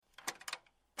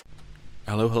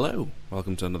Hello, hello.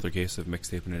 Welcome to another case of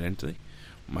Mixtape and Identity.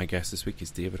 My guest this week is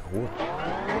David Hoare.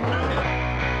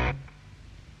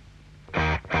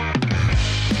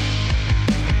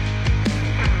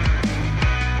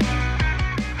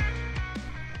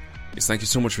 Yes, thank you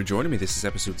so much for joining me. This is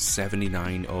episode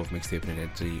 79 of Mixtape and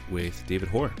Identity with David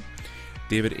Hoare.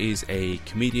 David is a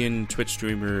comedian, Twitch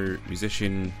streamer,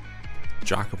 musician,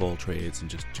 jack of all trades, and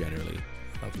just generally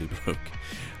a lovely bloke.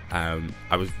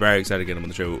 I was very excited to get him on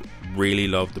the show. Really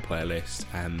loved the playlist.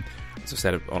 As I've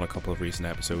said on a couple of recent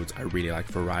episodes, I really like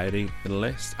variety in the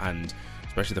list, and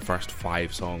especially the first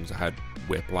 5 songs I had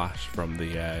whiplash from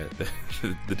the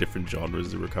different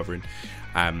genres that we're covering.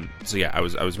 So yeah, I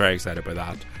was very excited by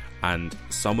that. And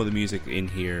some of the music in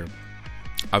here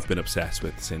I've been obsessed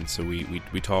with since. So we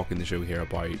talk in the show here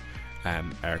about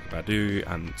Erykah Badu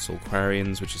and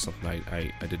Soulquarians, which is something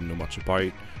I didn't know much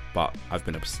about, but I've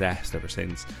been obsessed ever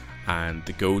since. And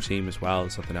the Go Team as well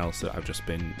is something else that I've just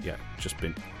been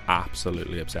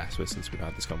absolutely obsessed with since we've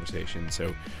had this conversation.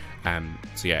 So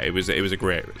yeah, it was a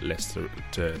great list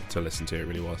to listen to. It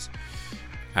really was.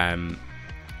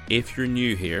 If you're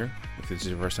new here, if this is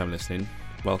your first time listening,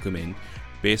 welcome in.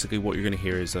 Basically what you're going to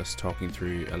hear is us talking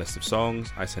through a list of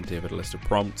songs. I sent David a list of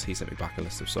prompts, he sent me back a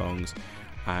list of songs,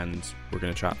 and we're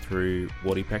going to chat through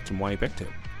what he picked and why he picked it.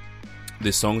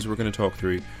 The songs we're going to talk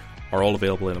through are all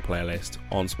available in a playlist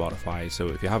on Spotify, so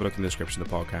if you have a look in the description of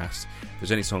the podcast, if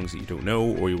there's any songs that you don't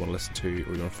know or you want to listen to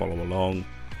or you want to follow along,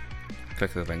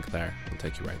 click the link there, it'll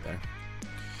take you right there.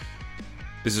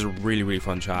 This is a really, really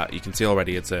fun chat. You can see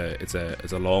already it's a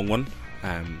long one.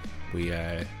 We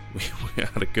had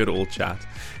a good old chat,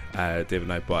 David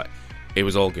and I, but it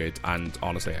was all good, and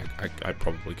honestly I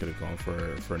probably could have gone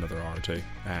for another hour or two.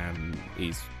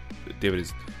 David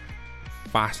is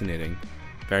fascinating,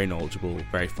 very knowledgeable,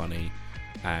 very funny.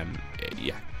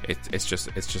 Yeah, it's just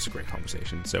a great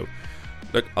conversation. So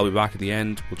look, I'll be back at the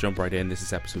end. We'll jump right in. This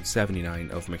is episode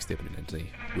 79 of Mixtape and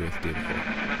Identity with David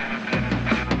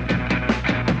Hoare.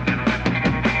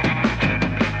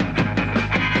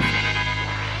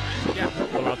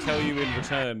 I'll tell you in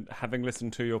return, having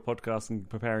listened to your podcast and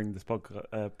preparing this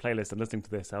podcast playlist and listening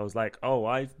to this, I was like, oh,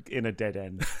 I'm in a dead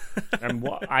end. And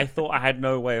what I thought I had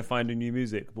no way of finding new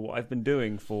music, but what I've been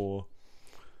doing for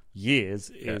years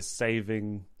is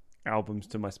saving albums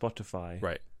to my Spotify,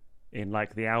 Right. in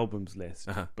like the albums list,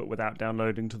 but without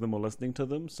downloading to them or listening to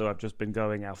them. So I've just been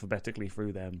going alphabetically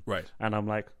through them. Right. And I'm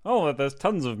like, oh, there's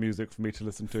tons of music for me to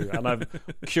listen to. And I've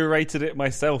curated it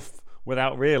myself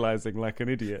without realizing, like an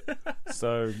idiot.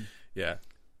 So yeah,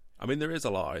 I mean, there is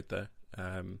a lot out there.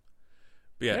 But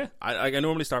yeah. I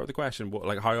normally start with the question,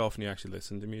 how often do you actually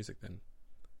listen to music then?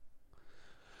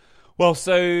 Well,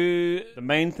 so the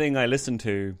main thing I listen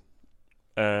to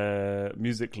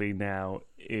musically now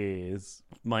is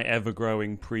my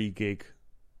ever-growing pre-gig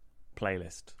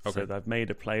playlist. Okay. So I've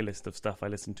made a playlist of stuff I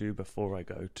listen to before I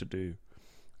go to do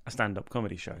a stand-up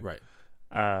comedy show. Right.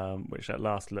 Which at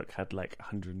last look had like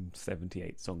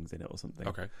 178 songs in it or something.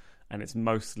 Okay. And it's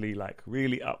mostly like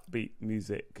really upbeat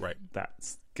music, right,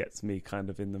 that gets me kind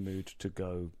of in the mood to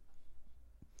go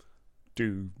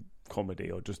do comedy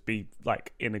or just be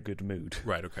like in a good mood.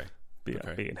 Right, okay. Be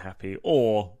upbeat and happy,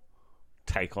 or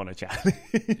take on a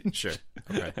challenge. Sure.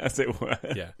 Okay. As it were.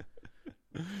 Yeah.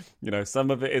 You know,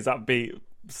 some of it is upbeat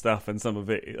stuff and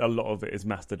a lot of it is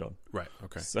Mastodon. Right,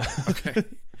 okay. So. Okay.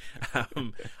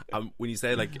 When you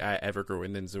say like ever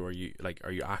growing, then so are you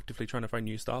actively trying to find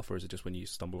new stuff, or is it just when you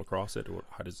stumble across it, or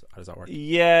how does that work?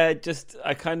 Yeah, just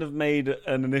I kind of made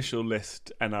an initial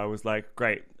list and I was like,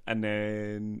 great, and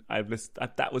then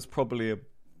that was probably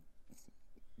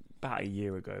about a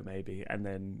year ago maybe, and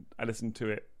then I listened to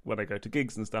it when I go to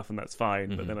gigs and stuff, and that's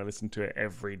fine. But then I listened to it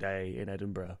every day in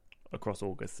Edinburgh across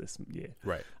August this year.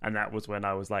 Right. And that was when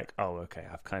I was like, oh, okay,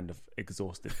 I've kind of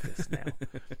exhausted this now.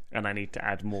 And I need to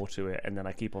add more to it. And then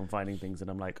I keep on finding things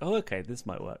and I'm like, oh, okay, this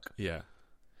might work. Yeah.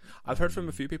 I've heard from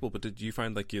a few people, but did you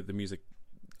find like the music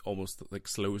almost like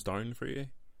slows down for you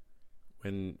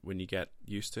when you get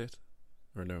used to it,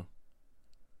 or no?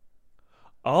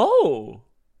 Oh,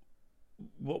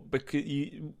 what? Because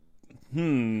you.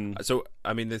 So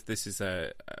I mean, this is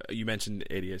you mentioned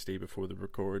ADHD before the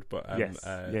record, but yes,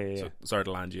 So, sorry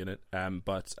to land you in it.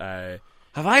 But have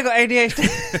I got ADHD?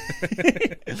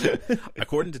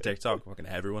 According to TikTok, fucking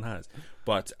everyone has.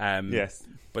 But yes,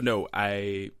 but no,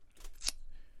 I've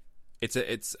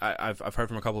heard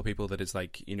from a couple of people that it's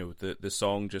like, you know, the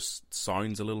song just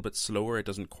sounds a little bit slower. It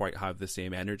doesn't quite have the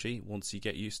same energy once you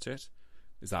get used to it.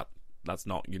 That's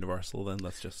not universal then?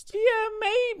 That's just... Yeah,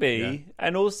 maybe. Yeah.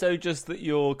 And also just that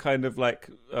you're kind of like,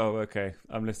 oh, okay,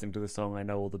 I'm listening to the song, I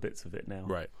know all the bits of it now.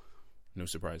 Right. No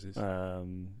surprises.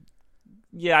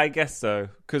 Yeah, I guess so.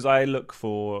 Because I look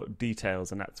for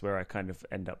details, and that's where I kind of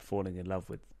end up falling in love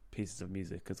with pieces of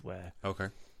music, is where Okay.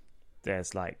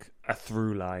 there's like a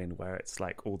through line where it's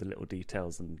like all the little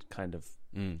details and kind of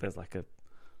there's like a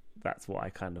that's what I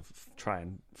kind of try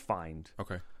and find.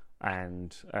 Okay.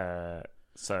 And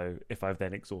so if I've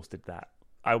then exhausted that,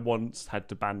 I once had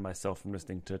to ban myself from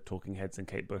listening to Talking Heads and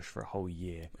Kate Bush for a whole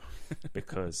year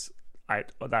because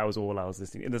that was all I was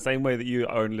listening. In the same way that you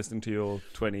are only listening to your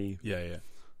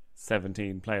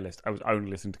 2017 playlist, I was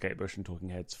only listening to Kate Bush and Talking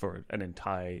Heads for an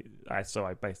entire. So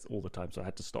I based all the time, so I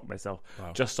had to stop myself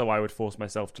just so I would force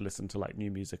myself to listen to like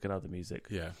new music and other music.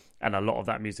 Yeah, and a lot of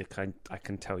that music I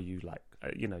can tell you like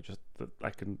just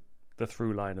the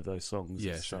through line of those songs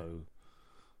is so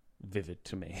vivid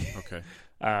to me. Okay.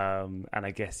 And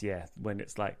I guess when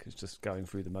it's like it's just going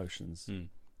through the motions.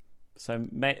 So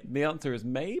the answer is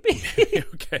maybe.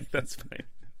 Okay, that's fine.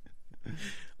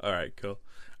 All right, cool.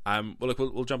 Well, look,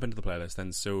 we'll jump into the playlist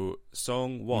then. So,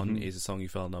 song one is a song you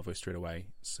fell in love with straight away.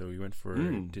 So you went for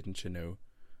 "Didn't You Know"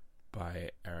 by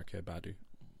Erykah Badu.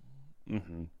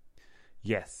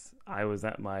 Yes, I was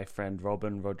at my friend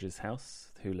Robin Rogers'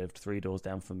 house, who lived 3 doors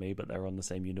down from me, but they were on the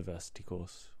same university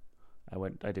course.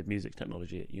 I did music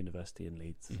technology at university in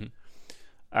Leeds.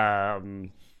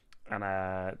 And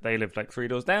they lived like 3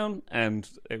 doors down, and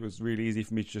it was really easy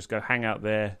for me to just go hang out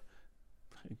there,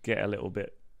 get a little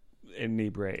bit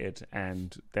inebriated,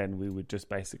 and then we would just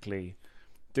basically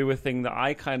do a thing that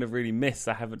I kind of really miss.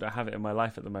 I have it in my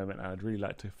life at the moment, and I'd really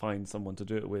like to find someone to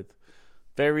do it with.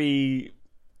 Very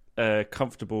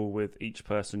comfortable with each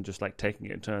person just like taking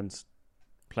it in turns,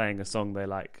 playing a song they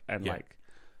like, and like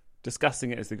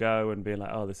discussing it as they go, and being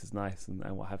like, oh, this is nice, and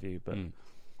what have you, but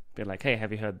being like, hey,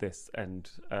 have you heard this? And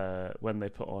when they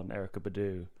put on Erykah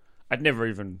Badu, I'd never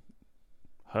even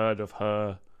heard of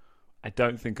her. I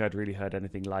don't think I'd really heard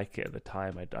anything like it at the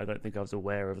time. I don't think I was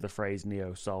aware of the phrase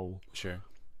neo soul,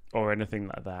 or anything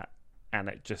like that. And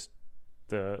it just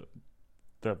the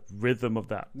rhythm of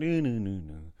that,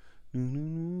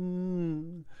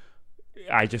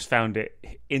 I just found it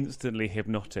instantly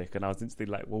hypnotic, and I was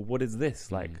instantly like, well, what is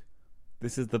this? Like,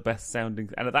 this is the best sounding.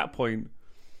 And at that point,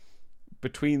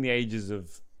 between the ages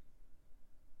of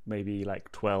maybe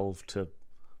like 12 to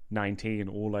 19,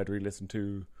 all I'd really listened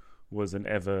to was an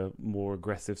ever more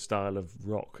aggressive style of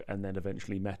rock, and then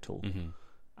eventually metal.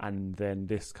 And then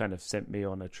this kind of sent me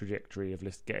on a trajectory of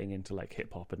just getting into like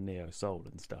hip hop and neo soul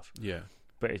and stuff. Yeah.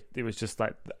 But it was just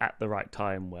like at the right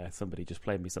time where somebody just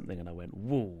played me something and I went,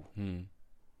 whoa,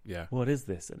 yeah, what is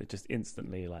this? And it just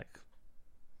instantly like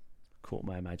caught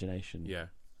my imagination. Yeah.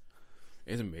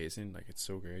 It's amazing. Like, it's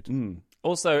so good.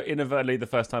 Also, inadvertently, the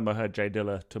first time I heard Jay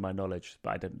Dilla, to my knowledge,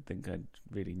 but I didn't think I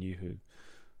really knew who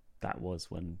that was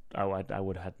when I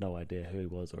would have had no idea who he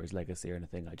was or his legacy or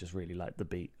anything. I just really liked the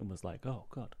beat and was like, oh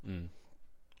god.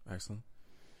 Excellent.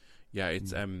 Yeah,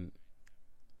 it's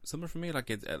similar for me. Like,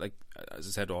 it's like, as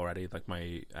I said already, like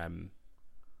my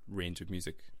range of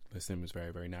music listening was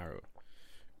very, very narrow.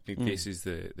 I think this is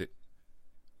the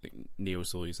neo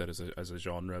soul you said as a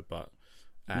genre, but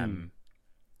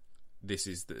this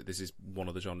is one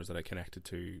of the genres that I connected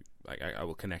to. Like, I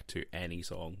will connect to any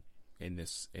song in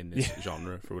this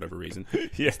genre for whatever reason.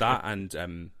 It's that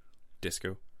and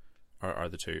disco are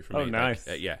the two for me. Oh, nice.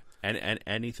 Like, and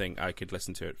anything, I could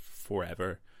listen to it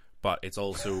forever. But it's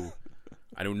also,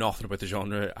 I know nothing about the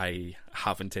genre. I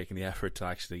haven't taken the effort to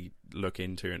actually look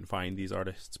into it and find these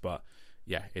artists. But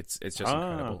yeah, it's just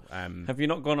incredible. Have you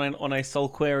not gone on a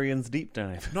Soulquarians deep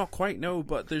dive? Not quite, no.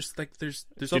 But there's. Do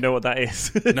you know what that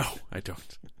is? No, I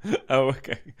don't. Oh,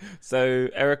 okay. So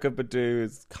Erykah Badu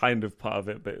is kind of part of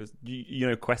it, but you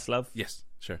know Questlove? Yes,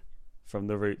 sure. From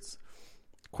The Roots.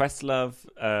 Questlove,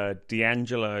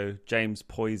 D'Angelo, James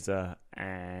Poyser,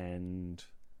 and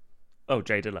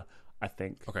Jay Dilla, I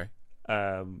think. Okay.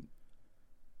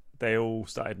 They all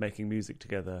started making music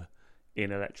together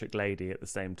in Electric Lady at the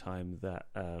same time that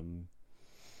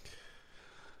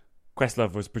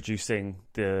Questlove was producing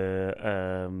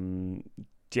the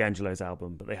D'Angelo's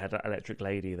album, but they had Electric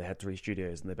Lady. They had 3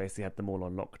 studios, and they basically had them all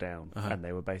on lockdown. And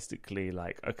they were basically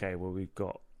like, okay, well, we've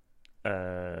got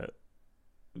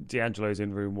D'Angelo's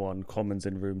in room 1, Common's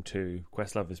in room 2.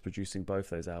 Questlove is producing both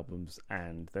those albums,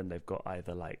 and then they've got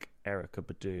either like Erykah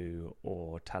Badu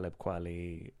or Talib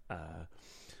Kweli,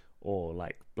 or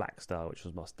like Black Star, which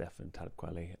was Mos Def and Talib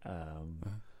Kweli,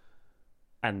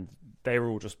 and they were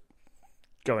all just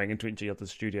going into each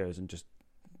other's studios and just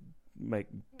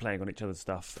playing on each other's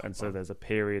stuff. And so there's a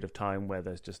period of time where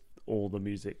there's just all the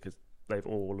music, because they've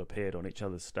all appeared on each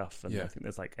other's stuff, and I think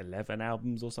there's like 11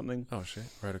 albums or something. Oh shit!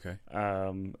 Right, okay.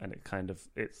 And it kind of,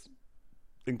 it's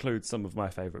includes some of my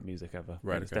favourite music ever.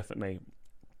 Right, It's okay. definitely,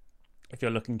 if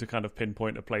you're looking to kind of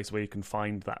pinpoint a place where you can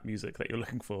find that music that you're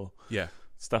looking for, Yeah.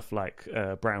 stuff like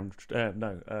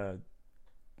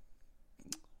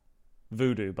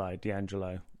Voodoo by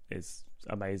D'Angelo is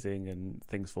amazing, and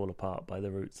Things Fall Apart by The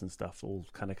Roots and stuff all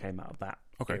kind of came out of that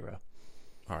era.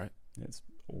 All right. It's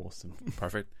awesome.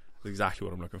 Perfect. That's exactly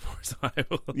what I'm looking for. So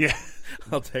Yeah.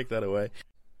 I'll take that away.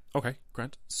 Okay,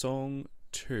 Grant. Song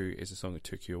 2 is a song that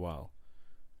took you a while.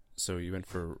 So you went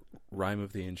for Rhyme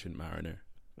of the Ancient Mariner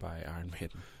by Iron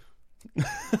Maiden.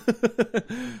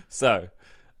 So,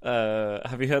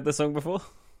 have you heard the song before?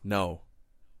 No.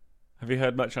 Have you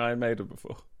heard much Iron Maiden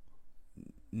before?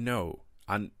 No.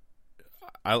 And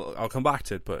I'll come back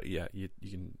to it, but yeah, you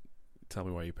can tell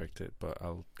me why you picked it, but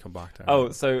I'll come back to it. Oh,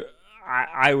 so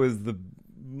I was the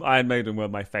Iron Maiden were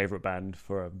my favourite band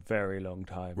for a very long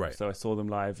time. Right. So I saw them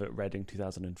live at Reading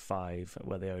 2005,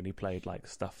 where they only played like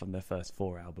stuff from their first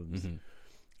 4 albums. Mm-hmm.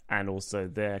 And also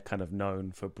they're kind of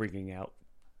known for bringing out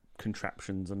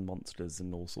contraptions and monsters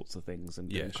and all sorts of things and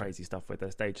doing crazy stuff with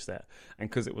their stage set. And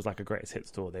because it was like a greatest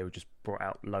hits tour, they were just brought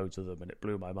out loads of them, and it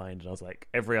blew my mind. And I was like,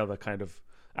 every other kind of,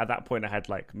 at that point I had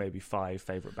like maybe 5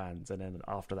 favourite bands, and then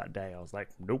after that day I was like,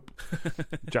 nope,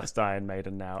 just Iron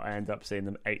Maiden now. I ended up seeing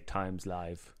them 8 times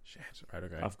live. Shit, right,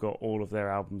 okay. I've got all of their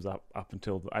albums up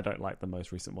until, I don't like the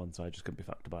most recent one, so I just couldn't be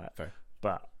fucked by it. Fair.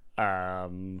 But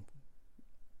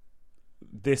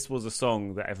this was a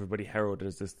song that everybody heralded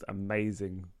as this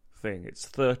amazing thing. It's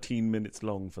 13 minutes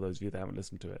long for those of you that haven't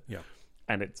listened to it. Yeah.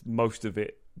 And it's most of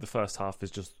it, the first half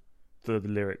is just the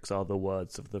lyrics are the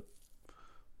words of the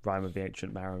Rhyme of the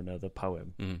Ancient Mariner, the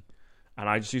poem. Mm-hmm. And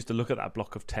I just used to look at that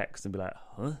block of text and be like,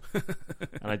 huh?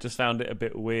 And I just found it a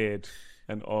bit weird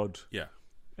and odd. Yeah.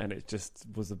 And it just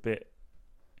was a bit,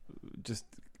 just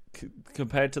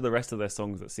compared to the rest of their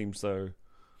songs that seem so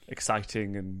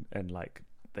exciting and like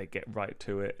they get right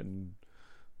to it, and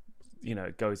you know,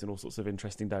 it goes in all sorts of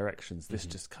interesting directions. This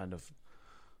just kind of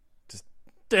just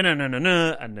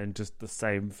and then just the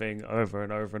same thing over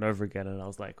and over and over again, and I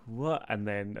was like, what? And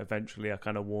then eventually I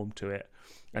kind of warmed to it,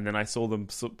 and then I saw them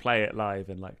play it live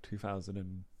in like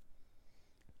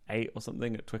 2008 or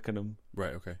something at Twickenham.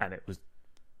 Right, okay. And it was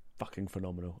fucking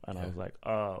phenomenal, and I was like,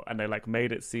 oh, and they like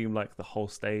made it seem like the whole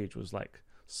stage was like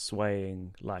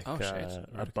swaying like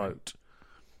a boat,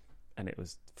 and it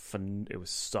was fun. It was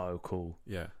so cool.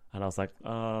 Yeah. And I was like,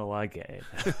 oh, I get it.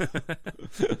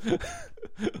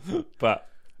 But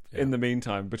in the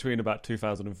meantime, between about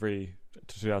 2003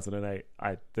 to 2008,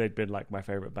 they'd been like my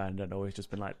favorite band, and always just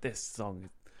been like, this song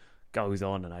goes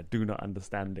on and I do not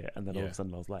understand it, and then all of a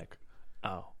sudden I was like,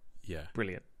 oh, yeah,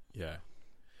 brilliant. Yeah.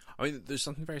 I mean, there's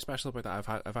something very special about that.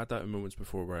 I've had that in moments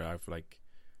before where I've like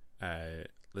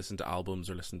listened to albums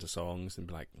or listened to songs and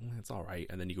be like, it's all right,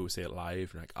 and then you go see it live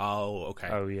and you're like, oh, okay,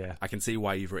 oh yeah, I can see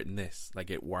why you've written this. Like,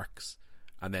 it works.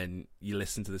 And then you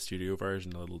listen to the studio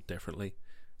version a little differently.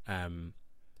 So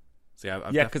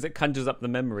yeah, because it conjures up the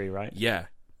memory, right? Yeah.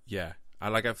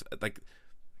 I've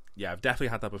definitely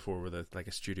had that before, where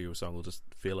a studio song will just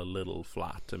feel a little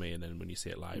flat to me, and then when you see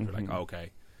it live, you're like, oh,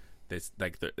 okay, this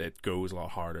it goes a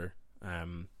lot harder.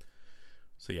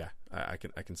 So yeah, I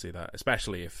can see that,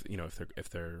 especially if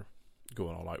they're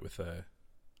going all out with a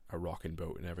rocking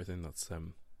boat and everything. That's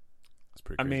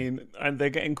pretty crazy. I mean, and they're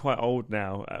getting quite old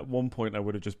now. At one point, I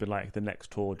would have just been like, the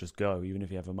next tour, just go, even if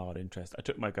you have a mild interest. I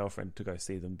took my girlfriend to go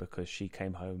see them because she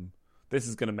came home. This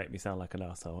is going to make me sound like an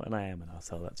arsehole, and I am an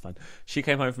arsehole, that's fine. She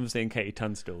came home from seeing Katie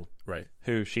Tunstall, right,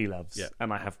 who she loves, yeah.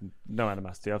 And I have no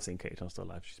animosity. I've seen Katie Tunstall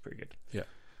live. She's pretty good. Yeah.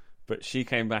 But she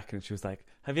came back and she was like,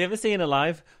 have you ever seen a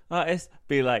live artist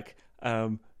be like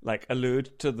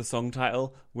allude to the song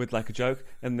title with like a joke,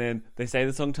 and then they say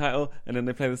the song title and then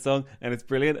they play the song and it's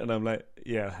brilliant? And I'm like,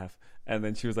 yeah, I have. And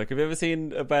then she was like, have you ever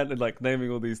seen a band like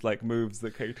naming all these like moves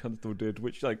that Kate Tunstall did,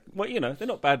 which like, well, you know, they're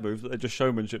not bad moves, they're just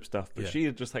showmanship stuff. But she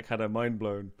had just like had her mind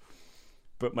blown.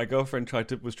 But my girlfriend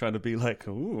was trying to be like,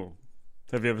 ooh,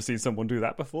 have you ever seen someone do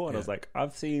that before? And I was like,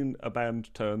 I've seen a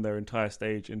band turn their entire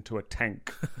stage into a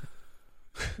tank.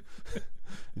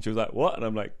 And she was like, what? And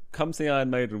I'm like, come see Iron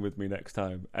Maiden with me next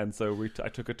time. And so I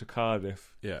took her to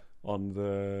Cardiff on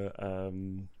the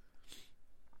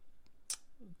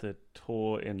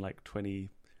tour in like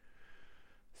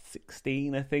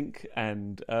 2016, I think,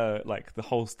 and like the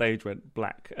whole stage went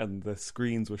black, and the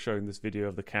screens were showing this video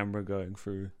of the camera going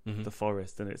through the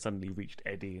forest, and it suddenly reached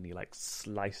Eddie, and he like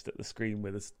sliced at the screen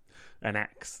with an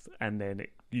axe, and then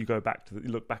you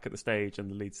look back at the stage, and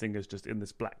the lead singer's just in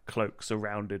this black cloak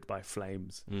surrounded by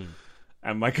flames.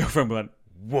 And my girlfriend went,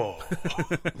 whoa.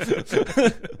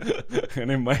 And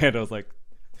in my head I was like,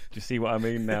 you see what I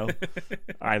mean now?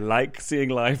 I like seeing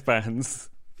live bands.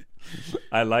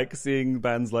 I like seeing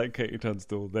bands like Katie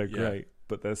Tunstall. They're great.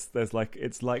 But there's like,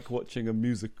 it's like watching a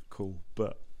musical,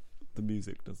 but the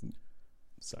music doesn't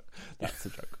suck. That's a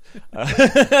joke.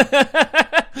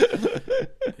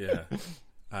 Yeah.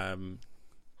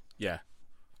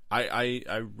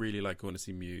 I really like going to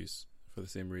see Muse for the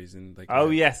same reason. Like,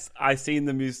 yes, I seen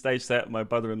the Muse stage set. My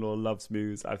brother-in-law loves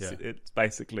Muse. It's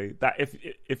basically that.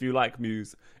 If you like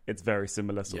Muse, it's very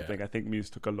similar sort of thing. I think Muse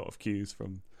took a lot of cues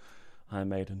from Iron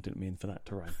Maiden. Didn't mean for that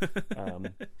to rhyme.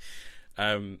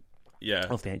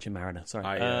 Of the Ancient Mariner. Sorry.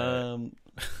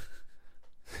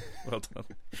 Well done.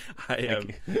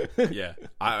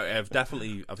 I've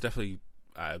definitely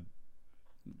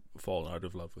fallen out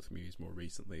of love with Muse more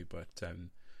recently, but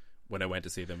when I went to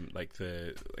see them, like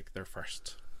their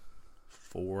first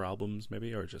 4 albums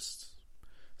maybe are just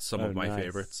some of my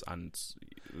favorites. And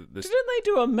didn't they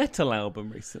do a metal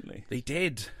album recently? They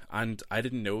did, and I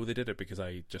didn't know they did it because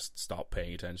I just stopped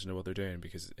paying attention to what they're doing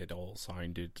because it all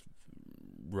sounded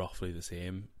roughly the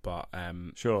same. But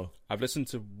sure, I've listened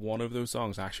to one of those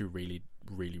songs. I actually really,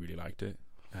 really, really liked it.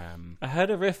 I heard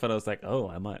a riff and I was like, oh,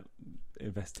 I might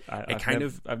invest.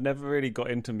 I've never really got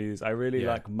into Muse. I really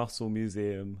like Muscle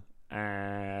Museum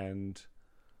and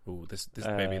this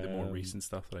may be the more recent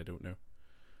stuff that I don't know.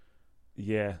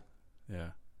 Yeah.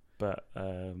 But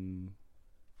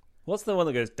what's the one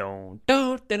that goes don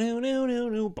don don don don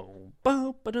don boom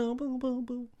boom boom boom boom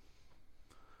boom?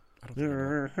 I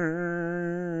don't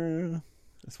think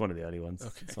it's one of the early ones.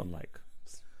 Okay. It's on like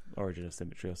Origin of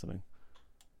Symmetry or something.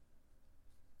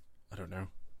 I don't know.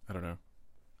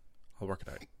 I'll work it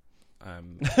out.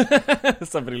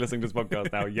 Somebody listening to this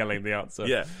podcast now yelling the answer.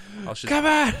 Yeah, come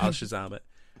on! I'll Shazam it.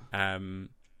 I'll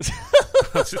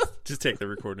just take the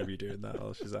recording of you doing that.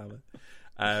 I'll Shazam it.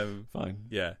 Fine.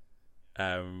 Yeah.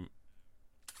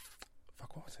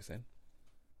 Fuck, what was I saying?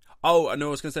 Oh, no,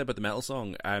 I was going to say about the metal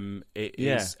song.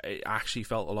 It actually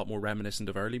felt a lot more reminiscent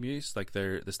of early Muse, like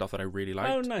the stuff that I really liked.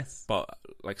 Oh, nice. But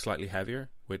like slightly heavier,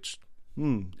 which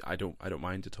I don't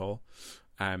mind at all.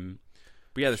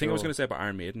 But yeah, the thing I was going to say about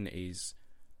Iron Maiden is,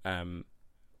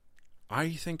 I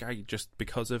think I just,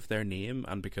 because of their name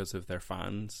and because of their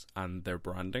fans and their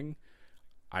branding,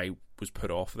 I was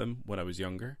put off them when I was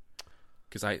younger.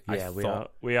 Because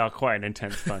we are quite an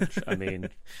intense bunch. I mean,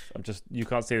 you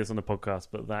can't see this on the podcast,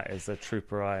 but that is a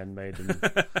Trooper Iron Maiden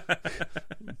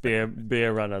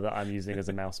beer runner that I'm using as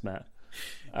a mouse mat.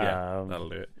 That'll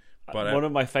do it. But one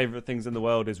of my favourite things in the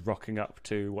world is rocking up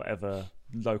to whatever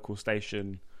local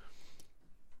station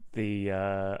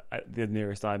the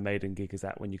nearest Iron Maiden gig is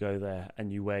at when you go there,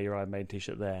 and you wear your Iron Maiden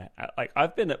t-shirt there. Like,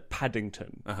 I've been at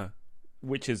Paddington,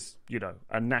 which is,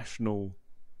 a national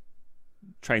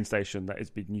train station that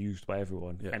has been used by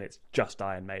everyone, and it's just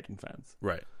Iron Maiden fans.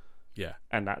 Right. Yeah.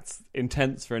 And that's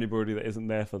intense for anybody that isn't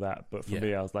there for that. But for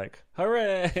me, I was like,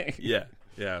 hooray! Yeah.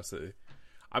 Yeah, absolutely.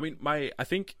 I mean, I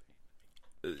think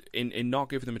in not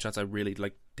giving them a chance, I really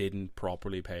didn't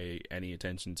properly pay any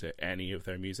attention to any of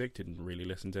their music, didn't really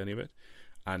listen to any of it.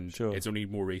 And it's only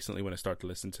more recently when I start to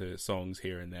listen to songs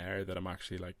here and there that I'm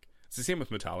actually like, it's the same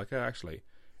with Metallica actually.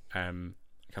 Kind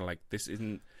of like, this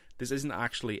isn't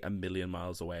actually a million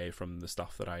miles away from the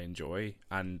stuff that I enjoy.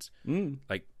 And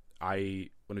like, when I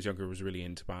was younger, was really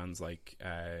into bands like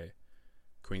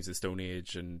Queens of the Stone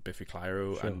Age and Biffy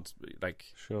Clyro, and like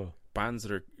bands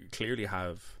that clearly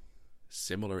have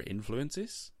similar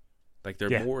influences. Like,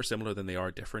 they're more similar than they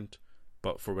are different.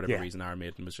 But for whatever reason, Iron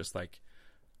Maiden was just like,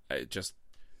 just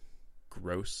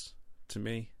gross to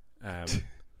me.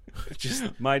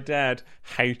 Just my dad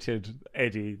hated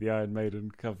Eddie, the Iron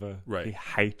Maiden cover. Right. He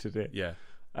hated it. Yeah.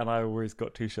 And I always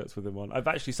got t-shirts with him on. I've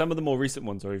actually, some of the more recent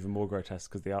ones are even more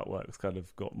grotesque because the artwork's kind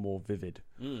of got more vivid.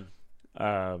 Yeah.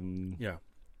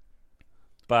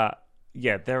 But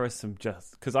yeah, there are some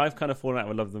because I've kind of fallen out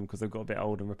with love of them because they've got a bit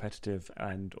old and repetitive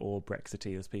or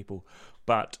Brexity as people.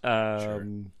 But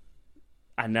and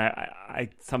I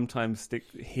sometimes stick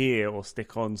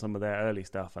on some of their early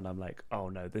stuff, and I'm like, oh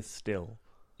no, this still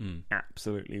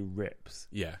absolutely rips.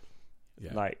 Yeah.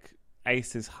 Like,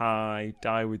 Aces High,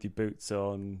 Die With Your Boots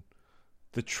On.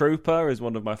 The Trooper is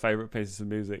one of my favourite pieces of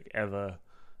music ever.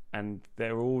 And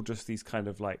they're all just these kind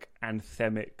of like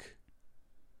anthemic,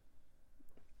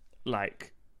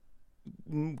 like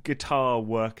guitar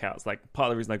workouts. Like, part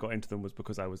of the reason I got into them was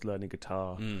because I was learning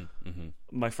guitar.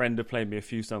 My friend had played me a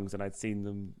few songs and I'd seen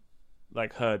them,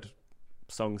 like, heard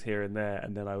songs here and there,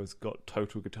 and then I got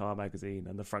Total Guitar magazine,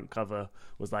 and the front cover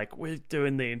was like, we're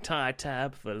doing the entire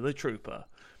tab for the Trooper.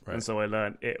 Right. And so I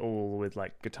learned it all with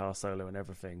like guitar solo and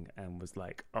everything, and was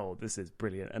like, oh, this is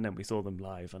brilliant. And then we saw them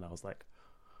live and I was like,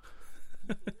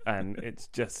 and it's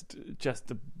just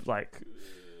like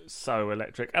so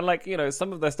electric. And like, you know,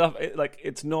 some of their stuff,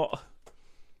 it's not.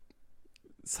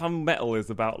 Some metal is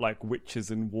about like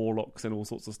witches and warlocks and all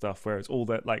sorts of stuff, whereas all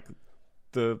that, like,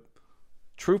 the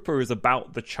Trooper is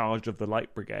about the charge of the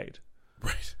Light Brigade,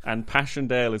 right? And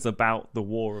Passchendaele is about the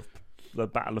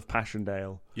Battle of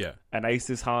Passchendaele, yeah. And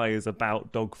Aces High is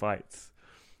about dogfights,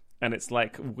 and it's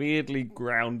like weirdly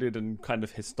grounded and kind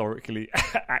of historically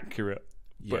accurate,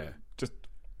 but just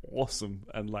awesome,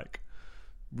 and like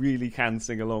really can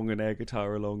sing along and air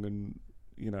guitar along, and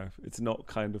you know, it's not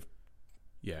kind of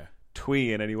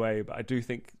twee in any way, but I do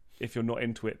think if you're not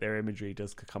into it, their imagery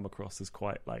does come across as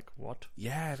quite like, what?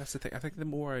 Yeah, that's the thing. I think the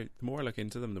more I look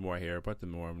into them, the more I hear about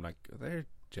them, the more I'm like, they're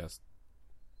just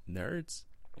nerds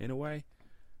in a way.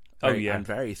 And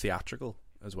very theatrical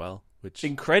as well, which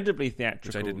incredibly theatrical.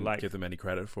 Which I didn't give them any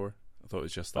credit for. I thought it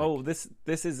was just like, oh, this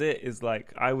is it. Is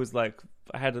like, I was like,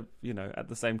 I had a, you know, at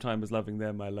the same time as loving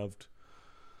them, I loved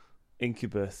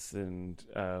Incubus and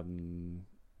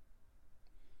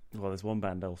well, there's one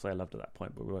band I'll say I loved at that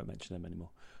point, but we won't mention them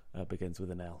anymore. Begins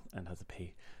with an L and has a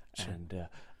P, sure. And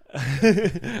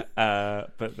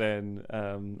but then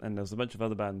and there was a bunch of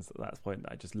other bands at that point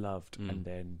that I just loved, and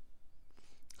then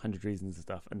 100 Reasons and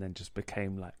stuff, and then just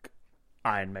became like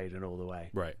Iron Maiden all the way,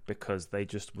 right? Because they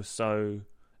just were so.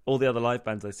 All the other live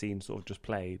bands I've seen sort of just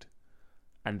played,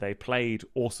 and they played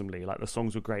awesomely. Like, the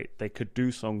songs were great. They could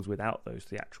do songs without those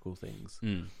theatrical things,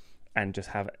 and just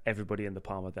have everybody in the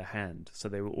palm of their hand. So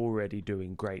they were already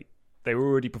doing great. They were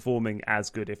already performing as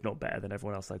good, if not better, than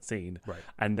everyone else I'd seen. Right.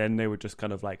 And then they were just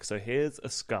kind of like, so here's a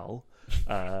skull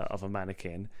of a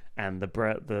mannequin, and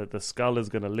the skull is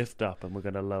going to lift up, and we're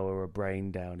going to lower a brain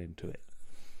down into it.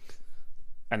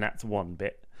 And that's one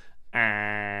bit.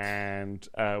 And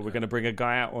we're going to bring a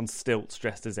guy out on stilts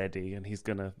dressed as Eddie, and he's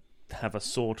going to have a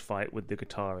sword fight with the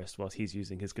guitarist whilst he's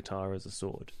using his guitar as a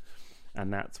sword.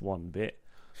 And that's one bit.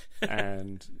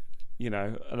 And... you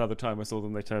know, another time I saw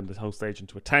them, they turned the whole stage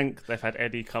into a tank. They've had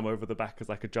Eddie come over the back as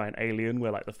like a giant alien,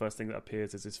 where like the first thing that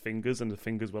appears is his fingers, and the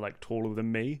fingers were like taller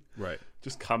than me. Right.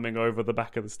 Just coming over the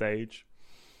back of the stage.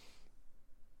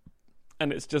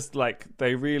 And it's just like,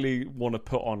 they really want to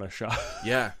put on a show.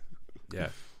 Yeah. Yeah.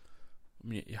 I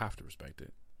mean, you have to respect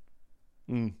it.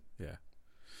 Yeah.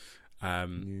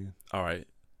 All right.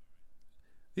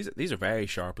 These are very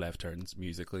sharp left turns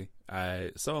musically.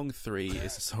 Song 3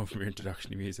 is a song from your introduction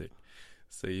to music.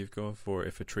 So you've gone for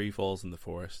If a Tree Falls in the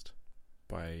Forest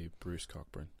by Bruce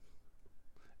Cockburn.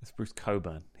 It's Bruce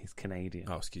Cockburn. He's Canadian.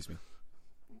 Oh, excuse me.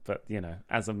 But, you know,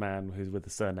 as a man who's with the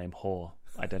surname Hoare,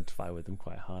 identify with him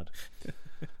quite hard.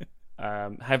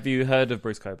 Have you heard of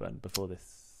Bruce Cockburn before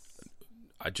this?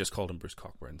 I just called him Bruce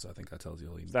Cockburn, so I think that tells you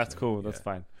all you need. That's to cool. know. That's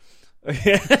fine.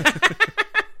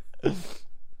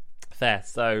 Fair.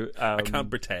 So I can't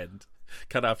pretend.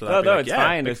 Can't after that. No, like, it's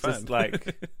fine. It's fan. just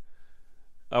like,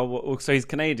 oh, well, so he's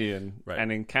Canadian, right?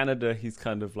 And in Canada, he's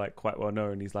kind of like quite well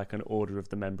known. He's like an Order of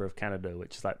the Member of Canada,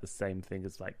 which is like the same thing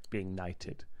as like being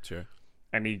knighted. Sure.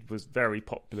 And he was very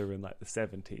popular in like the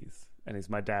 70s, and he's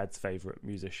my dad's favorite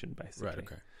musician, basically. Right.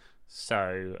 Okay.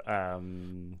 So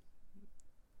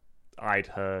I'd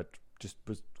heard, just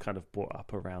was kind of brought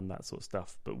up around that sort of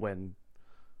stuff. But when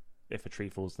If a Tree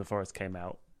Falls in the Forest came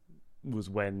out, was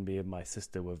when me and my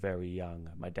sister were very young.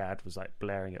 My dad was like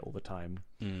blaring it all the time,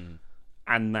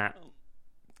 and that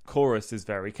chorus is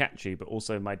very catchy. But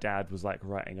also, my dad was like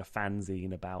writing a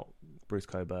fanzine about Bruce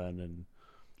Cockburn and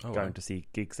going to see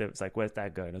gigs. It's like, where's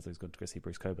Dad going? I was going to go see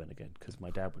Bruce Cockburn again, because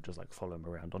my dad would just like follow him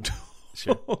around on tour,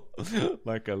 sure.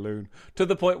 like a loon. To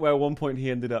the point where at one point he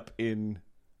ended up in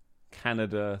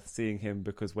Canada seeing him,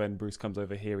 because when Bruce comes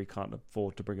over here, he can't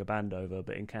afford to bring a band over,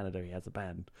 but in Canada he has a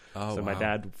band. My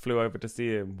dad flew over to see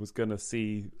him, was gonna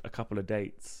see a couple of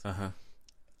dates,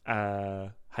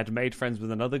 had made friends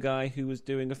with another guy who was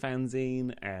doing a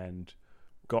fanzine, and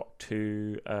got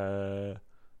to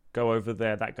go over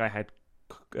there. That guy had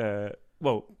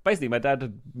well, basically my dad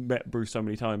had met Bruce so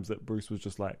many times that Bruce was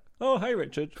just like, oh, hey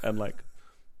Richard, and like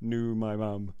knew my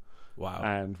mum. Wow.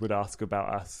 And would ask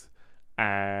about us.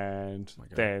 And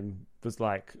then was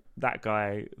like, that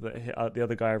guy, the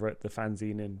other guy who wrote the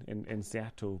fanzine in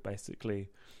Seattle, basically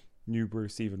knew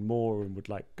Bruce even more and would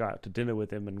like go out to dinner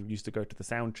with him and used to go to the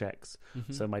sound checks.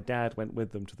 So my dad went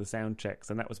with them to the sound checks,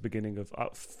 and that was the beginning of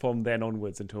from then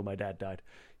onwards until my dad died.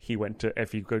 He went to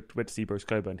went to see Bruce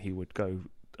Cockburn, he would go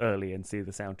early and see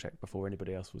the sound check before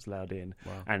anybody else was allowed in.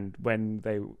 Wow. And when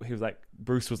he was like,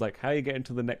 Bruce was like, how are you getting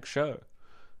to the next show?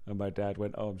 And my dad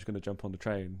went, oh, I'm just going to jump on the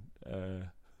train.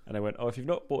 And I went, oh, if you've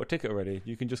not bought a ticket already,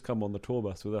 you can just come on the tour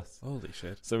bus with us. Holy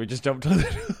shit. So we just jumped on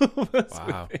the tour bus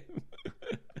wow. with him.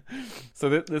 So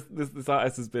this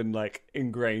artist has been like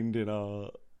ingrained in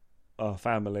our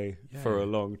family for a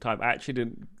long time. I actually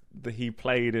didn't. He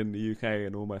played in the UK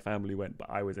and all my family went, but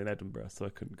I was in Edinburgh, so I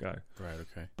couldn't go. Right.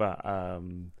 Okay. But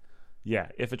yeah,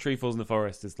 If a Tree Falls in the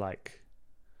Forest is like,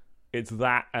 it's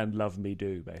that and Love Me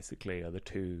Do basically are the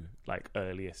two like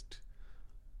earliest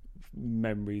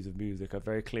memories of music. I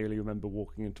very clearly remember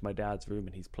walking into my dad's room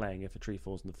and he's playing If a Tree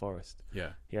Falls in the Forest. Yeah.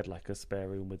 He had like a spare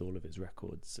room with all of his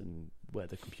records and where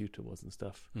the computer was and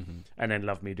stuff. Mm-hmm. And then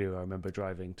Love Me Do, I remember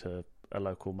driving to a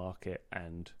local market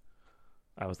and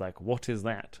I was like, what is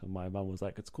that? And my mum was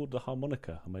like, it's called the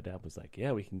harmonica. And my dad was like,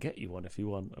 yeah, we can get you one if you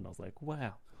want. And I was like,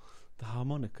 wow, the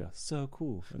harmonica, so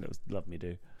cool. And it was Love Me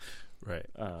Do. Right.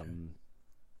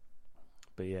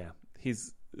 But yeah,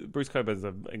 Bruce Cockburn's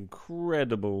an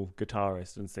incredible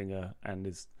guitarist and singer and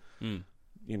is,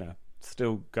 you know,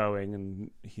 still going,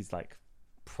 and he's like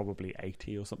probably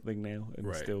 80 or something now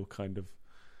and still kind of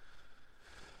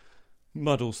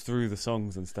muddles through the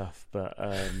songs and stuff. But,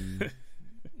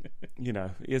 you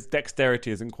know, his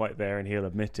dexterity isn't quite there and he'll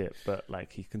admit it, but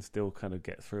like he can still kind of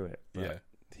get through it. But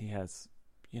he has,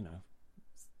 you know,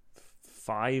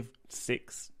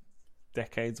 5-6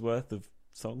 decades worth of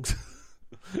songs.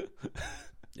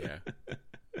 Yeah,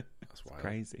 that's wild.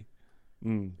 Crazy.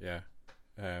 Yeah,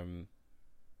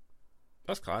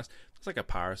 that's class. It's like a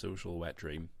parasocial wet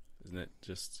dream, isn't it?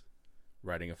 Just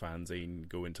writing a fanzine,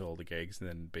 going to all the gigs, and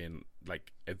then being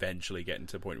like eventually getting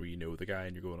to the point where you know the guy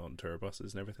and you're going on tour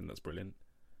buses and everything. That's brilliant.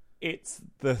 It's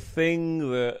the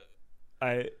thing that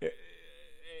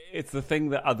it's the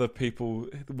thing that other people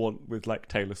want with like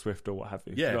Taylor Swift or what have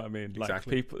you. Yeah, you know what I mean? Like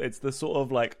exactly. People, it's the sort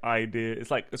of like idea.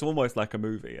 It's almost like a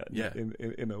movie.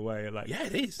 In a way. Like, yeah,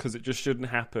 it is, because it just shouldn't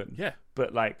happen. Yeah,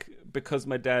 but like because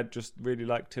my dad just really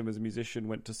liked him as a musician,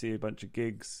 went to see a bunch of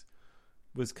gigs,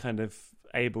 was kind of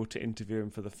able to interview him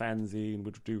for the fanzine,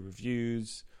 would do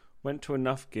reviews, went to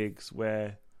enough gigs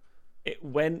where it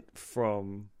went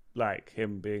from like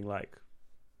him being like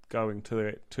going to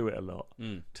it a lot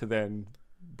to then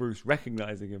Bruce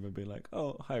recognizing him and being like,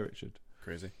 oh, hi Richard.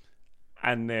 Crazy.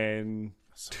 And then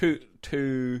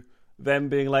to them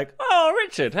being like, oh,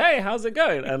 Richard, hey, how's it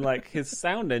going? And like his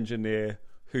sound engineer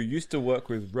who used to work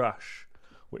with Rush,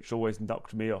 which always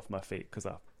knocked me off my feet because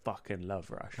I fucking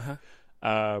love Rush.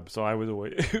 So I was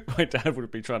always, my dad would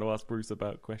be trying to ask Bruce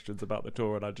about questions about the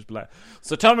tour and I'd just be like,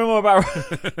 so tell me more about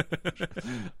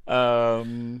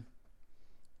Rush.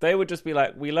 They would just be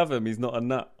like, we love him, he's not a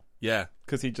nut. Yeah.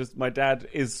 Because my dad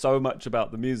is so much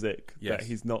about the music that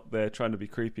he's not there trying to be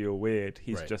creepy or weird.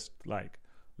 He's just like,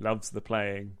 loves the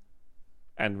playing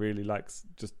and really likes,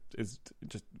 was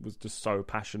just so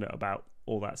passionate about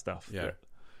all that stuff. Yeah.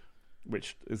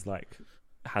 Which is like,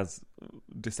 has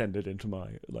descended into my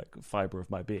like fiber of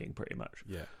my being pretty much.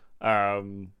 Yeah.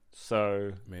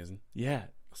 So amazing. Yeah.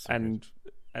 So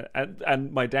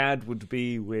and my dad would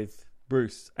be with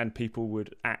Bruce and people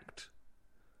would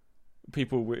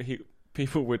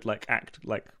like act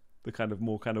like the kind of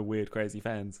more kind of weird crazy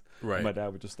fans. Right. My dad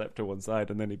would just step to one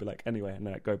side and then he'd be like, anyway, and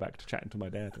then I'd go back to chatting to my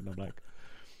dad and I'm like,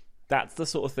 that's the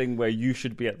sort of thing where you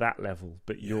should be at that level,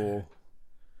 but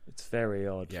it's very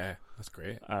odd. Yeah, that's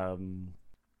great.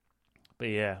 But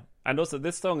yeah, and also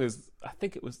this song is, I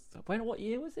think it was, what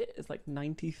year was it? It's like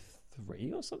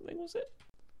 93 or something, was it?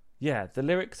 Yeah, the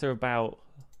lyrics are about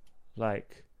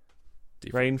like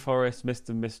rainforest, mist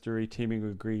and mystery, teeming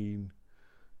with green,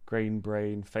 grain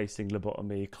brain, facing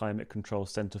lobotomy, climate control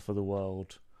center for the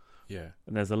world. Yeah.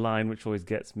 And there's a line which always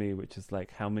gets me, which is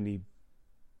like, how many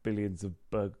billions of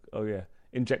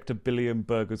inject 1 billion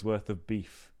burgers worth of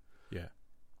beef. Yeah.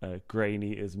 Grain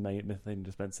eaters, methane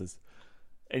dispensers.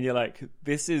 And you're like,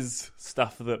 this is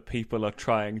stuff that people are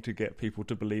trying to get people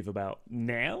to believe about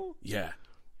now? Yeah.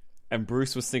 And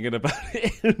Bruce was singing about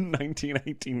it in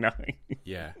 1989.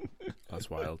 Yeah. That's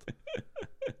wild.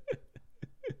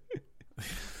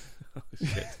 Oh,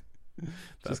 shit.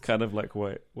 Just kind of like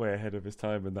way ahead of his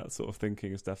time and that sort of thinking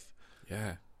and stuff.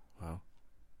 Yeah. Wow.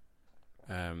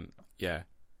 Yeah.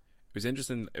 It was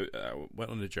interesting. I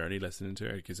went on a journey listening to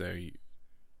it because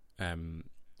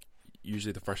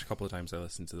usually the first couple of times I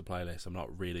listen to the playlist, I'm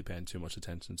not really paying too much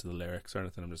attention to the lyrics or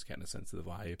anything. I'm just getting a sense of the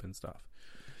vibe and stuff.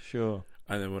 Sure.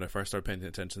 And then when I first started paying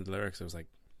attention to the lyrics, I was like,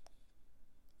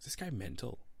 is this guy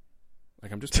mental?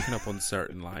 Like, I'm just picking up on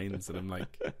certain lines and I'm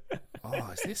like,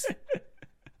 oh,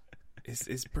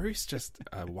 is Bruce just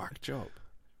a whack job?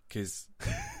 Because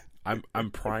I'm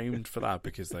primed for that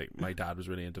because like my dad was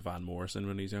really into Van Morrison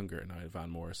when he was younger, and now Van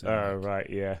Morrison. Right,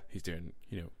 yeah. He's doing,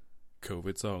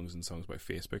 COVID songs and songs about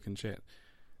Facebook and shit.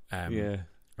 Yeah. And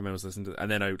then I was listening to,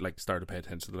 and then I like started to pay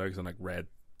attention to the lyrics and like read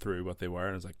through what they were,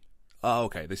 and I was like, oh,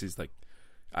 okay, this is like,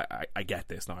 I get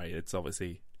this now. It's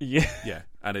obviously Yeah.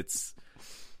 and it's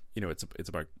it's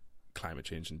about climate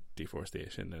change and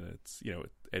deforestation, and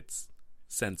it's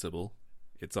sensible.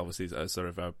 It's obviously a sort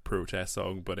of a protest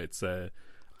song, but it's a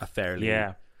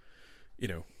fairly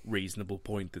reasonable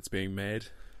point that's being made.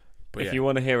 But if you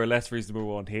want to hear a less reasonable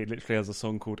one, he literally has a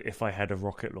song called "If I Had a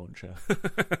Rocket Launcher,"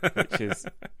 which is,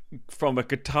 from a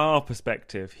guitar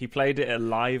perspective, he played it at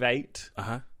Live 8,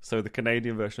 so the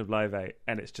Canadian version of Live 8,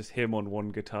 and it's just him on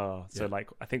one guitar. So like,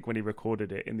 I think when he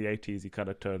recorded it in the 80s, he kind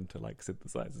of turned to like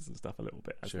synthesizers and stuff a little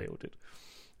bit, as they all did.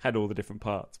 Had all the different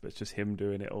parts, but it's just him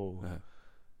doing it all.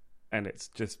 And it's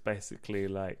just basically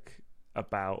like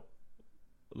about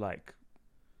like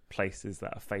places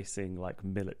that are facing like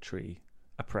military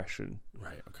oppression.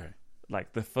 Right, okay.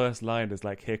 Like the first line is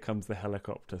like, "Here comes the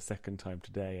helicopter, second time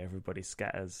today, everybody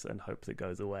scatters and hopes it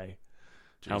goes away.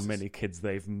 Jesus. How many kids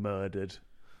they've murdered.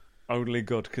 Only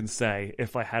God can say,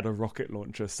 if I had a rocket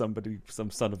launcher, some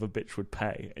son of a bitch would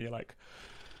pay." And you're like,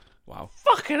 wow,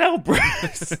 fucking hell,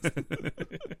 Bruce.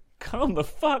 Calm the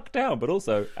fuck down. But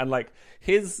also, and like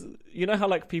you know how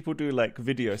like people do like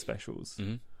video specials?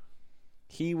 Mm-hmm.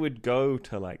 He would go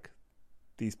to like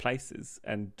these places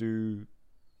and do...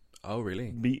 Oh,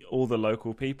 really? Meet all the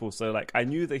local people. So, like, I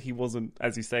knew that he wasn't,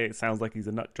 as you say, it sounds like he's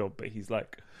a nut job, but he's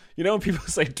like, you know when people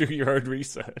say do your own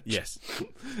research? Yes.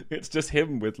 It's just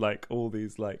him with, like, all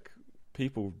these, like,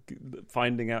 people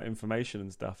finding out information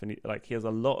and stuff. And, he has a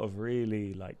lot of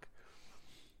really, like,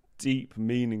 deep,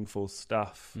 meaningful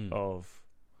stuff of...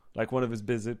 Like, one of his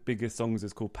biggest songs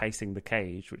is called Pacing the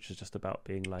Cage, which is just about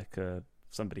being, like,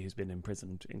 somebody who's been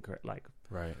imprisoned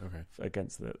right, okay,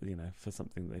 against for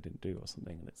something they didn't do or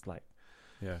something, and it's like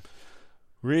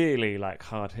really like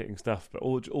hard hitting stuff, but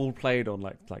all played on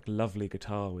like lovely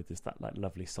guitar with that like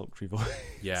lovely sultry voice.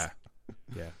 It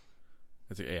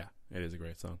is a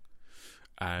great song.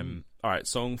 All right,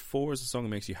 song 4 is a song that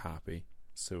makes you happy,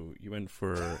 so you went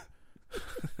for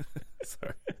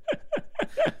sorry.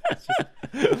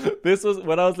 This was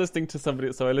when I was listening to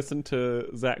somebody. So I listened to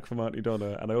Zach from Auntie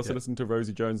Donna, and I also listened to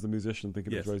Rosie Jones, the musician,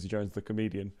 thinking it was Rosie Jones, the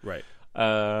comedian. Right.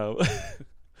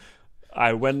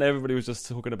 When everybody was just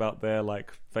talking about their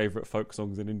like favorite folk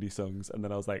songs and indie songs, and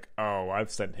then I was like, "Oh, I've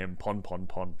sent him Pon Pon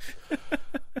Pon."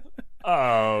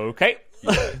 Okay.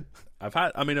 Yeah. I've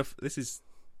definitely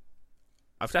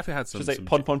had some. Should I say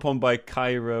Pon Pon Pon by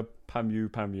Kyra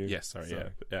Pamu. Yes,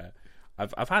 sorry. Yeah.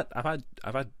 I've had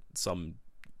some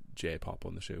J-pop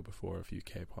on the show before, a few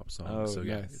K-pop songs. So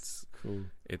yeah, nice. It's cool.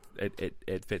 It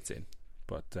fits in,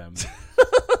 but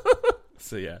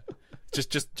so yeah,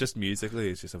 just musically,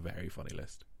 it's just a very funny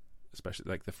list. Especially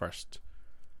like the first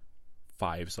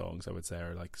 5 songs, I would say,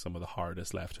 are like some of the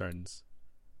hardest left turns.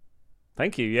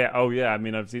 Thank you. Yeah. Oh yeah. I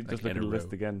mean, I've just like looked at the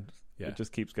list again. Yeah, it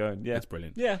just keeps going. Yeah, it's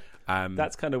brilliant. Yeah.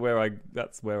 That's kind of where I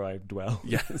dwell.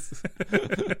 Yes.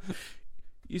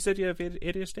 You said you have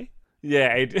ADHD?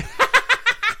 Yeah.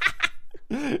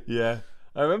 Yeah.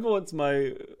 I remember once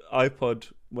my iPod,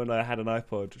 when I had an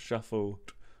iPod,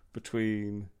 shuffled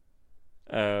between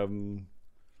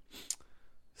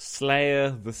Slayer,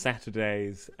 The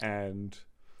Saturdays, and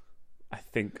I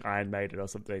think Iron Maiden or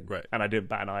something. Right. And I didn't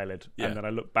bat an eyelid. Yeah. And then I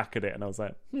looked back at it and I was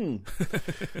like,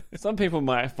 some people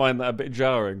might find that a bit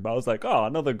jarring, but I was like, oh,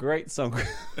 another great song.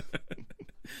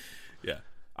 Yeah.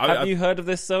 Have you heard of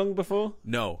this song before?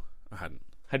 No, I hadn't.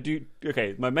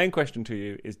 Okay, my main question to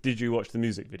you is, did you watch the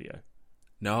music video?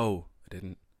 No, I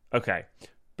didn't. Okay,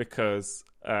 because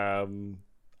the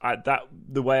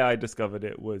way I discovered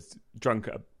it was drunk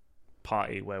at a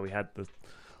party where we had the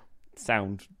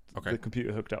sound, the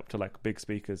computer hooked up to like big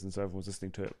speakers, and so everyone was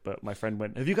listening to it. But my friend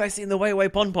went, "Have you guys seen the Way Way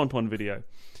Pon Pon Pon video?"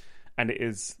 And it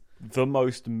is the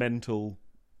most mental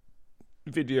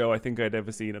video I think I'd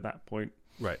ever seen at that point.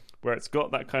 Right, where it's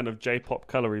got that kind of J-pop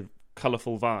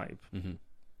colourful vibe. Mm-hmm.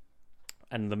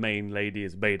 And the main lady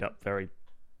is made up very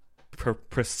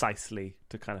precisely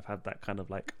to kind of have that kind of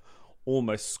like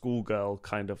almost schoolgirl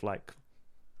kind of like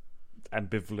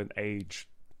ambivalent age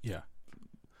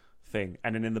thing.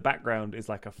 And then in the background is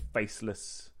like a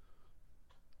faceless,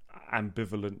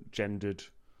 ambivalent, gendered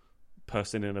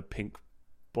person in a pink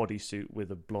bodysuit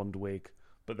with a blonde wig.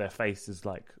 But their face is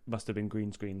like, must have been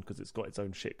green screen because it's got its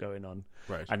own shit going on.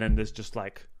 Right. And then there's just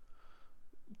like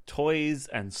toys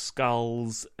and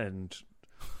skulls and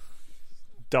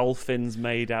dolphins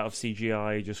made out of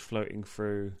CGI just floating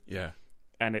through. Yeah.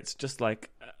 And it's just like,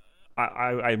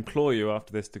 I implore you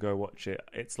after this to go watch it.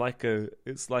 It's like a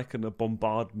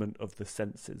bombardment of the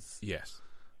senses. Yes.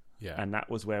 Yeah. And that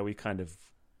was where we kind of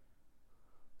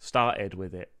started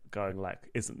with it, going like,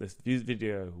 isn't this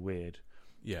video weird?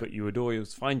 Yeah. But you would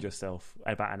always find yourself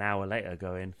about an hour later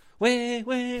going,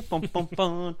 "Way, bum, bum,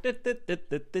 bum, da, da, da,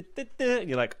 da, da, da, da." And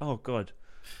you're like, "Oh God,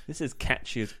 this is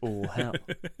catchy as all hell."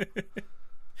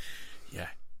 Yeah,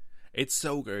 it's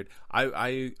so good.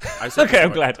 I said Okay, this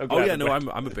I'm glad. Oh yeah, I'm no, glad.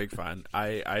 I'm a big fan.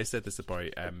 I said this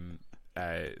about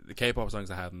the K-pop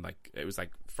songs I had, and like it was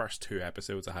like first 2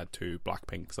 episodes I had 2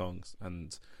 Blackpink songs,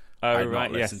 and I'd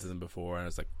not listened to them before, and I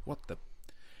was like, what the?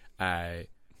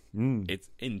 It's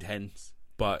intense,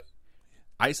 but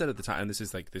I said at the time, and this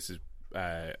is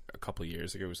a couple of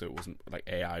years ago, so it wasn't like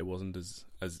AI wasn't as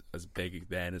big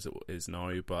then as it is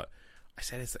now. But I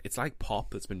said it's like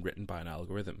pop that's been written by an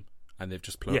algorithm, and they've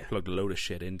just plugged a load of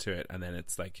shit into it, and then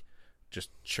it's like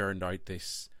just churned out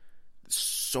this.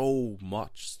 So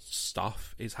much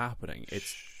stuff is happening.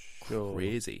 It's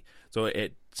crazy. So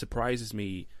it surprises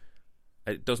me.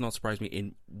 It does not surprise me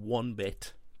in one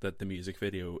bit that the music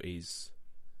video is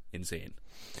insane.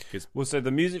 So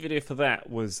the music video for that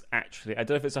was actually, I don't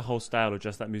know if it's a whole style or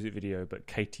just that music video, but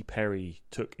Katy Perry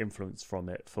took influence from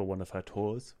it for one of her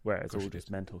tours, where it's all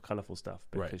just mental, colourful stuff,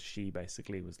 because she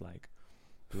basically was like,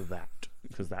 that,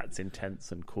 because that's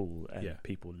intense and cool, and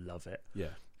people love it.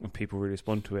 Yeah. And people really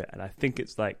respond to it. And I think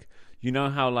it's like, you know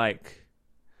how like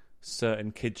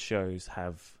certain kids shows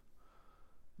have,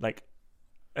 like,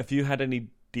 have you had any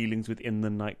dealings with In the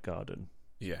Night Garden?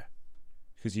 Yeah.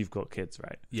 Because you've got kids,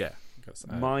 right? Yeah.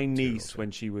 My niece,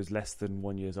 when she was less than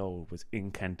 1 year old, was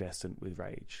incandescent with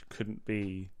rage. Couldn't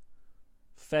be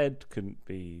fed, couldn't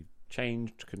be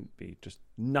changed, couldn't be, just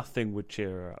nothing would cheer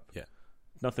her up. Yeah.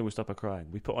 Nothing would stop her crying.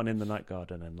 We put on In the Night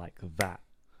Garden, and like that,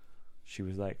 she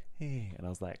was like, hey. And I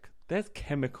was like, there's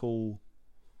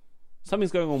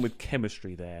something's going on with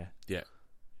chemistry there. Yeah.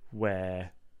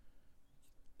 Where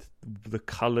the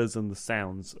colours and the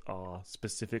sounds are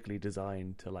specifically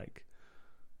designed to like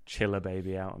chill a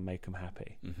baby out and make them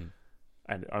happy. Mm-hmm.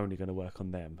 And only going to work on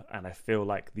them. And I feel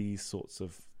like these sorts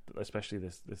of, especially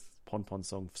this Pon Pon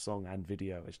song and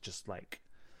video, is just like,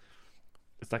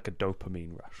 it's like a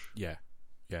dopamine rush. Yeah.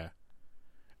 Yeah.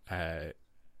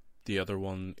 The other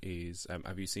one is,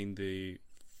 have you seen the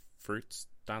fruits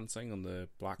dancing on the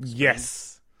black screen?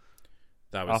 Yes.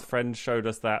 That was... Our friend showed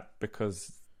us that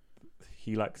because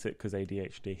he likes it because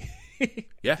ADHD.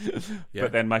 Yeah.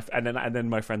 But then my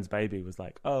friend's baby was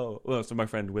like, oh, well, so my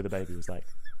friend with a baby was like,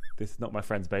 this is not my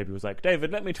friend's baby, was like,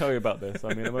 David, let me tell you about this.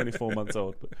 I mean, I'm only 4 months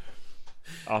old, but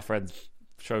our friend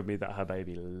showed me that her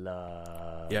baby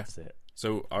loves it.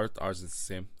 So ours is the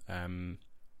same.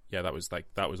 Yeah, that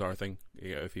was our thing.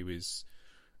 You know, if he was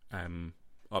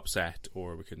upset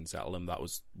or we couldn't settle him, that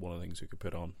was one of the things we could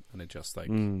put on, and it just like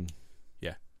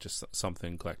just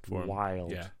something clicked for him.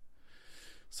 Wild. Yeah.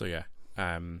 So yeah.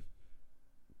 Pom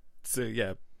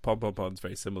Pom Pom's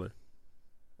very similar,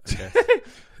 I guess.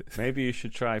 Maybe you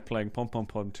should try playing Pom Pom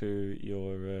Pom to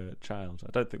your child.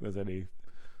 I don't think there's any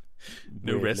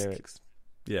no risk. lyrics.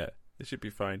 Yeah, it should be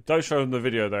fine. Don't show them the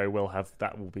video though.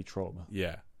 That will be trauma.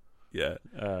 Yeah. Yeah.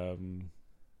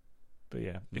 But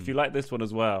yeah, if you like this one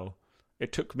as well,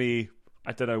 it took me,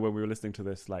 I don't know when we were listening to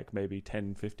this, like maybe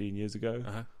 10, 15 years ago,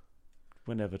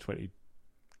 whenever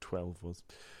 2012 was,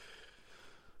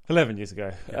 11 years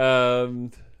ago,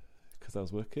 because I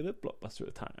was working at Blockbuster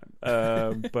at the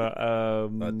time. But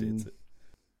that did it.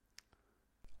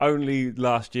 Only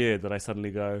last year that I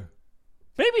suddenly go,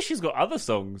 maybe she's got other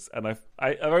songs, and I've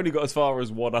only got as far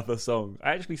as one other song.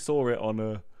 I actually saw it on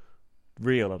a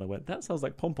reel, and I went, that sounds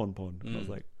like Pom Pom Pom. And I was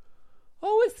like,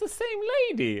 oh, it's the same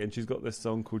lady. And she's got this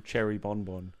song called Cherry Bon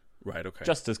Bon. Right, okay.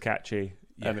 Just as catchy.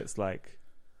 Yeah. And it's like,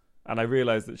 and I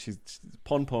realised that she's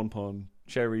Pon Pon Pon,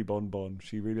 Cherry Bon Bon.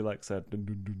 She really likes that dun,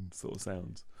 dun, dun sort of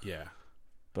sounds. Yeah.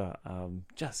 But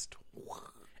just...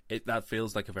 that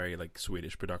feels like a very like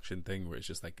Swedish production thing, where it's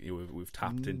just like, you know, we've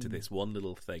tapped into this one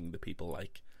little thing that people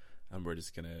like, and we're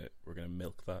gonna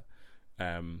milk that.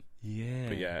 Yeah.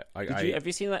 But yeah, have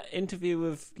you seen that interview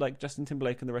with like Justin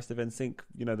Timberlake and the rest of NSYNC?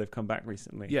 You know, they've come back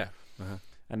recently. Yeah.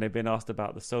 And they've been asked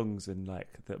about the songs, and like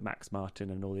that Max Martin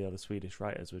and all the other Swedish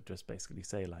writers would just basically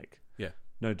say like,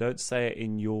 no, don't say it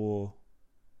in your,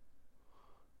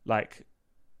 like,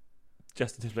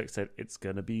 Justin Timberlake said, it's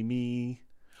gonna be me.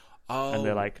 Oh, and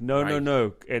they're like,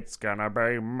 no, it's gonna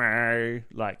be me.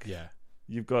 Like,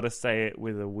 you've got to say it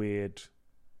with a weird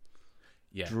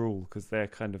drool, because they're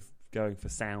kind of going for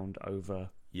sound over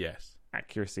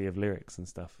accuracy of lyrics and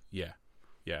stuff. Yeah.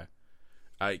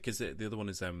 Because the other one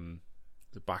is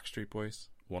the Backstreet Boys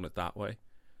Want It That Way.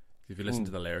 If you listen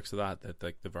to the lyrics of that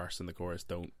like the verse and the chorus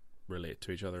don't relate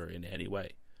to each other in any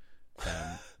way.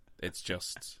 It's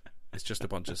just a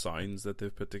bunch of sounds that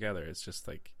they've put together. It's just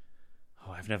like,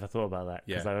 oh, I've never thought about that,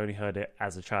 because I only heard it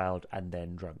as a child and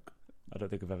then drunk. I don't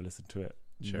think I've ever listened to it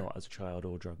not as a child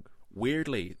or drunk.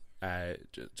 Weirdly,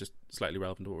 just slightly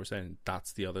relevant to what we're saying,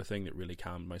 that's the other thing that really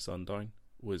calmed my son down,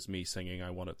 was me singing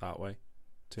I Want It That Way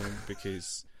to him,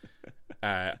 because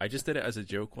I just did it as a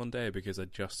joke one day, because I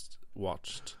just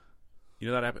watched, you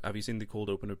know that, have you seen the cold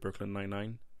open of Brooklyn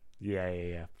Nine-Nine?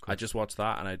 Yeah. I just watched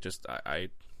that, and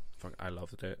I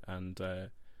loved it, and I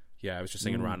was just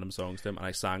singing random songs to him, and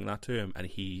I sang that to him, and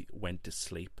he went to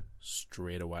sleep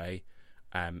straight away.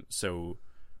 So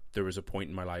there was a point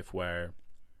in my life where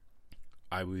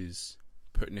I was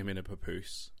putting him in a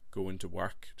papoose, going to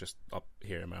work just up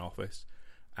here in my office,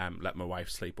 let my wife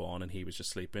sleep on, and he was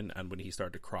just sleeping, and when he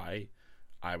started to cry,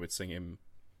 I would sing him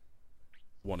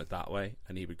Want It That Way,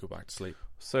 and he would go back to sleep.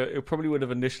 So it probably would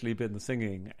have initially been the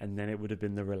singing, and then it would have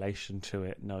been the relation to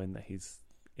it, knowing that he's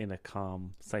in a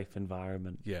calm, safe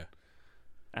environment. Yeah.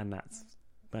 And that's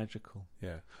magical.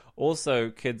 Yeah. Also,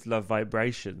 kids love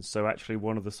vibrations, so actually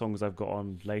one of the songs I've got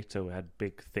on later had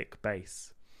big, thick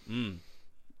bass.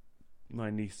 My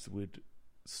niece would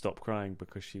stop crying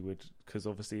because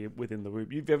obviously within the room,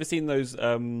 you've ever seen those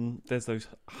there's those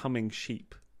humming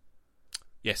sheep.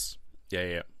 Yes.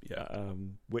 Yeah.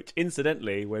 Which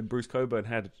incidentally, when Bruce Cockburn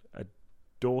had a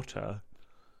daughter,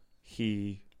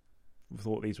 he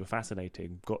thought these were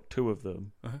fascinating, got 2 of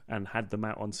them and had them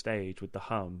out on stage with the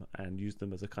hum and used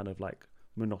them as a kind of like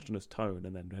monotonous tone,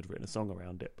 and then had written a song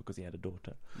around it because he had a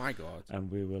daughter. My God.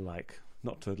 And we were like,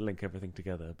 not to link everything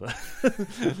together, but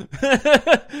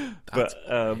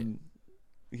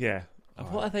yeah.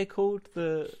 What are they called?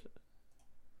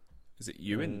 Is it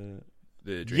Ewan?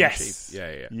 The Dream yes. Sheep?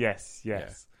 Yeah. Yes. Yeah.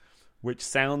 Which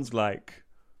sounds like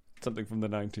something from the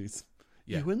 90s.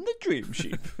 Yeah. You and the Dream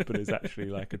Sheep, but it's actually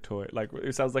like a toy. Like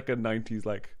it sounds like a 90s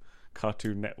like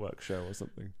Cartoon Network show or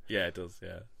something. Yeah, it does.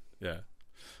 Yeah.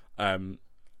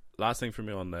 Last thing for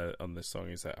me on this song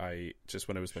is that I just,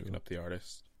 when I was looking up the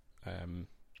artist, I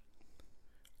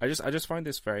just find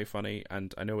this very funny,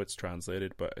 and I know it's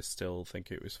translated, but I still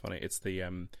think it was funny. It's the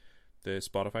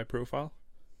Spotify profile.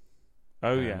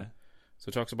 Oh yeah. So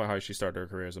it talks about how she started her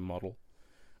career as a model,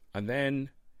 and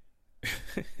then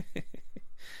it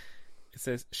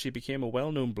says she became a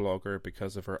well-known blogger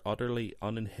because of her utterly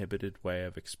uninhibited way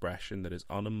of expression that is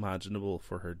unimaginable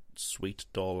for her sweet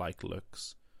doll-like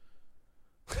looks.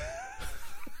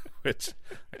 Which,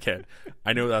 again,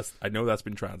 I know that's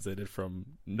been translated from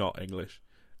not English,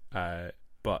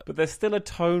 but there's still a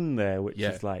tone there, which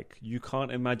is like, you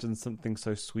can't imagine something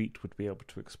so sweet would be able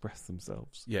to express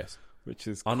themselves. Yes. Which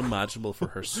is unimaginable for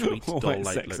her sweet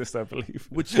doll-like sexist, I believe.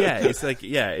 Which, it's like,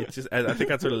 it's just, I think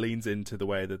that sort of leans into the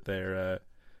way that they're,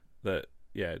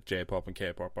 J-pop and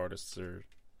K-pop artists are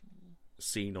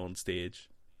seen on stage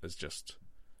as just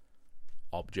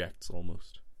objects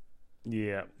almost.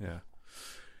 Yeah.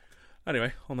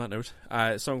 Anyway, on that note,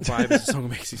 song 5 is a song that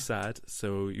makes you sad.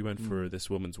 So you went for This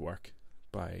Woman's Work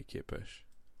by Kate Bush.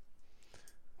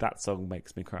 That song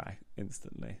makes me cry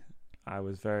instantly. I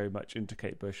was very much into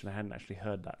Kate Bush, and I hadn't actually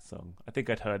heard that song. I think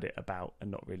I'd heard it about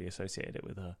and not really associated it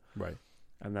with her. Right.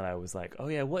 And then I was like, oh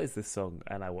yeah, what is this song?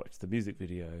 And I watched the music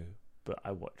video, but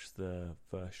I watched the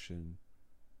version.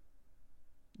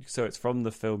 So it's from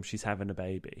the film She's Having a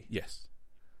Baby. Yes.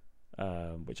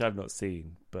 Which I've not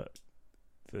seen, but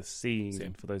the scene,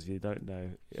 Same. for those of you who don't know,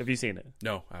 have you seen it?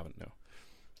 No, I haven't, no.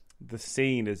 The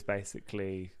scene is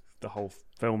basically, the whole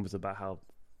film is about how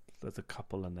there's a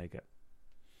couple and the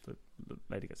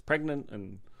lady gets pregnant,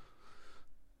 and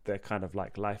they're kind of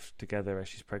like life together as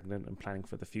she's pregnant and planning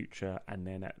for the future, and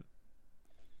then at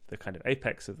the kind of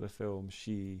apex of the film,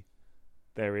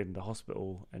 they're in the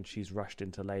hospital and she's rushed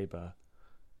into labour,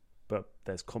 but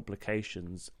there's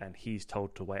complications and he's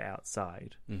told to wait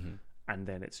outside. Mm-hmm. And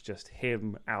then it's just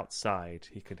him outside.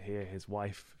 He can hear his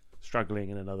wife struggling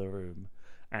in another room,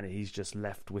 and he's just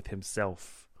left with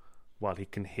himself while he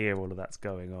can hear all of that's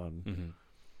going on. Mm-hmm.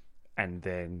 And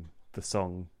then the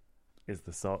song is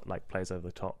the song, like, plays over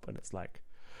the top, and it's like,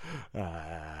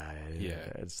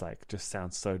 it's like, just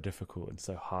sounds so difficult and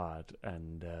so hard.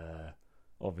 And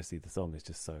obviously the song is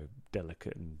just so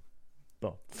delicate, and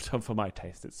well, for my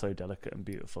taste, it's so delicate and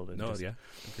beautiful. And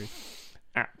agree.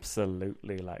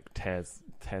 Absolutely, like, tears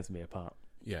me apart.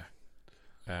 Yeah.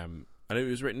 And it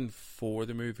was written for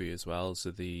the movie as well,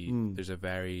 so there's a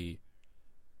very,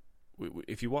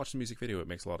 if you watch the music video, it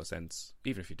makes a lot of sense,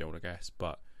 even if you don't, I guess,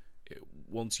 but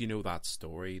once you know that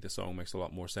story, the song makes a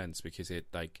lot more sense, because it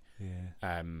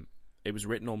it was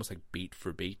written almost like beat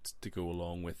for beat to go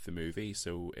along with the movie,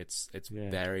 so it's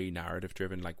very narrative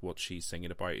driven. Like, what she's singing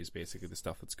about is basically the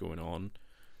stuff that's going on.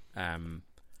 And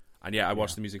I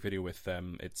watched the music video with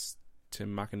it's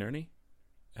Tim McInerney,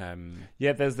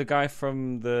 Yeah, there's the guy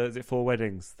from is it Four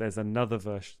Weddings? There's another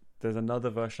version. There's another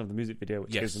version of the music video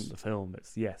which isn't the film.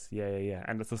 It's yeah,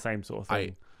 and it's the same sort of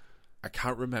thing. I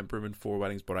can't remember him in Four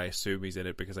Weddings, but I assume he's in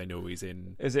it because I know he's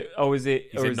in. Is it? Oh, is it?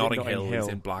 He's in Notting Hill. He's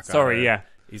in Black. Sorry, yeah.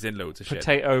 He's in loads of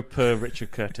Potato shit. per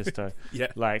Richard Curtis, though. Yeah,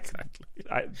 like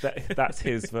exactly. that's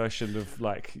his version of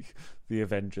like the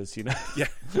Avengers. You know. Yeah.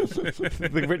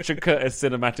 The Richard Curtis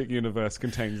cinematic universe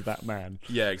contains that man.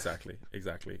 Yeah, exactly.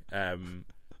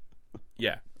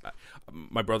 Yeah.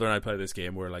 My brother and I play this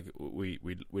game where like we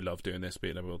love doing this,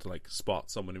 being able to like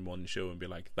spot someone in one show and be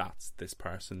like, that's this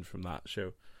person from that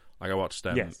show. Like I watched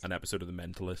an episode of The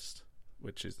Mentalist,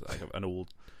 which is like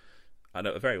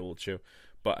a very old show,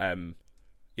 but I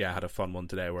had a fun one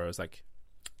today where I was like,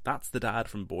 that's the dad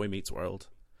from Boy Meets World,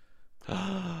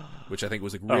 which I think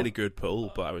was a really good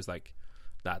pull, but I was like,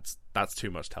 that's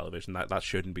too much television. That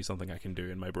shouldn't be something I can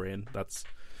do in my brain. That's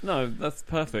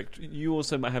perfect. You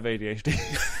also might have ADHD.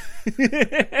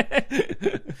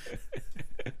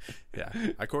 Yeah,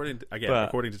 according to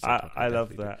TikTok, I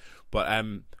love that. But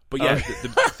yeah,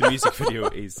 the music video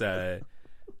is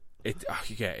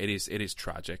it is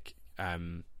tragic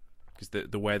because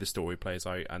the way the story plays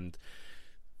out, and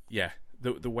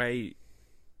the way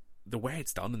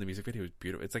it's done in the music video is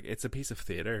beautiful. It's like it's a piece of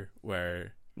theater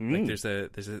where like there's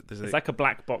it's like a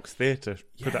black box theater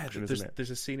production, isn't it?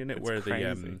 There's a scene in it where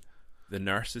the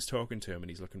nurse is talking to him and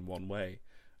he's looking one way,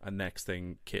 and next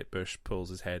thing Kate Bush pulls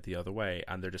his head the other way,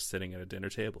 and they're just sitting at a dinner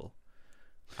table.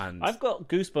 And I've got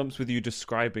goosebumps with you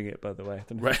describing it, by the way. I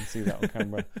don't know if you can see that on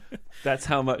camera. That's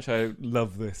how much I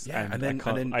love this. Yeah, and then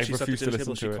she's at the dinner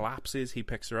table, she collapses, he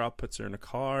picks her up, puts her in a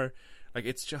car. Like,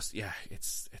 it's just,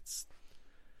 it's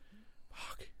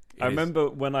fuck. I remember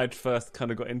when I'd first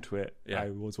kind of got into it, I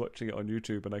was watching it on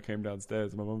YouTube and I came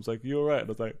downstairs and my mum was like, "You alright?" And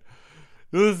I was like,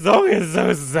 "This song is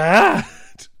so sad."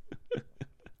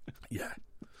 Yeah,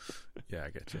 I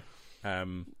get you.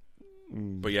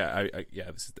 But yeah,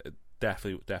 this is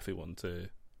definitely one to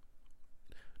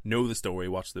know the story,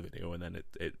 watch the video, and then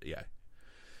it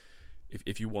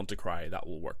if you want to cry, that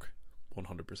will work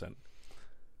 100%.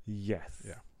 Yes.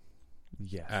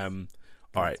 Yeah.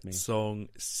 All right. Song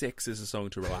 6 is a song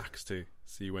to relax to.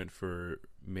 So you went for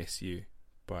 "Miss You"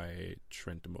 by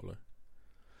Trent Muller.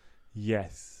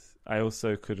 Yes. I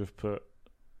also could have put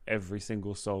every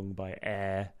single song by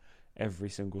Air, every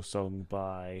single song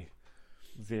by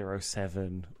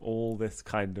 07, all this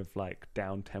kind of like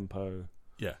down tempo,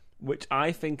 which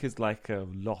I think is like a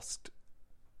lost.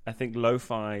 I think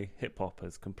lo-fi hip hop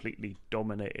has completely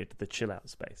dominated the chill out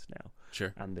space now.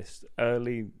 Sure. And this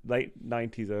late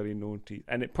 90s, early noughties,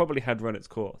 and it probably had run its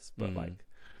course, but like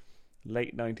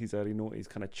late 90s, early noughties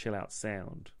kind of chill out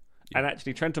sound. Yeah. And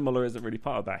actually, Trent Muller isn't really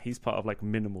part of that. He's part of like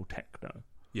minimal techno.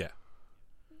 Yeah.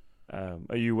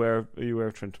 Are you aware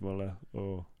of Trent Muller?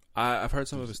 Or I've heard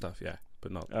some of his stuff,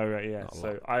 but not. Oh right, yeah.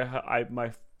 So I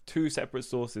my two separate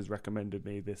sources recommended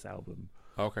me this album.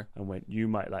 Okay. And went, you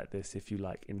might like this if you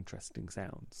like interesting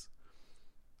sounds.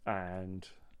 And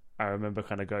I remember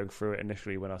kind of going through it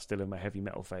initially when I was still in my heavy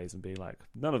metal phase and being like,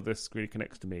 none of this really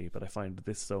connects to me, but I find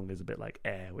this song is a bit like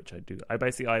Air, which I do. I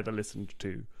basically either listened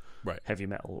to heavy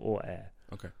metal or Air.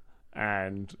 Okay.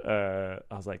 And I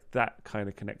was like, that kind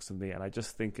of connects with me. And I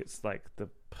just think it's like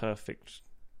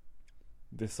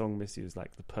this song, "Miss You," is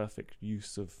like the perfect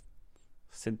use of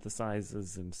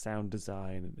synthesizers and sound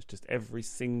design, and it's just every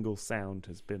single sound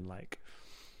has been like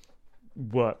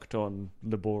worked on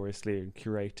laboriously and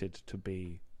curated to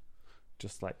be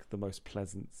just like the most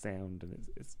pleasant sound, and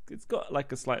it's got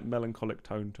like a slight melancholic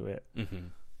tone to it,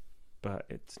 but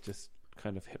it's just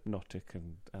kind of hypnotic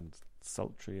and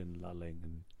sultry and lulling,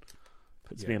 and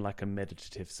puts me in like a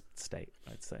meditative state,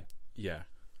 I'd say. Yeah,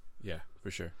 for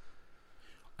sure.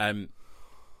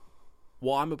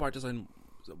 What I'm about to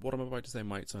say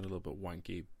might sound a little bit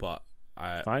wanky, but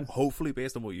fine. Hopefully,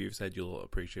 based on what you've said, you'll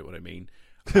appreciate what I mean.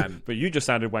 But you just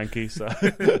sounded wanky, so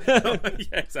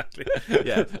yeah, exactly.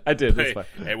 Yeah, I did. That's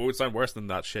fine. It would sound worse than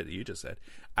that shit that you just said.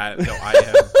 No,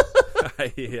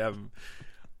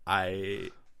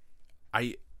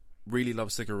 I really love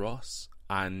Sigur Rós,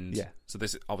 and so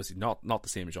this is obviously not the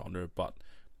same genre, but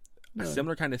a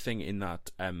similar kind of thing in that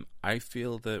I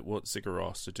feel that what Sigur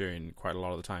Rós are doing quite a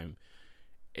lot of the time,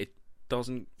 it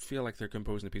doesn't feel like they're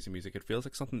composing a piece of music. It feels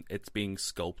like something it's being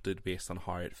sculpted based on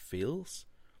how it feels,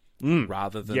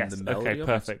 rather than the melody. Okay,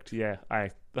 perfect. Yeah,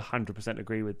 I 100%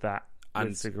 agree with that. And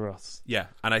with Sigur Rós. Yeah,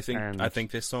 and I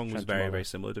think this song was very, very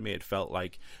similar to me. It felt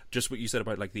like just what you said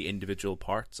about like the individual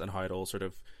parts and how it all sort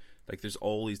of like there's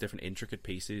all these different intricate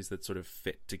pieces that sort of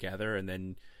fit together, and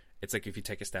then it's like if you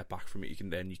take a step back from it, you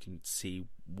can see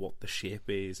what the shape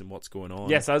is and what's going on.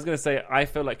 Yes, I was going to say, I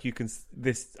feel like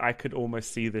I could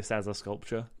almost see this as a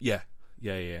sculpture. Yeah.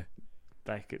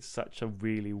 Like, it's such a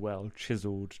really well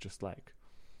chiseled, just like,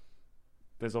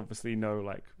 there's obviously no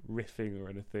like riffing or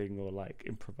anything or like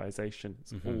improvisation.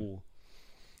 It's all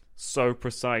so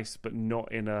precise, but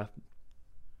not in a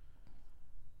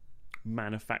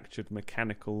manufactured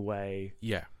mechanical way.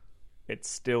 Yeah. It's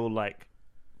still like,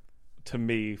 to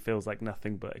me, feels like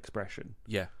nothing but expression.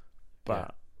 Yeah.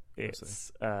 But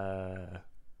it's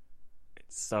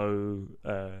so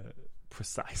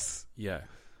precise. Yeah.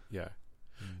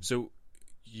 So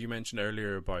you mentioned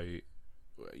earlier about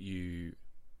you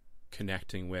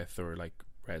connecting with or like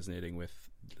resonating with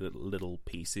little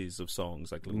pieces of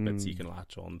songs, like little bits you can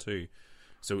latch on to.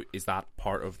 So is that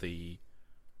part of the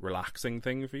relaxing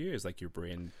thing for you? Is like your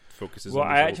brain focuses on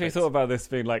I actually bits? thought about this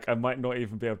being like, I might not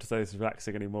even be able to say this is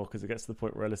relaxing anymore, because it gets to the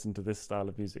point where I listen to this style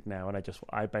of music now, and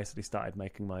I basically started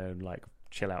making my own like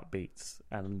chill out beats,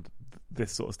 and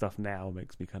this sort of stuff now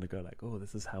makes me kind of go like, oh,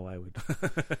 this is how I would.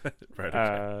 Right.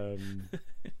 Okay.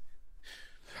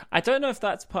 I don't know if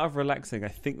that's part of relaxing. I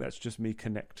think that's just me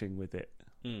connecting with it.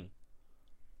 And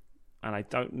I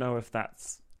don't know if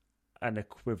that's an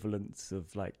equivalence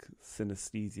of like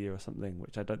synesthesia or something,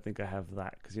 which I don't think I have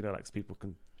that, because like people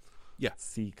can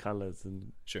see colors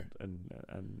and sure and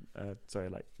sorry,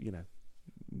 like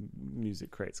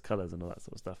music creates colors and all that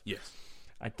sort of stuff. Yes,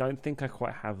 I don't think I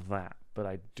quite have that, but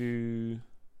I do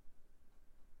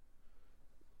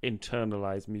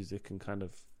internalize music, and kind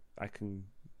of I can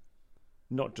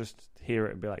not just hear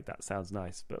it and be like, that sounds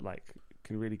nice, but like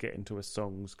can really get into a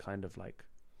song's kind of like,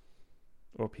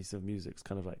 or a piece of music's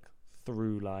kind of like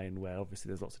through line, where obviously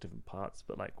there's lots of different parts,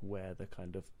 but like where the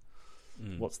kind of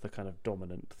what's the kind of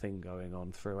dominant thing going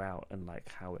on throughout, and like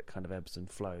how it kind of ebbs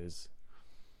and flows.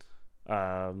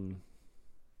 I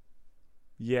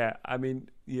mean,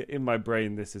 in my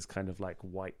brain this is kind of like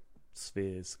white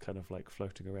spheres kind of like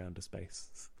floating around a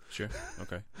space. Sure.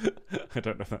 Okay. I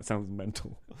don't know if that sounds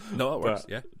mental. No, it works.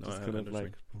 Yeah. No, just kind of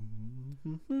like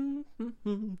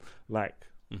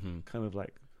kind of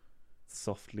like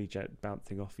softly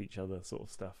bouncing off each other sort of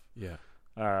stuff. Yeah.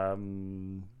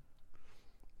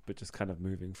 But just kind of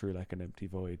moving through like an empty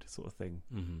void sort of thing.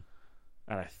 And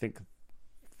I think,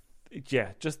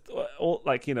 just all,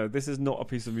 like, this is not a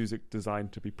piece of music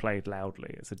designed to be played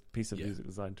loudly. It's a piece of music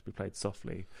designed to be played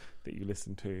softly, that you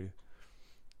listen to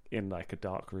in like a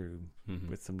dark room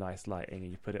with some nice lighting,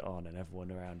 and you put it on and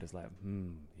everyone around is like,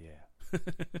 yeah.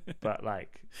 But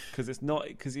like, because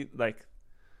like,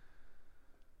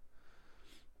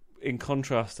 in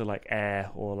contrast to like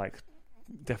Air or like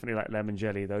definitely like Lemon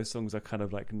Jelly, those songs are kind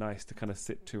of like nice to kind of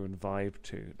sit to and vibe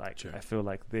to. Like, sure. I feel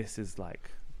like this is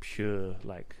like pure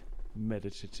like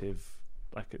meditative.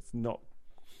 Like, it's not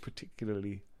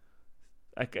particularly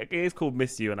like, it is called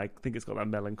Miss You, and I think it's got that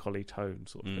melancholy tone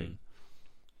sort of thing.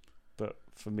 But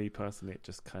for me personally, it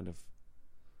just kind of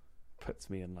puts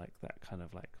me in like that kind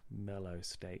of like mellow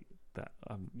state that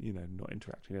I'm not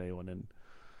interacting with anyone, and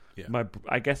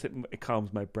I guess it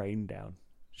calms my brain down.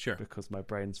 Sure. Because my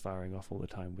brain's firing off all the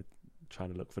time with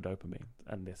trying to look for dopamine,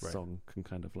 and this song can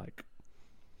kind of like.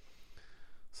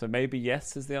 So maybe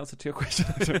yes is the answer to your question.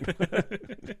 I don't know.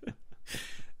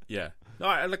 Yeah. No,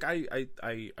 I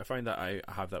find that I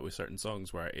have that with certain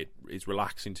songs where it is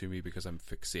relaxing to me because I'm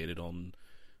fixated on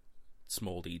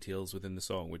small details within the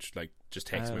song, which like just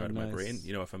takes me out of my brain.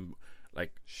 If I'm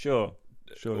like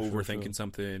overthinking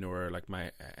something, or like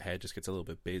my head just gets a little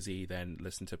bit busy, then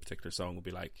listen to a particular song will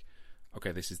be like,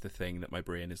 okay, this is the thing that my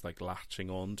brain is like latching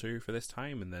on to for this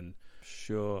time. And then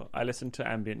I listen to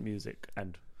ambient music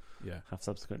and have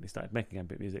subsequently started making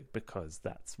ambient music, because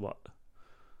that's what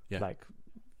like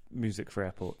music for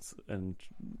airports, and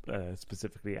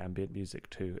specifically ambient music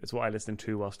too. It's what I listen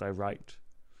to whilst I write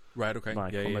my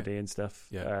comedy and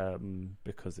stuff,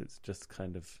 because it's just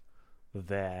kind of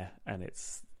there, and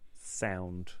it's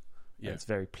sound, and it's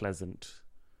very pleasant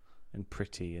and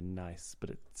pretty and nice, but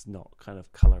it's not kind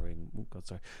of colouring. Oh God,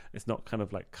 sorry. It's not kind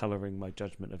of like colouring my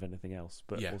judgment of anything else,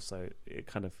 but also it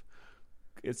kind of,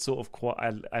 it's sort of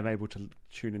I'm able to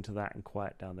tune into that and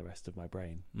quiet down the rest of my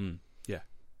brain.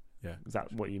 Yeah. Is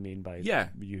that what you mean by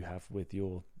you have with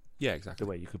your exactly the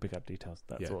way you could pick up details?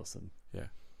 That's awesome. Yeah,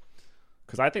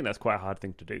 because I think that's quite a hard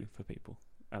thing to do for people,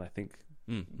 and I think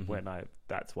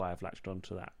that's why I've latched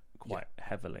onto that quite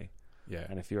heavily. Yeah,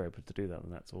 and if you're able to do that,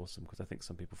 then that's awesome, because I think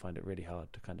some people find it really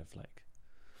hard to kind of like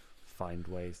find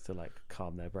ways to like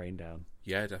calm their brain down.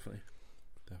 Yeah, definitely.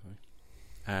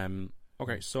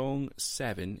 Okay, song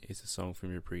 7 is a song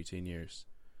from your preteen years.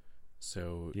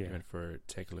 So you went for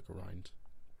 "Take a Look Around"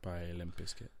 by Limp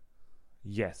Bizkit.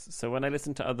 Yes. So when I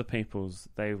listened to other people's,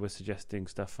 they were suggesting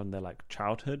stuff from their like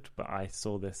childhood, but I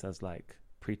saw this as like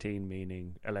preteen,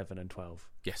 meaning 11 and 12.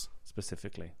 Yes.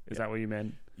 Specifically. Is that what you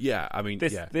meant? Yeah, I mean,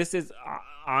 This is,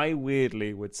 I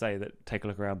weirdly would say that Take a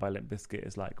Look Around by Limp Bizkit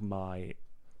is like my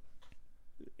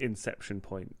inception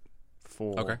point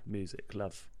for music,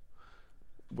 love,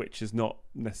 which is not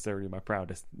necessarily my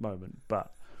proudest moment,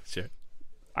 but sure.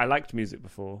 I liked music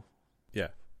before. Yeah.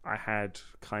 I had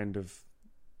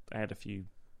a few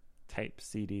tapes,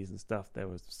 CDs and stuff. There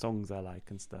was songs I like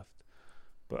and stuff.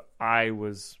 But I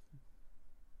was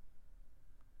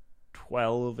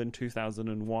 12 in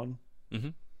 2001. Mm-hmm.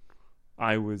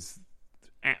 I was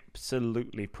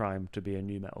absolutely primed to be a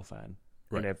nu metal fan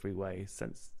in every way,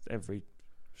 since every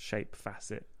shape,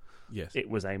 facet. Yes. It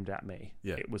was aimed at me.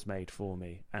 Yeah. It was made for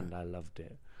me, and I loved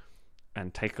it.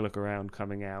 And Take a Look Around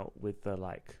coming out with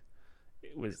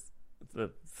it was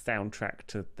the soundtrack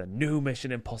to the new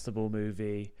Mission Impossible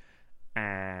movie,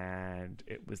 and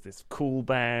it was this cool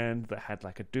band that had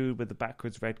like a dude with a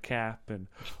backwards red cap, and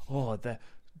the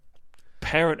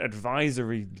parent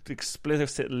advisory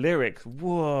explicit lyrics.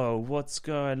 Whoa, what's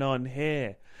going on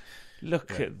here?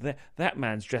 Look at that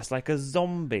man's dressed like a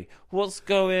zombie. What's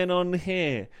going on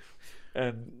here?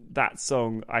 And that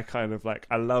song, I kind of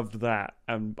I loved that,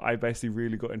 and I basically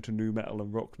really got into nu metal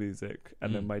and rock music.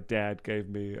 And then my dad gave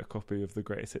me a copy of the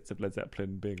greatest hits of Led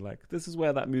Zeppelin, being like, "This is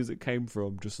where that music came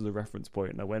from," just as a reference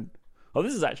point. And I went, "Oh,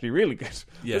 this is actually really good.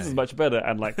 This is much better."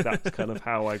 And that's kind of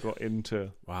how I got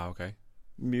into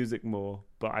music more.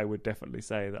 But I would definitely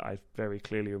say that I very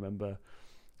clearly remember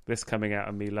this coming out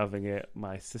and me loving it.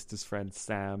 My sister's friend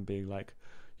Sam being like,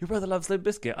 "Your brother loves Limp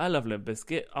Bizkit. I love Limp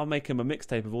Bizkit. I'll make him a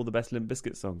mixtape of all the best Limp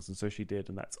Bizkit songs." And so she did,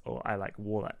 and that's all. I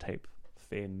wore that tape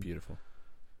thin. Beautiful.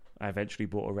 I eventually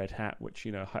bought a red hat, which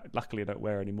luckily I don't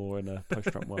wear anymore in a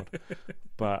post-Trump world.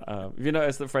 But have you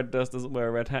noticed that Fred Durst doesn't wear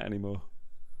a red hat anymore?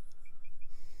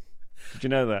 Did you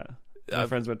know that? My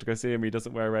friends went to go see him. He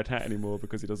doesn't wear a red hat anymore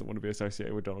because he doesn't want to be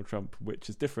associated with Donald Trump, which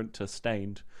is different to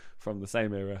Stained from the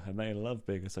same era, and they love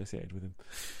being associated with him.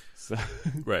 So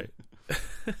right.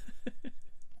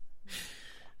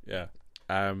 Yeah.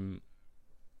 I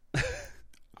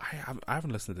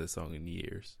haven't listened to this song in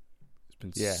years. It's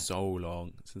been so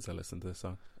long since I listened to this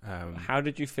song. How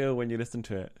did you feel when you listened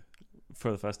to it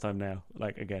for the first time now?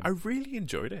 Again? I really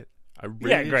enjoyed it. I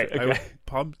was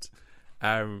pumped.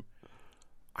 I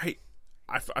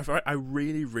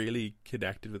really, really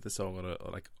connected with the song on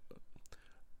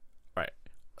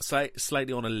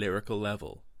slightly on a lyrical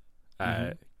level,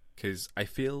 because I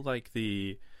feel like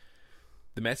the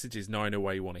message is, "Now I know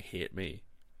why you want to hate me,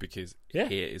 because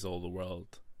hate is all the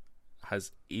world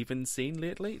has even seen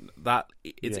lately." That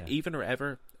it's even or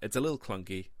ever. It's a little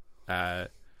clunky,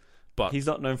 but he's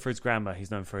not known for his grammar.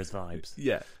 He's known for his vibes.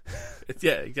 Yeah,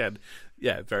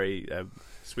 very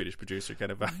Swedish producer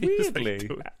kind of vibe. Weirdly,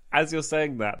 as you're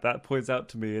saying that points out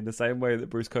to me in the same way that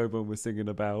Bruce Cockburn was singing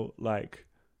about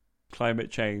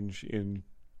climate change in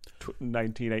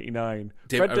 1989.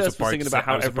 Fred Durst was singing about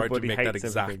how everybody hates that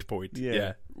exact everything. Point.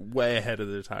 Yeah, way ahead of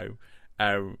their time.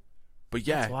 But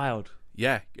yeah, it's wild.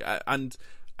 Yeah, and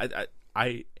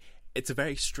I it's a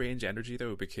very strange energy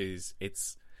though, because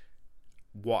it's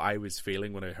what I was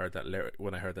feeling when I heard that lyric.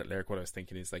 What I was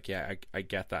thinking is I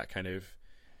get that kind of,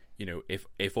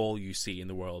 if all you see in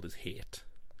the world is hate,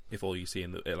 if all you see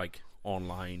in the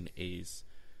online is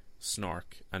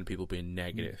snark and people being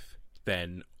negative,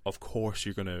 then of course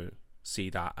you're gonna see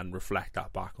that and reflect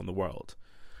that back on the world.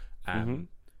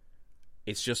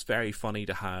 It's just very funny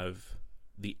to have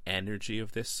the energy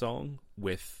of this song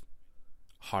with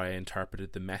how I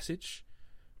interpreted the message,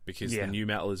 because the nu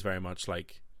metal is very much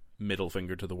middle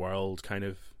finger to the world kind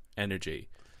of energy,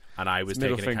 and I was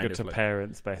taking middle finger to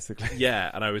parents basically.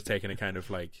 Yeah, and I was taking a kind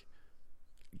of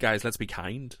guys, let's be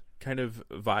kind of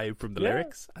vibe from the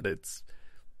lyrics, and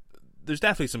there's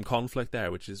definitely some conflict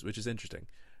there, which is interesting.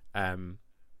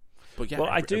 But yeah,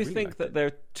 I do really think that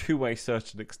there, to a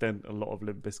certain extent, a lot of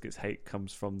Limp Bizkit's hate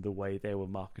comes from the way they were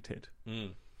marketed.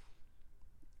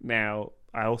 Now,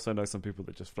 I also know some people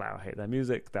that just flat out hate their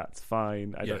music. That's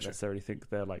fine. I don't necessarily think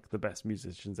they're the best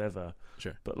musicians ever.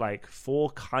 Sure. But for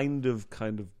kind of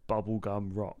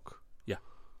bubblegum rock,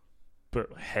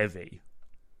 but heavy,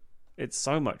 it's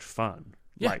so much fun.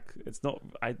 Yeah. It's not.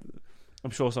 I'm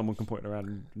sure someone can point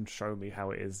around and show me how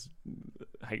it is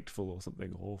hateful or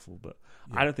something awful, but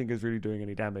I don't think it's really doing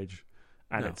any damage,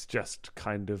 and it's just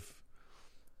kind of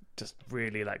just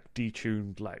really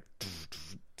detuned,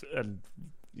 and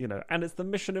and it's the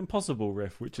Mission Impossible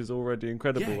riff, which is already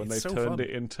incredible, and they've turned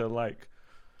it into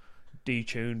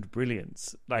detuned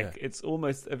brilliance. Like it's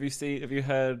almost. Have you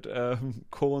heard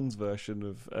Korn's version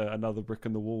of "Another Brick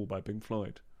in the Wall" by Pink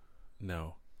Floyd?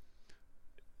 No.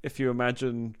 If you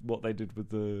imagine what they did with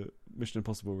the Mission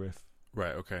Impossible riff,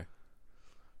 Right. Okay.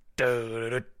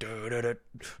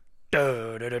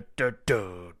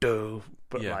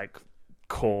 but like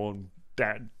Korn,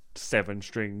 that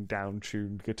 7-string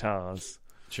down-tuned guitars.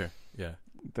 Sure. Yeah.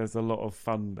 There's a lot of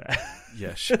fun there.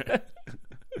 Yeah. Sure.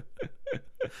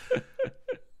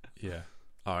 Yeah.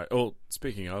 All right. Oh,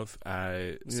 speaking of,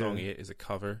 song 8 is a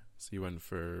cover. So you went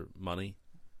for "Money"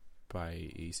 by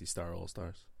Easy Star All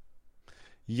Stars.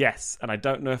 Yes, and I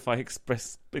don't know if I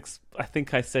I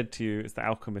think I said to you it's the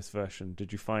Alchemist version.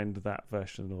 Did you find that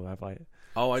version, or have I?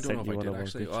 Oh, I don't know if I did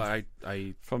actually.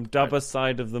 I from Dubber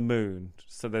Side of the Moon.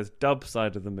 So there's Dub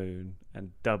Side of the Moon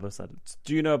and Dubber Side.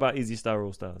 Do you know about Easy Star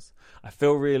All Stars? I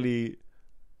feel really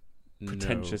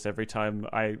pretentious every time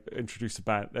I introduce a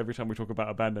band. Every time we talk about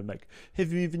a band, I'm like,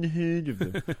 "Have you even heard of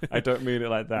them?" I don't mean it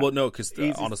like that. Well, no, because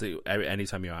honestly,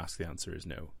 anytime you ask, the answer is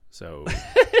no. So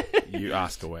you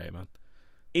ask away, man.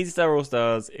 Easy Star All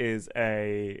Stars is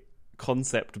a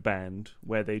concept band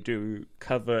where they do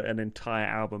cover an entire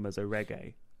album as a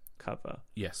reggae cover.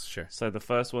 Yes, sure. So the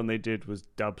first one they did was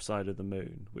Dub Side of the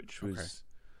Moon, which was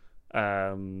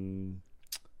a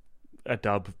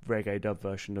reggae dub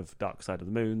version of Dark Side of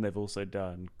the Moon. They've also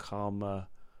done Karma,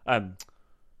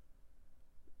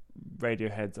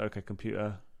 Radiohead's OK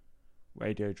Computer,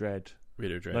 Radio Dread,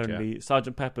 Lonely,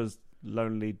 Sgt. Pepper's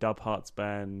Lonely Dub Hearts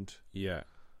Band. Yeah.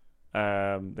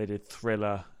 They did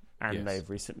Thriller, and they've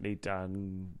recently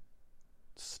done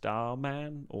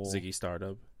Starman or Ziggy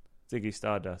Stardust. Ziggy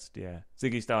Stardust, yeah.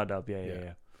 Ziggy Stardust,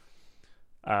 yeah.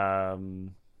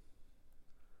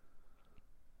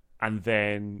 And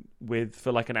then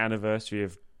for like an anniversary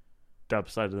of Dub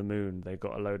Side of the Moon, they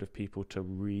got a load of people to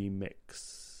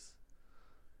remix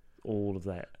all of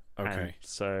that. Okay.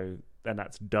 And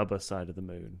that's Dubber Side of the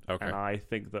Moon. Okay. And I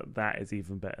think that is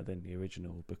even better than the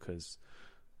original because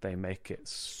they make it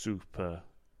super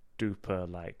duper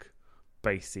like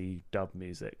bassy dub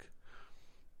music.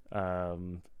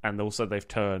 And also they've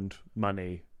turned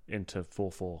Money into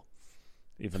 4/4,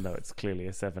 even though it's clearly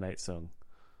a 7/8 song.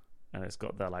 And it's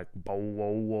got that like whoa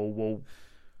whoa whoa whoa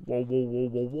whoa whoa whoa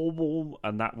whoa whoa whoa,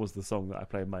 and that was the song that I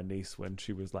played my niece when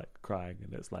she was like crying,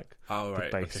 and it's like the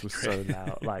bass was so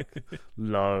loud, like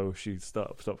low, she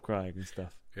stopped crying and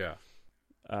stuff. Yeah.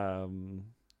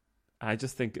 I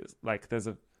just think it's like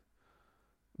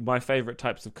my favorite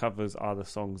types of covers are the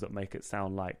songs that make it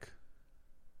sound like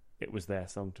it was their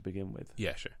song to begin with.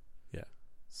 Yeah, sure. Yeah.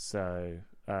 So,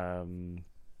 have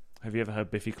you ever heard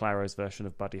Biffy Clyro's version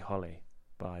of Buddy Holly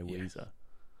by Weezer?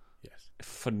 Yes.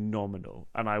 Phenomenal.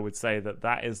 And I would say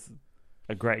that is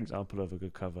a great example of a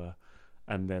good cover.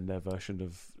 And then their version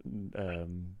of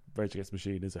Rage Against the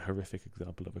Machine is a horrific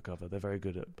example of a cover. They're very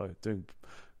good at both doing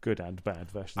good and bad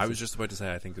versions. I was just about to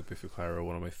say I think that Biffy Clyro are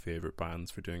one of my favourite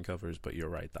bands for doing covers, but you're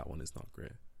right, that one is not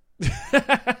great.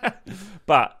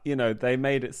 But, they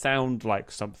made it sound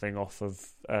like something off of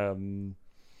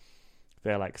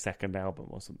their like second album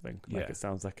or something. Like it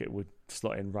sounds like it would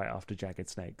slot in right after Jagged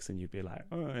Snakes, and you'd be like,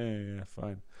 oh yeah,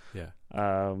 fine. Yeah.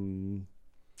 And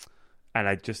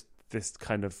I just this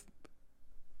kind of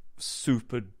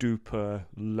super duper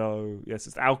low. Yes,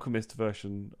 it's Alchemist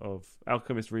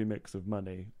remix of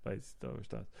Money by Star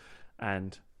Stars,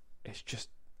 and it's just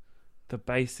the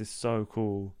bass is so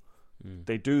cool.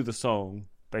 They do the song,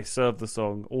 they serve the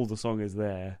song, all the song is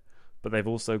there, but they've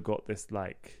also got this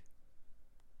like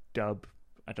dub,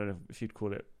 I don't know if you'd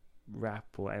call it rap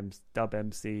or dub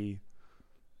MC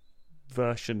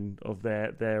version of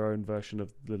their own version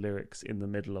of the lyrics in the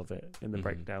middle of it, in the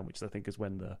breakdown, which I think is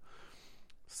when the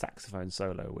saxophone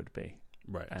solo would be.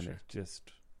 Right. And it's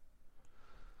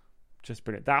just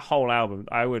brilliant. That whole album,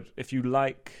 if you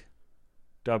like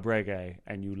dub reggae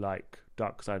and you like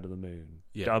Dark Side of the Moon,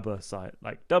 Dub Side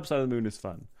of the Moon is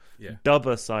fun. Yeah.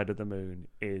 Dubber Side of the Moon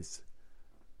is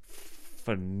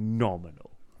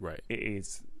phenomenal. Right. It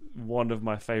is one of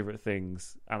my favorite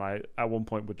things, and I at one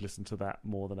point would listen to that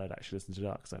more than I'd actually listen to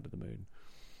Dark Side of the Moon.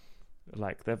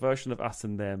 Like their version of Us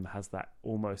and Them has that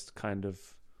almost kind of,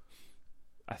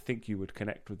 I think you would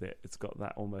connect with it. It's got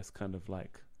that almost kind of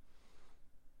like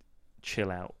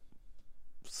chill out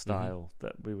style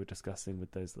that we were discussing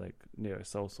with those like neo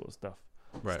soul sort of stuff.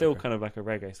 Right, Still kind of like a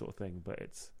reggae sort of thing, but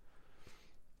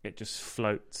it just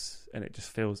floats and it just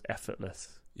feels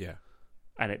effortless. Yeah.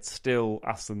 And it's still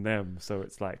Us and Them, so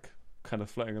it's like kind of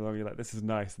floating along. You're like, this is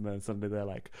nice, and then suddenly they're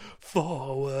like,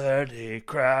 forward he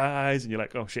cries, and you're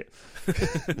like, oh shit,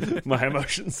 my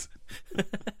emotions.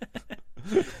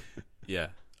 Yeah.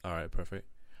 All right. Perfect.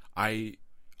 I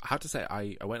have to say,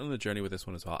 I went on a journey with this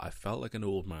one as well. I felt like an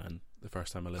old man the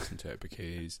first time I listened to it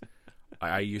because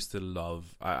I used to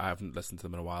love. I haven't listened to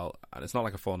them in a while, and it's not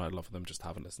like I've fallen out of love with them. Just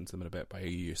haven't listened to them in a bit. But I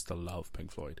used to love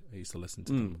Pink Floyd. I used to listen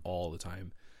to them all the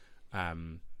time.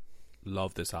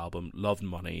 Loved this album. Loved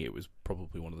Money. It was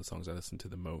probably one of the songs I listened to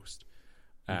the most.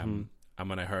 And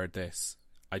when I heard this,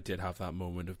 I did have that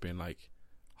moment of being like,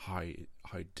 how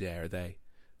dare they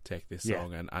take this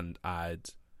song and add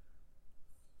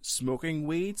smoking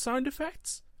weed sound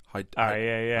effects?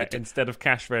 Instead of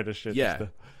cash register. Yeah.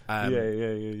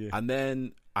 Yeah. And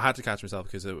then I had to catch myself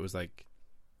because it was like,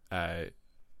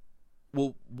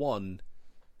 one,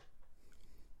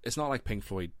 it's not like Pink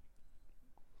Floyd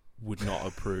would not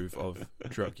approve of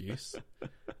drug use,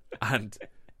 and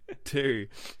two,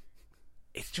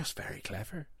 it's just very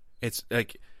clever. It's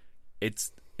like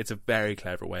it's a very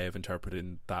clever way of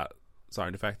interpreting that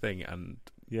sound effect thing, and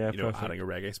adding a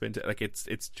reggae spin to it. Like it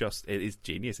is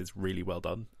genius. It's really well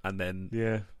done, and then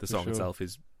the song itself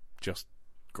is just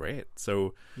great.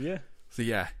 So I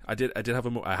did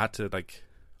have I had to like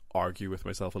argue with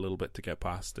myself a little bit to get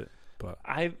past it. But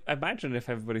I imagine if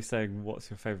everybody's saying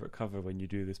what's your favourite cover when you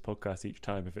do this podcast each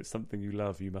time, if it's something you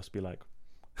love, you must be like,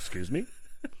 excuse me?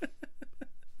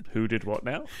 Who did what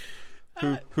now?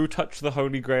 Who touched the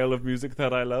holy grail of music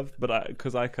that I love? But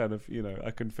because I kind of,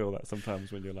 I can feel that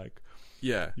sometimes when you're like,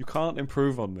 you can't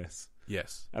improve on this.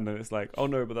 Yes. And then it's like, oh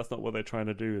no, but that's not what they're trying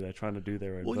to do. They're trying to do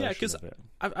their own version of it.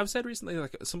 I've said recently,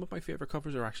 like, some of my favourite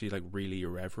covers are actually like really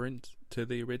irreverent to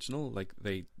the original. Like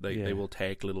they will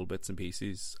take little bits and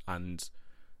pieces and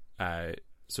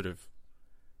sort of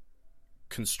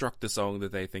construct the song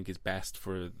that they think is best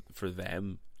for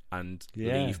them and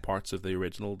leave parts of the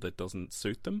original that doesn't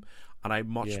suit them. And I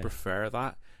much prefer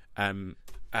that.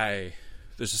 There's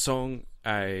a song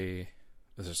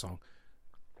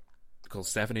called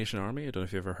Seven Nation Army. I don't know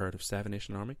if you've ever heard of Seven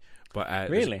Nation Army, but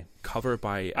really, cover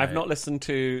by I've not listened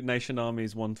to Nation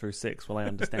Armies 1 through 6. Well, I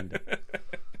understand it.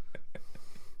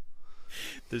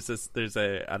 There's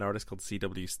an artist called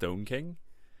C.W. Stone King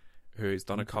who's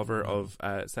done a cover of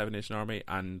Seven Nation Army,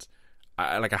 and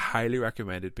I highly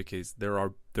recommend it because there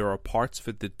are parts of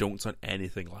it that don't sound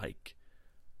anything like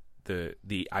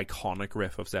the iconic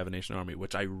riff of Seven Nation Army,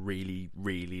 which I really,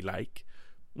 really like,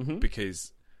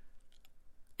 because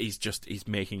he's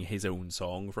making his own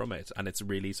song from it, and it's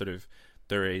really sort of,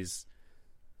 there is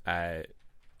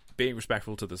being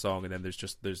respectful to the song, and then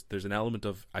there's an element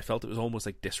of, I felt it was almost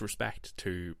like disrespect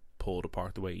to pull it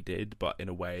apart the way he did, but in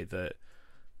a way that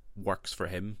works for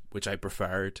him, which I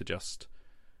prefer to just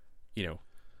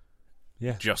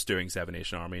just doing Seven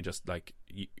Nation Army and just like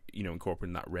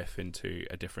incorporating that riff into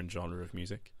a different genre of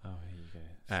music. Oh, here you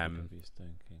go.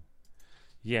 Stone King.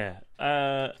 Yeah.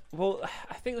 Well,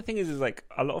 I think the thing is like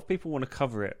a lot of people want to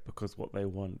cover it because what they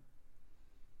want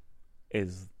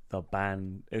is the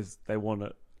band is they want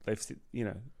to. They've seen,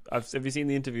 have you seen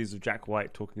the interviews of Jack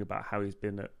White talking about how he's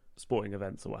been at sporting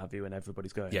events or what have you, and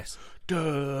everybody's going, yes,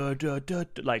 duh, duh, duh,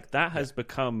 duh. Like that has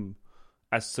become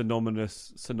as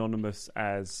synonymous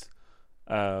as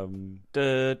da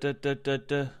da da da da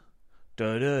da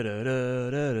da da da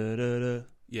da da.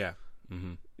 Yeah.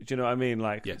 Mm-hmm. Do you know what I mean?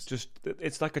 Like, yes. Just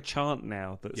it's like a chant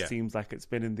now that seems like it's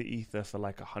been in the ether for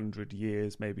like 100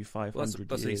 years, maybe 500 years.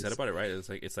 That's what he said about it, right?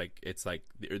 It's like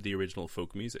the original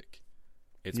folk music.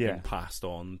 It's been passed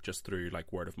on just through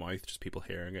like word of mouth, just people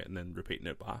hearing it and then repeating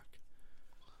it back.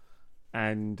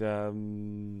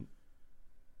 And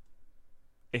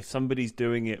if somebody's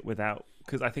doing it without,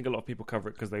 because I think a lot of people cover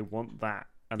it because they want that,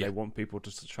 and they want people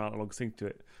just to chant along, sing to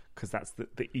it, because that's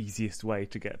the easiest way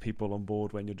to get people on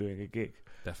board when you're doing a gig.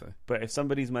 Definitely. But if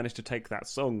somebody's managed to take that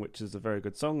song, which is a very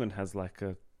good song and has like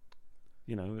a,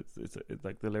 it's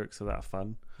like the lyrics of that are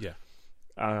fun. Yeah.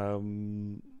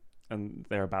 And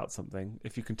they're about something.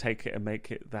 If you can take it and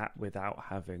make it that without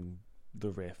having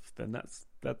the riff, then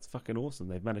that's fucking awesome.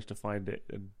 They've managed to find it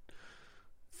and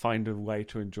find a way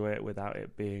to enjoy it without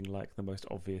it being like the most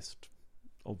obvious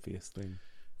thing.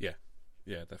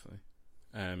 Yeah, definitely.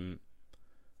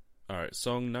 All right,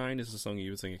 song 9 is the song you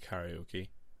would sing at karaoke.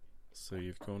 So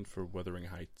you've gone for Wuthering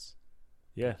Heights.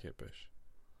 Yeah. Kate Bush.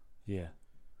 Yeah.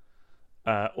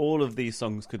 All of these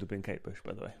songs could have been Kate Bush,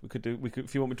 by the way. We could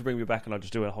if you want me to bring me back, and I'll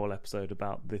just do a whole episode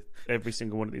about every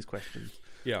single one of these questions.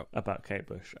 Yeah. About Kate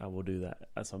Bush. I will do that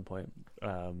at some point.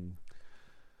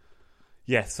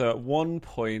 So at one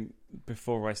point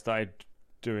before I started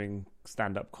doing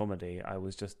stand-up comedy, I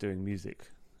was just doing music,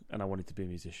 and I wanted to be a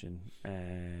musician,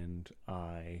 and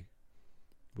I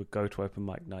would go to open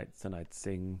mic nights and I'd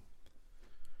sing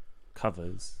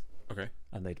covers. Okay.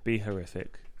 And they'd be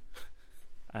horrific,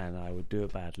 and I would do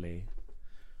it badly,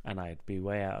 and I'd be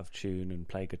way out of tune and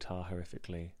play guitar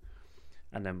horrifically.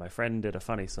 And then my friend did a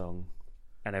funny song,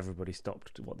 and everybody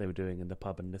stopped what they were doing in the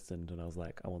pub and listened, and I was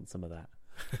like, I want some of that.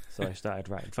 So I started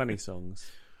writing funny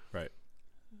songs. Right.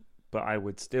 But I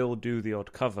would still do the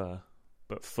odd cover,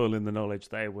 but full in the knowledge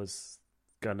that it was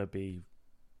gonna be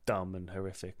dumb and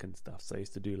horrific and stuff. So I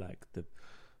used to do like the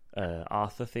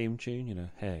Arthur theme tune, you know,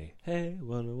 hey, hey,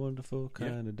 what a wonderful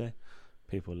kind of day.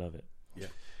 People love it. Yeah.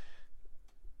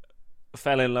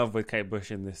 Fell in love with Kate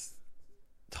Bush in this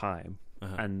time,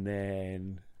 and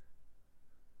then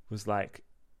was like,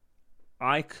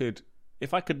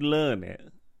 if I could learn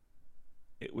it,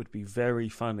 it would be very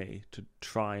funny to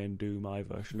try and do my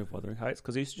version of Wuthering Heights,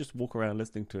 because I used to just walk around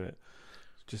listening to it,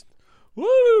 just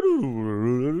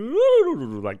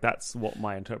like that's what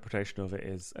my interpretation of it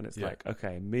is. And it's like,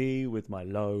 okay, me with my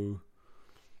low,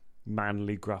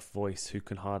 manly, gruff voice who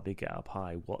can hardly get up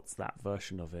high, what's that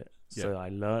version of it? So I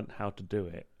learned how to do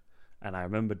it, and I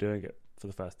remember doing it for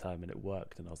the first time, and it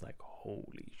worked, and I was like,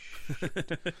 holy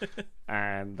shit.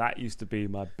 And that used to be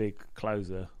my big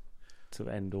closer to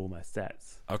end all my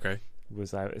sets. Okay.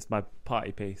 It's my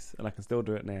party piece, and I can still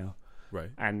do it now. Right.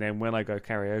 And then when I go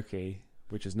karaoke,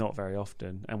 which is not very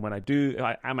often, and when I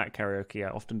am at karaoke, I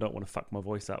often don't want to fuck my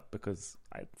voice up because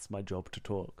it's my job to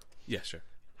talk. Yeah, sure.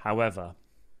 However,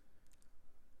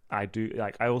 I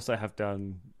also have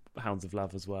done Hounds of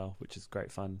Love as well, which is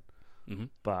great fun. Mm-hmm.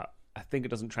 But I think it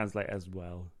doesn't translate as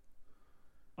well.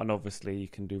 And obviously you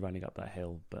can do Running Up That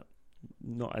Hill, but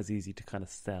not as easy to kind of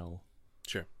sell.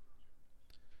 Sure.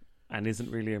 And isn't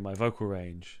really in my vocal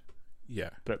range.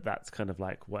 Yeah. But that's kind of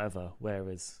like whatever.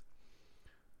 Whereas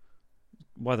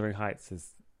Wuthering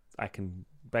Heights I can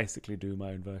basically do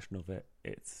my own version of it.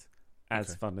 It's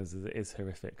as fun as it is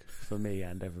horrific for me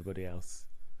and everybody else.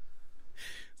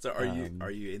 So are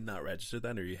you in that register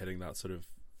then? Or are you hitting that sort of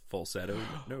falsetto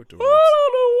note?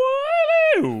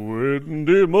 Wind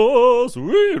in my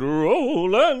sweet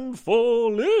roll and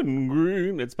falling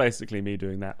green. It's basically me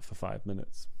doing that for 5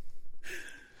 minutes.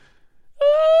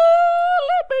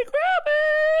 Let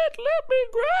me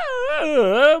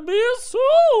grab your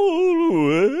soul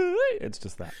away. It's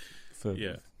just that.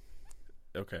 Yeah.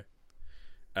 Okay.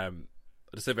 I'll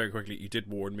just say very quickly, you did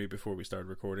warn me before we started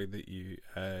recording that you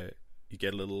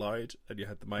get a little loud and you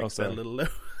had the mic set a little low.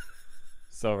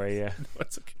 Sorry, yeah. No,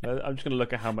 it's okay. I'm just going to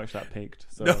look at how much that peaked.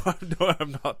 So. No,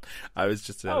 I'm not. I was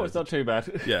just... it's not too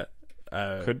bad. Yeah.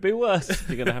 Could be worse.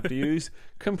 You're going to have to use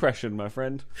compression, my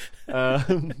friend. No,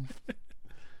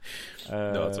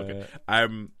 it's okay.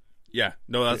 Yeah,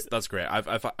 no, that's great.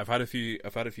 I've had a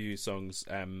few songs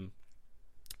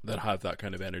that have that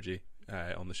kind of energy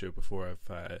on the show before.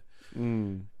 I've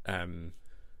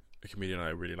a comedian I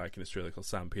really like in Australia called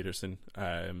Sam Peterson.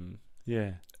 He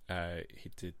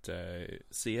did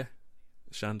Sia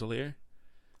Chandelier.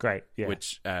 Great, yeah.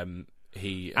 Which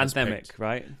he anthemic, picked,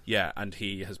 right? Yeah, and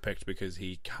he has picked because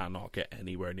he cannot get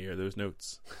anywhere near those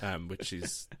notes, which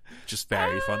is just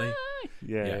very funny.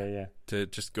 Yeah. To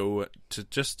just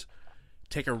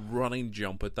take a running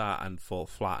jump at that and fall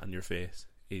flat on your face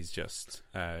is just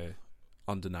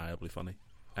undeniably funny.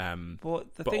 Well,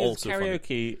 the thing is,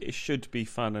 karaoke it should be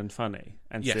fun and funny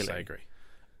and silly. Yes, I agree.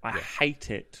 I hate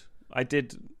it. I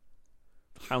did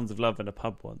Hounds of Love in a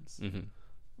pub once. Mm-hmm.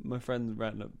 My friend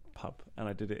ran a pub and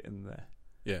I did it in there.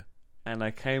 Yeah. And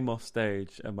I came off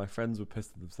stage and my friends were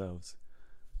pissing themselves.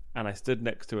 And I stood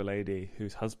next to a lady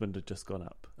whose husband had just gone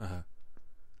up. Uh-huh.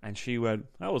 And she went,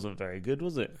 that wasn't very good,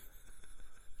 was it?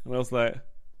 And I was like,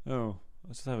 oh, I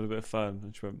was just having a bit of fun.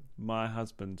 And she went, my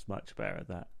husband's much better at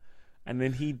that. And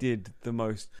then he did the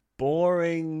most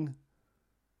boring...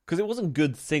 Because it wasn't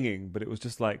good singing, but it was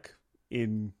just like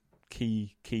in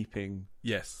key keeping.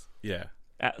 Yes, yeah.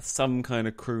 At some kind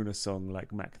of crooner song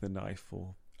like Mac the Knife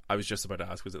or... I was just about to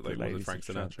ask, was it Frank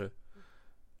Sinatra?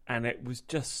 And it was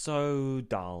just so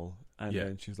dull. And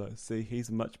then she was like, see, he's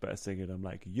a much better singer. And I'm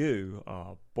like, you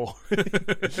are boring.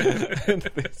 And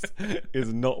this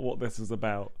is not what this is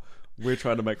about. We're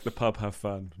trying to make the pub have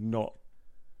fun, not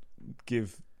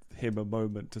give him a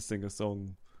moment to sing a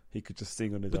song he could just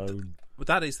sing on his own. But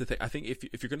that is the thing. I think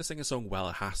if you're going to sing a song well,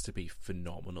 it has to be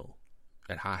phenomenal.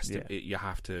 It has to. You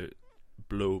have to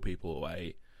blow people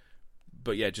away.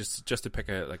 But yeah, just to pick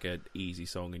an easy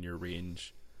song in your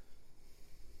range.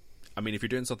 I mean, if you're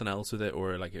doing something else with it,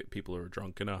 or like people are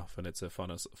drunk enough and it's a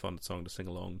fun song to sing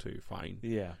along to, fine.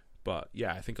 Yeah. But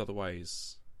yeah, I think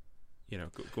otherwise,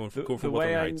 going for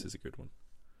Wuthering Heights is a good one.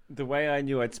 The way I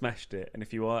knew I'd smashed it, and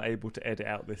if you are able to edit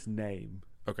out this name,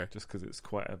 okay, just because it's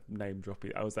quite a name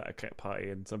droppy. I was at a cat party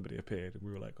and somebody appeared, and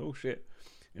we were like, "Oh shit!"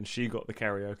 And she got the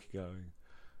karaoke going,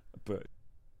 but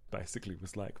basically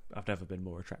was like, I've never been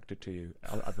more attracted to you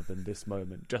other than this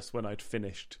moment, just when I'd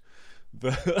finished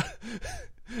the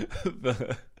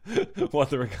the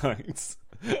Wuthering Heights,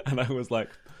 and I was like,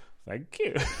 thank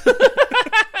you.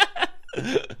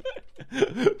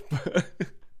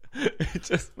 It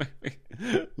just made me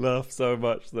laugh so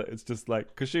much that it's just like,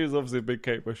 because she was obviously a big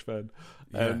Kate Bush fan,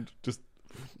 and just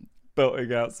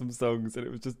belting out some songs, and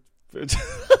it really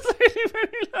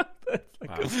loved it.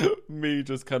 Like, me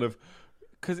just kind of,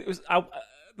 because it was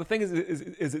the thing is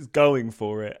it's going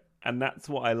for it, and that's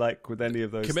what I like with any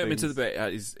of those commitment things. to the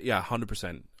bit is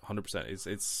 100%.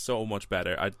 It's so much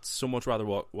better. I'd so much rather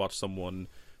watch someone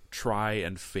try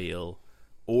and fail,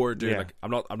 or do like,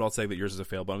 I'm not saying that yours is a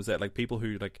fail, but I'm saying like people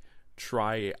who like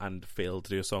try and fail to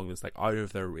do a song that's like out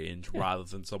of their range, rather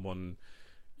than someone,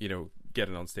 you know,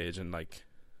 getting on stage and like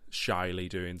shyly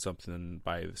doing something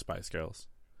by the Spice Girls,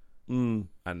 and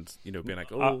you know, being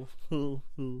like, well,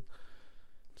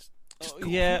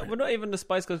 not even the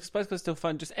Spice Girls. Spice Girls still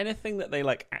fun. Just anything that they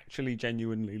like actually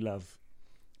genuinely love.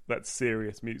 That's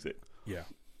serious music. Yeah,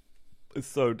 it's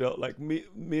so dope. Like me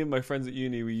and my friends at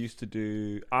uni,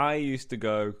 I used to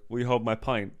go, "Will you hold my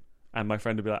pint?" And my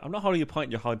friend would be like, "I'm not holding your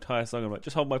pint your entire song." I'm like,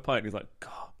 "Just hold my pint." And he's like,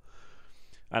 "God."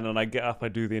 And then I get up, I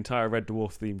do the entire Red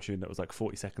Dwarf theme tune that was like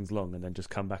 40 seconds long, and then just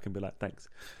come back and be like, thanks.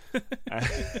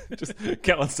 Just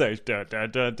get on stage, da, da,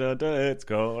 da, da, da, it's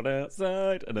cold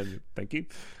outside, and then thank you.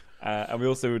 And we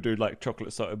also would do like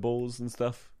chocolate salted balls and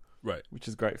stuff, right? Which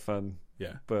is great fun.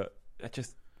 Yeah, but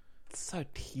it's so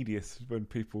tedious when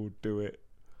people do it,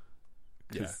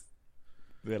 because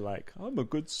they're like, I'm a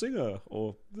good singer,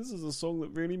 or this is a song that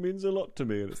really means a lot to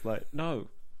me, and it's like, no,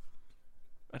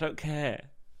 I don't care.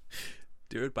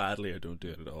 Do it badly or don't do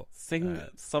it at all. Sing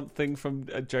something from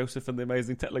Joseph and the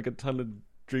Amazing Technicolor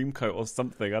Dreamcoat or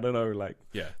something. I don't know, like,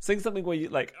 sing something where you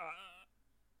like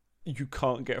you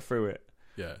can't get through it.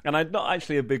 Yeah. And I'm not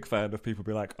actually a big fan of people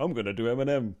be like, I'm gonna do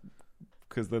Eminem,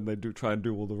 because then they do try and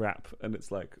do all the rap, and it's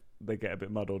like they get a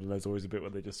bit muddled, and there's always a bit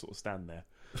where they just sort of stand there.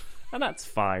 And that's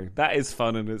fine. That is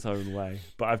fun in its own way.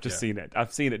 But I've just seen it.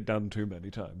 I've seen it done too many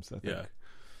times, I think.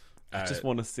 I just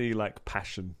want to see like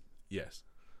passion. Yes.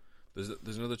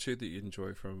 There's another tune that you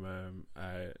enjoy from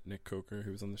Nick Coker,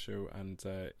 who was on the show, and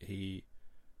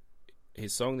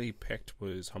his song that he picked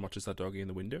was "How Much Is That Doggy in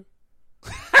the Window?"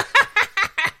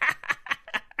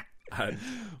 And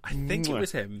I think it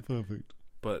was him. Perfect.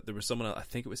 But there was someone else, I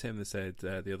think it was him, that said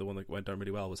the other one that went down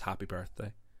really well was "Happy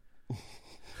Birthday."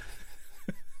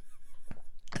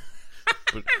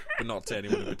 but not to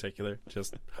anyone in particular,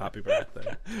 just "Happy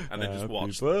Birthday," and then just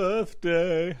watch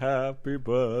happy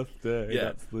birthday.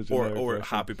 Yeah, that's the or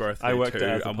 "Happy Birthday"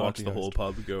 too, and watch the whole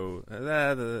pub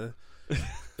go.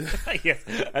 Yes,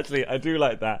 actually, I do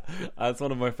like that. That's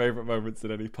one of my favourite moments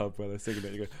in any pub where they're singing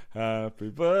it. You go, "Happy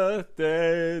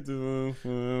birthday."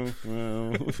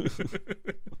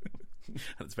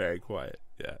 That's very quiet.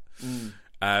 Yeah.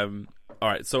 All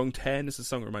right, song 10 is a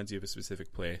song that reminds you of a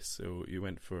specific place. So you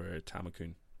went for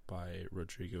Tamakun by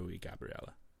Rodrigo y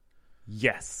Gabriela.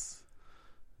 Yes.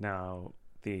 Now,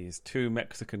 these two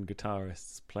Mexican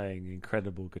guitarists playing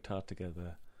incredible guitar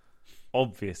together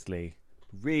obviously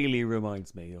really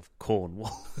reminds me of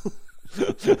Cornwall.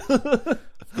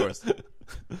 Of course.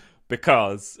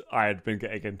 Because I had been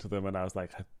getting into them, and I was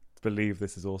like, I believe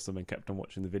this is awesome, and kept on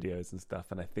watching the videos and stuff.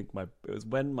 And I think it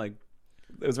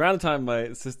was around the time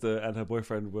my sister and her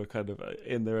boyfriend were kind of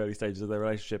in the early stages of their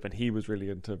relationship, and he was really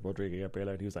into Rodrigo y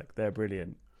Gabriela, and he was like, they're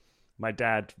brilliant. My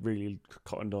dad really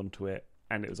cottoned onto it,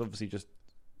 and it was obviously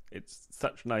it's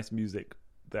such nice music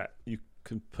that you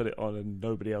can put it on and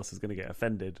nobody else is going to get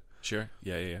offended. Sure.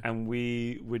 Yeah. And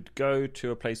we would go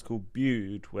to a place called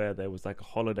Bude, where there was like a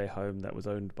holiday home that was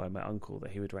owned by my uncle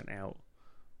that he would rent out.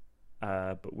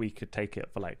 But we could take it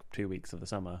for like 2 weeks of the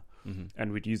summer,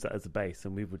 and we'd use that as a base,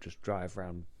 and we would just drive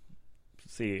around,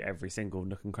 see every single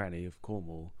nook and cranny of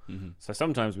Cornwall. So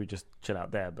sometimes we just chill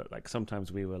out there, but like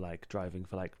sometimes we were like driving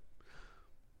for like,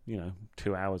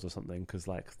 2 hours or something, because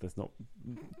like there's not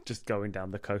just going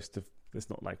down the coast of, there's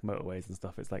not like motorways and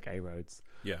stuff, it's like A roads.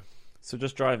 Yeah. So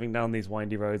just driving down these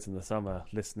windy roads in the summer,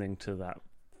 listening to that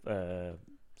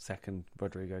second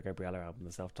Rodrigo Gabriela album,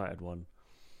 the self-titled one.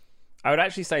 I would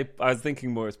actually say, I was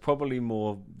thinking more, it's probably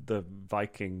more the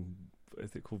Viking,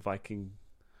 is it called Viking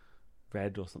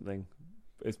Red or something?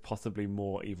 It's possibly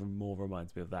even more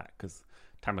reminds me of that, because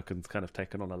Tamakun's kind of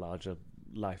taken on a larger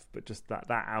life, but just that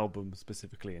album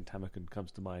specifically in Tamakun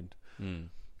comes to mind,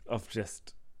 of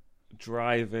just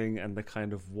driving and the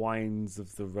kind of winds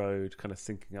of the road kind of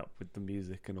syncing up with the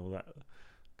music and all that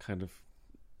kind of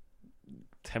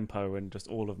tempo, and just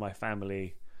all of my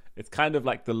family. It's kind of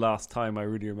like the last time I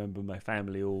really remember my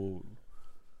family all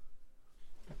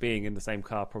being in the same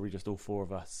car, probably just all four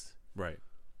of us, Right.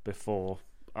 before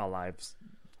our lives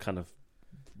kind of,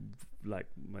 like,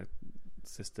 my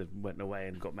sister went away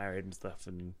and got married and stuff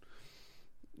and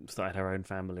started her own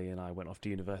family, and I went off to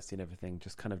university and everything,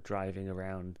 just kind of driving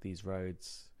around these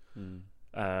roads.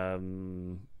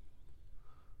 And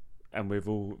we're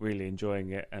all really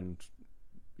enjoying it, and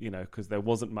because there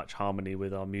wasn't much harmony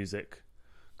with our music,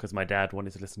 because my dad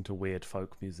wanted to listen to weird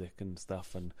folk music and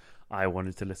stuff, and I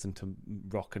wanted to listen to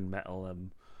rock and metal,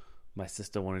 and my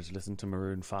sister wanted to listen to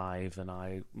Maroon 5, and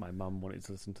my mum wanted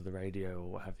to listen to the radio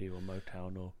or what have you, or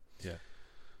Motown, or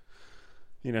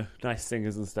nice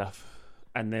singers and stuff.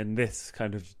 And then this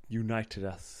kind of united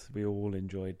us. We all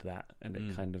enjoyed that, and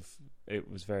it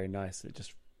was very nice. It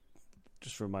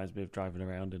just reminds me of driving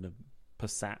around in a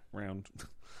Passat round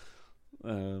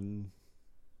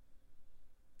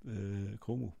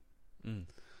Cornwall.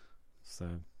 So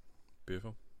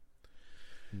beautiful.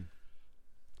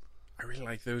 I really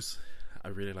like those. I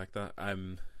really like that.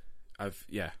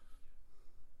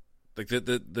 Like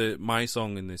the my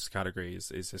song in this category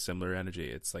is a similar energy.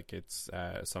 It's like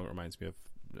a song that reminds me of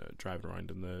driving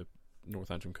around in the North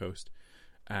Antrim coast.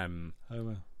 But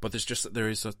there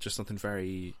is just something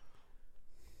very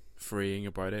freeing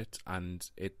about it, and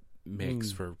it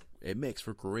makes for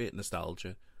great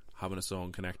nostalgia having a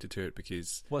song connected to it.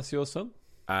 Because what's your song?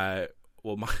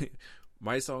 Well,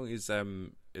 my song is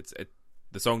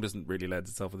the song doesn't really lend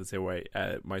itself in the same way.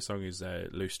 My song is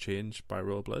 "Loose Change" by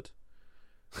Royal Blood.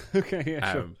 Okay,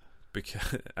 yeah, sure.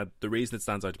 Because the reason it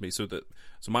stands out to me, so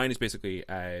mine is basically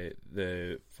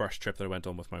the first trip that I went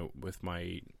on with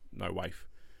my now wife.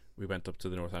 We went up to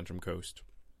the North Antrim coast,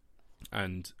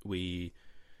 and we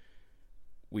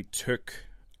took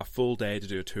a full day to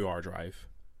do a 2-hour drive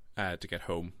to get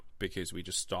home, because we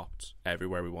just stopped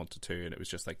everywhere we wanted to, and it was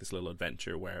just like this little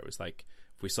adventure where it was like,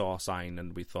 if we saw a sign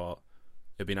and we thought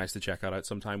it'd be nice to check that out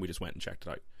sometime, we just went and checked it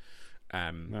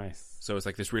out. Nice. So it's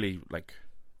like this really like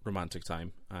romantic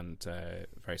time, and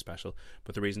very special.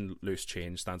 But the reason "Loose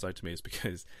Change" stands out to me is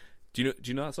because do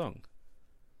you know that song?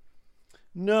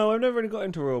 No, I've never really got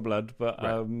into Royal Blood, but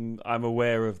Right. I'm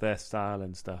aware of their style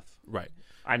and stuff. Right.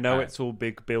 I know it's all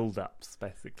big build-ups,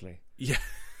 basically. Yeah.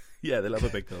 Yeah, they love a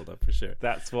big build-up for sure.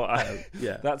 That's what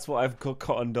that's what I've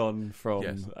cottoned on from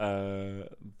Yes.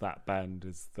 that band,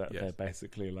 is that Yes. they're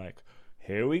basically like,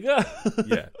 here we go.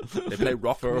 Yeah. They play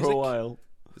rock for music. a while.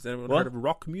 Has anyone What? heard of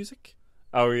rock music?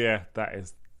 Oh yeah, that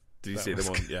is. Did you That see was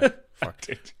them on? Yeah. Fuck.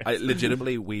 Did, yes. I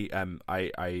legitimately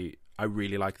I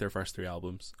really like their first 3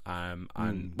 albums.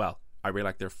 And well, I really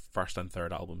like their first and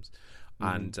third albums.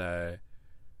 And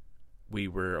we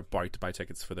were about to buy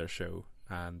tickets for their show,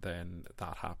 and then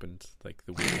that happened like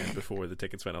the weekend before the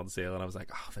tickets went on sale, and I was like,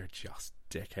 oh, they're just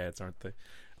dickheads, aren't they?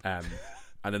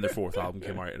 And then their 4th album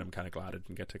came out, and I'm kind of glad I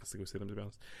didn't get tickets to go see them, to be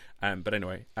honest. But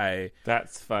anyway,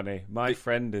 That's funny. My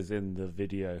friend is in the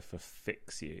video for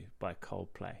 "Fix You" by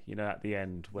Coldplay. You know, at the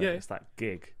end where it's that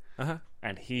gig,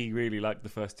 and he really liked the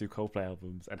first 2 Coldplay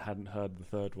albums and hadn't heard the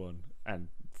third one, and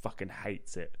fucking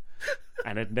hates it,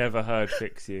 and had never heard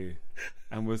 "Fix You,"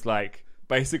 and was like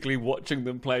basically watching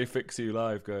them play "Fix You"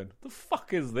 live, going, "The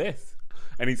fuck is this?"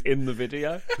 And he's in the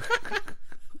video.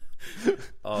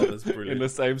 Oh, that's brilliant. In the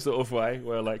same sort of way,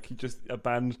 where like a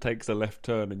band takes a left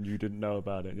turn and you didn't know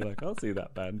about it, and you're like, I'll see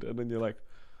that band, and then you're like,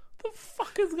 the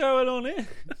fuck is going on here?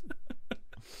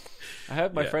 I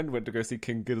heard my friend went to go see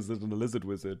King Gizzard and the Lizard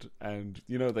Wizard, and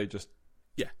they just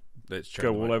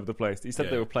go all over the place. He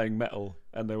said they were playing metal,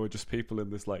 and there were just people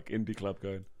in this like indie club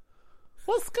going,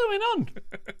 what's going on?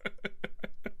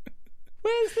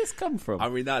 Where's this come from? I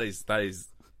mean, that is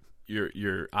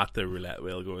you're at the roulette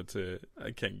wheel going to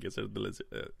King Gizzard and the Lizard.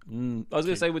 I was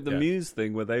going to say, with the Muse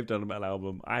thing where they've done a metal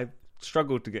album, I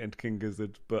struggled to get into King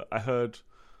Gizzard, but I heard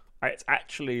it's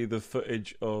actually the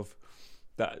footage of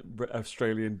that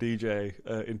Australian DJ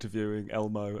interviewing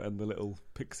Elmo and the little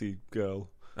pixie girl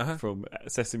from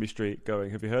Sesame Street,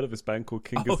 going, have you heard of this band called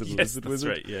King Gizzard and the Lizard Wizard?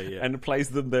 Right. Yeah. And it plays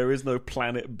them "There Is No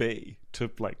Planet B"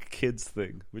 to like kids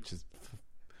thing, which is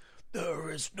 "There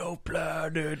is no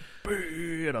planet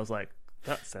B," and I was like,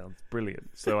 that sounds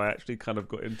brilliant. So I actually kind of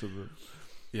got into them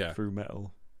through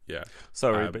metal. Yeah.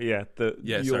 Sorry, but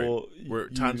we're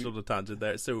tangent to tangent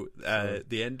there. So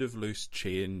the end of "Loose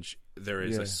Change," there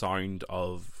is a sound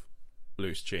of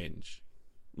loose change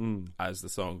as the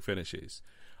song finishes,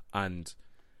 and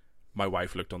my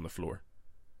wife looked on the floor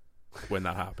when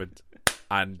that happened,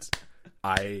 and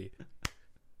I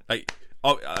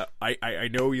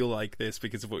know you'll like this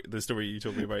because of the story you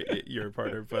told me about your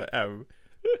partner, but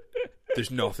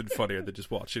there's nothing funnier than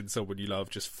just watching someone you love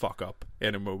just fuck up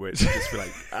in a moment and just be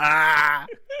like,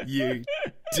 you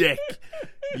dick,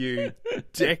 you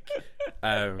dick.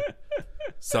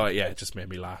 So yeah, it just made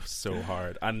me laugh so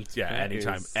hard. And yeah,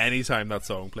 anytime that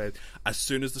song plays, as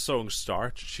soon as the song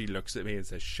starts, she looks at me and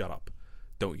says, "Shut up,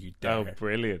 don't you dare!" Oh,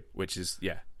 brilliant! Which is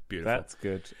beautiful. That's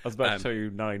good. I was about to tell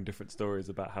you 9 different stories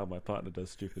about how my partner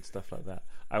does stupid stuff like that.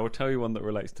 I will tell you one that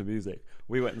relates to music.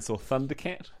 We went and saw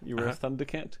Thundercat. You were a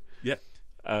Thundercat? Yeah.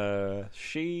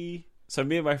 So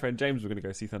me and my friend James were going to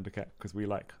go see Thundercat because we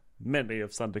like many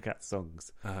of Thundercat's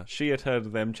songs. She had heard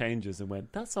of them changes and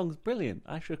went, "That song's brilliant.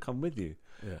 I should come with you."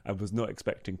 Yeah. I was not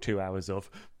expecting 2 hours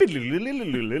of was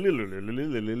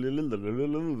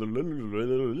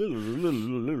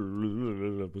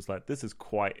like, this is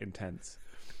quite intense.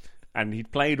 And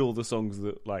he'd played all the songs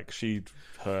that like she'd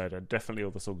heard and definitely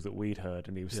all the songs that we'd heard,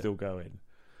 and he was still going.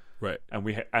 Right.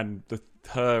 And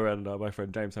her and my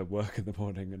friend James had work in the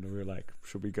morning, and we were like,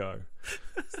 should we go?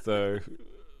 So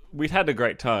we'd had a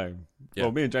great time. Yeah.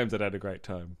 Well, me and James had a great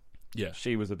time. Yeah.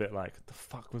 She was a bit like, the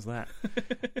fuck was that?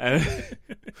 And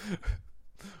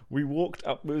we walked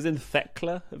up. It was in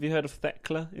Thekla. Have you heard of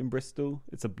Thekla in Bristol?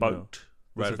 It's a boat.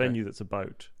 No. It's a venue that's a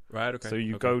boat. Right, okay. So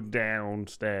you go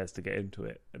downstairs to get into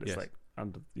it, and it's like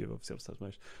under, you obviously have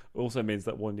submerged. It also means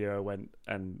that one year I went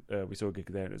and we saw a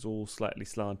gig there, and it was all slightly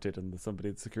slanted, and somebody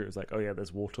at the security was like, "Oh yeah,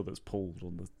 there's water that's pooled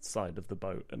on the side of the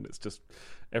boat, and it's just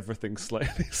everything's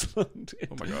slightly slanted."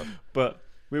 Oh my god! But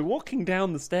we're walking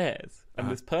down the stairs, and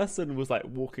this person was like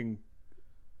walking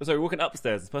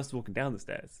upstairs. This person's walking down the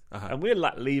stairs, and we're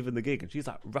like leaving the gig, and she's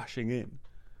like rushing in.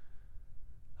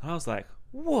 And I was like,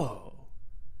 "Whoa,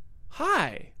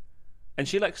 hi." And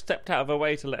she like stepped out of her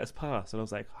way to let us pass, and I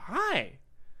was like, "Hi,"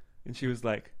 and she was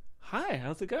like, "Hi,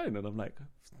 how's it going?" And I'm like,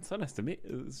 "So nice to meet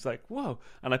you." It's like, "Whoa!"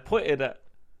 And I pointed at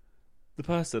the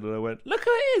person, and I went, "Look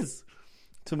who it is!"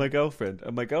 to my girlfriend,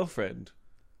 and my girlfriend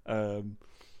was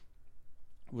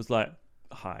like,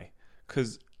 "Hi,"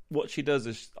 because what she does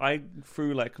is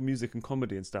through like music and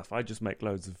comedy and stuff, I just make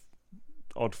loads of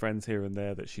odd friends here and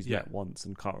there that she's met once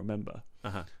and can't remember.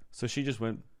 So she just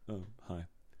went, "Oh, hi."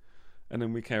 And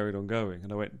then we carried on going.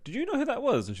 And I went, "Did you know who that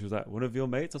was?" And she was like, "One of your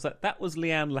mates?" I was like, "That was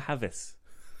Leanne LaHavis."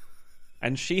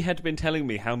 And she had been telling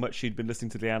me how much she'd been listening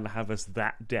to Leanne LaHavis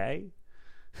that day.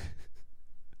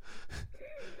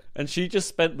 And she just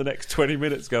spent the next 20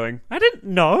 minutes going, "I didn't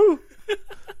know. I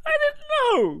didn't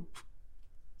know.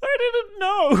 I didn't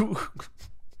know.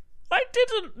 I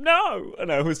didn't know."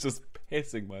 And I was just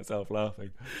pissing myself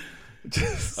laughing.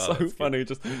 Just so funny.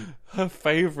 Just her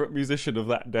favourite musician of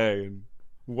that day, and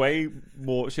way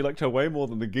more. She liked her way more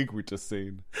than the gig we'd just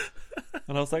seen.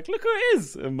 And I was like, "Look who it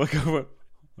is!" And my girl went,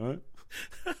 "All right."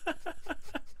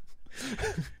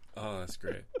 Oh, that's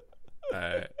great.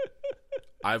 I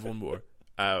have one more.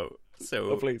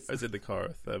 So please. I was in the car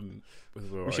with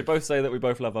Hoare. We should both say that we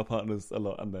both love our partners a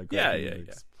lot, and they're great.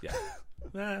 Yeah.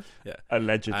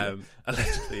 Allegedly.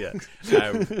 Allegedly, yeah.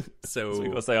 So you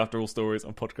got to say after all stories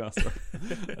on podcasts.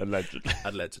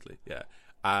 Allegedly, yeah.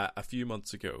 A few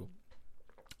months ago,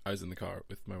 I was in the car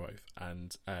with my wife,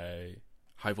 and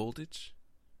High Voltage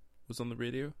was on the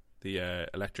radio. The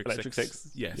Electric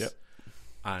Six. Yes. Yep.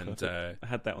 And I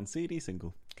had that on CD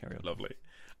single. Carry on. Lovely.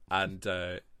 And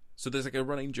so there's like a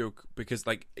running joke, because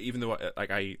like, even though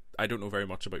I don't know very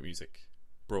much about music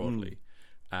broadly,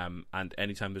 and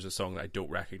anytime there's a song that I don't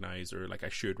recognize or like I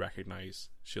should recognize,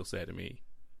 she'll say to me,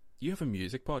 "You have a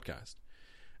music podcast."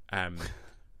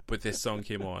 But this song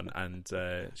came on, and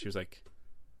she was like,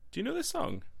 "Do you know this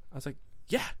song?" I was like,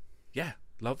 yeah,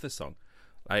 love this song.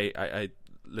 I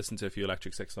listened to a few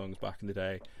Electric Six songs back in the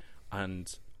day,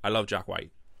 and I love Jack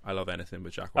White. I love anything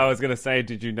with Jack White. I was going to say,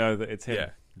 did you know that it's him?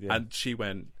 Yeah. And she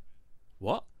went,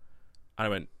 "What?" And I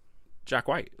went, "Jack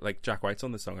White. Like, Jack White's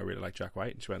on this song. I really like Jack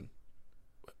White." And she went,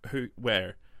 "Who?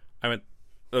 Where?" I went,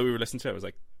 "Oh, we were listening to it." I was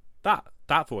like,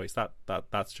 that voice,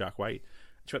 that's Jack White."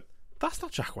 And she went, "That's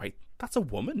not Jack White. That's a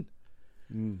woman."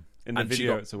 In the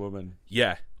video, it's a woman.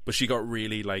 Yeah. But she got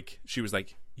really like, she was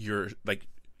like, "You're like,"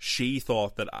 she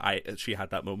thought that she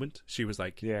had that moment. She was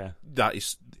like, "Yeah, that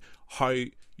is how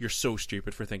you're so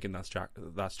stupid for thinking that's Jack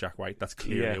White. That's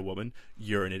clearly a woman.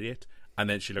 You're an idiot." And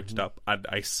then she looked it up, and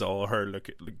I saw her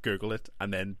Google it,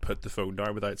 and then put the phone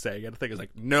down without saying anything. I was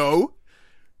like, "No,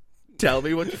 tell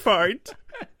me what you found."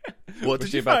 What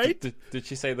did you find? Did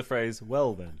she say the phrase,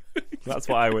 "Well then"? That's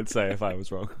what I would say if I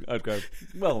was wrong. I'd go,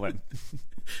 "Well then."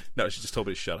 No, she just told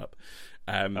me to shut up.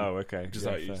 Oh, okay. Just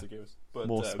how it usually goes. But,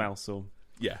 more spousal.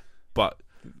 Yeah, but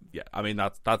yeah, I mean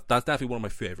that's definitely one of my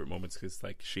favorite moments, because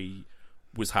like, she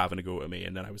was having a go at me,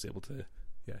 and then I was able to,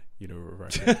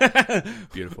 reverse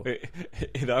it. Beautiful.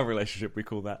 In our relationship, we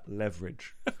call that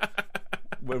leverage.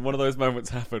 When one of those moments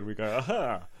happen, we go,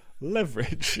 "Aha,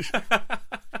 leverage."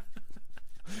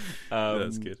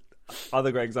 That's good.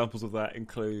 Other great examples of that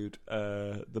include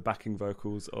the backing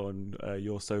vocals on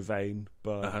 "You're So Vain"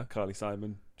 by Carly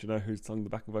Simon. Do you know who sung the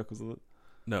backing vocals of it?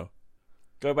 No.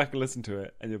 Go back and listen to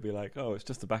it, and you'll be like, "Oh, it's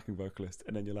just a backing vocalist,"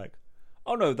 and then you're like,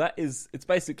 "Oh no, it's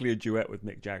basically a duet with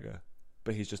Mick Jagger,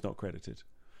 but he's just not credited."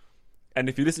 And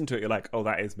if you listen to it, you're like, "Oh,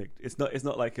 that is Mick." It's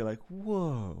not like you're like,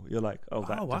 "Whoa," you're like, "Oh,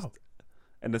 that." Oh, wow. Just...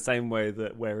 In the same way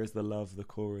that "Where Is the Love," the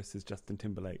chorus is Justin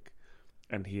Timberlake,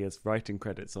 and he has writing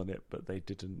credits on it, but they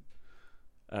didn't.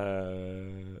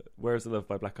 "Where Is the Love"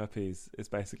 by Black Eyed Peas is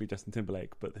basically Justin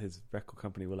Timberlake, but his record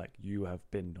company were like, "You have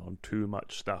been on too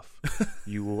much stuff.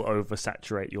 You will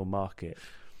oversaturate your market."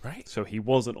 Right. So he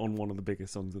wasn't on one of the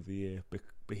biggest songs of the year, but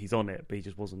he's on it, but he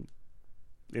just wasn't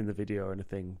in the video or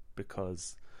anything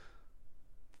because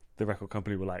the record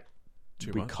company were like,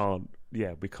 we can't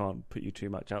put you too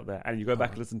much out there. And you go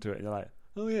back and listen to it, and you're like,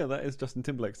 "Oh yeah, that is Justin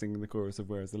Timberlake singing the chorus of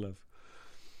 "Where Is the Love."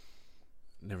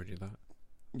 Never knew that.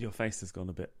 Your face has gone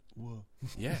a bit. Whoa.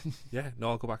 Yeah. No,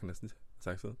 I'll go back and listen to it. It's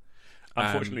excellent.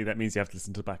 Unfortunately, that means you have to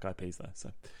listen to Black Eyed Peas, though.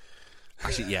 So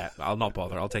actually, yeah, I'll not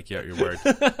bother. I'll take you at your word.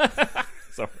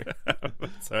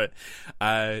 Sorry.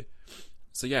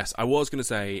 So yes, I was going to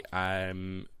say,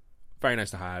 very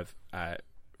nice to have.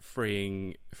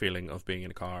 Freeing feeling of being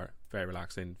in a car. Very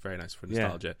relaxing. Very nice for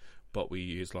nostalgia. Yeah. But we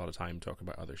used a lot of time talking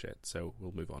about other shit, so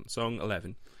we'll move on. Song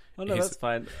 11. Oh no, that's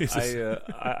fine.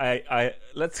 I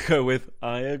let's go with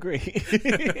 "I Agree."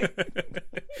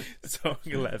 Song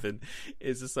 11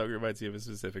 is a song that reminds you of a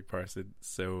specific person.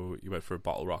 So you went for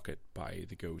 "Bottle Rocket" by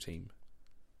the Go Team.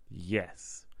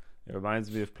 Yes, it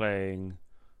reminds me of playing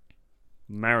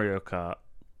Mario Kart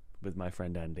with my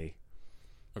friend Andy.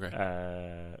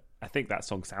 Okay. I think that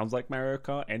song sounds like Mario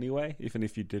Kart anyway, even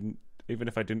if I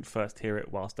didn't first hear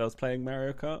it whilst I was playing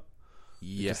Mario Kart.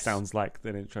 Yes. It just sounds like the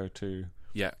intro to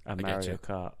a Mario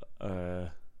Kart.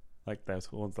 Like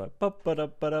those ones like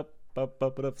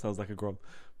ba-ba-da-ba-da, sounds like a Grom.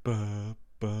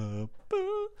 Ba-ba-ba.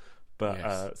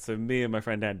 But so me and my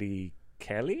friend Andy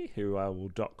Kelly, who I will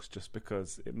dox just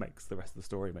because it makes the rest of the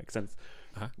story make sense.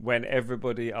 When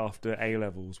everybody after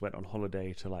A-levels went on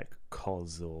holiday to like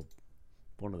Kos or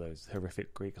one of those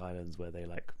horrific Greek islands where they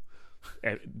like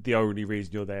the only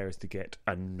reason you're there is to get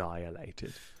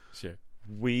annihilated. Sure.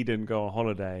 We didn't go on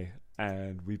holiday,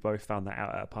 and we both found that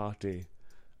out at a party,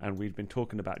 and we'd been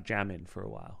talking about jamming for a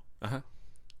while.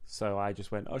 So I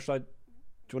just went, "Oh, do you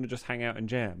want to just hang out and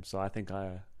jam?" So I think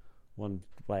one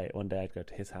day I'd go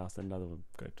to his house, and another one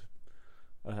go to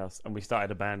our house, and we started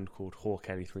a band called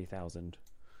Hoare 3000.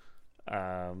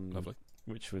 Lovely.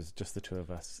 Which was just the two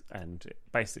of us, and it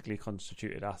basically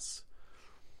constituted us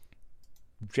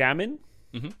jamming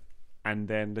and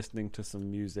then listening to some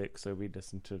music. So we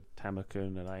listened to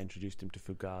Tamakun, and I introduced him to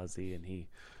Fugazi, and he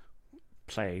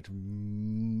played,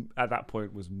 at that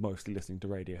point, was mostly listening to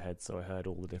Radiohead, so I heard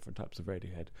all the different types of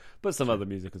Radiohead, but some other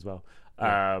music as well.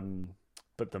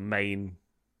 But the main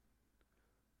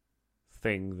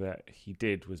thing that he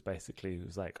did was basically, it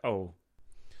was like, "Oh,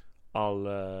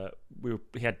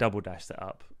 he had Double Dash set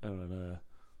up on a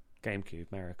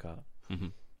GameCube, Mario Kart."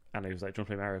 And he was like, "Do you want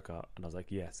to play Mario Kart?" And I was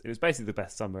like, "Yes." It was basically the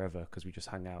best summer ever because we just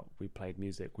hung out, we played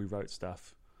music, we wrote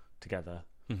stuff together,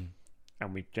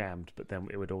 and we jammed. But then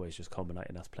it would always just culminate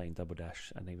in us playing Double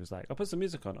Dash. And he was like, "I'll put some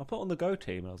music on. I'll put on the Go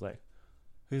Team." And I was like,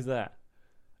 "Who's that?"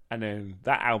 And then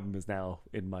that album is now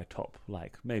in my top,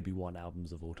 like, maybe one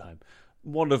albums of all time.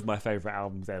 One of my favourite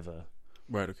albums ever.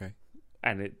 Right, okay.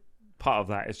 And part of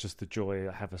that is just the joy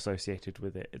I have associated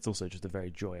with it. It's also just a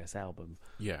very joyous album.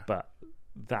 Yeah. But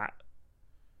that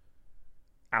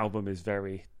album is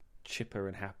very chipper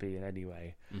and happy in any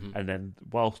way. And then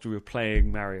whilst we were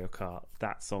playing Mario Kart,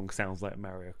 that song sounds like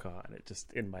Mario Kart, and it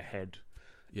just, in my head,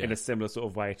 in a similar sort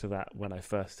of way to that when I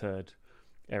first heard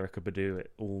Erykah Badu,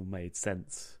 it all made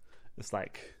sense. It's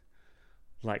like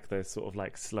those sort of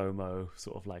like slow-mo,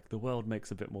 sort of like the world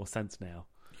makes a bit more sense now.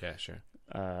 Yeah, sure.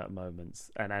 Moments.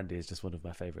 And Andy is just one of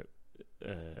my favourite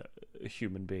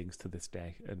human beings to this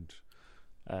day, and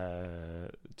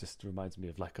just reminds me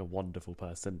of like a wonderful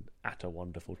person at a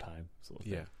wonderful time, sort of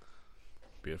thing. Yeah,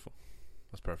 beautiful.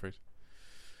 That's perfect.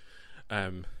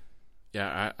 I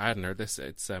hadn't heard this.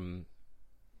 It's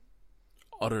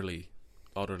utterly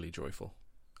joyful.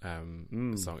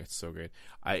 Song. It's so great.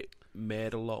 I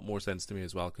made a lot more sense to me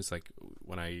as well, because like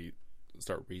when I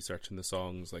start researching the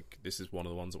songs, like this is one of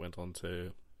the ones that went on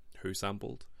to Who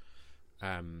sampled.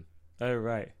 Oh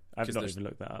right, I've not even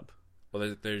looked that up.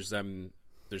 Well, there's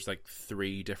like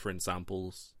 3 different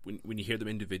samples. When you hear them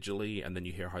individually and then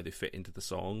you hear how they fit into the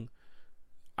song,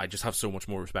 I just have so much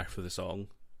more respect for the song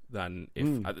than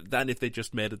if they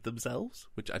just made it themselves.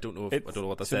 Which I don't know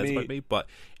what that says about me, but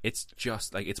it's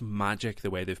just like it's magic the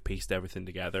way they've pieced everything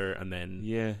together and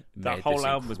then that whole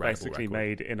album was basically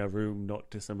made in a room not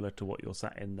dissimilar to what you're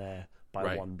sat in there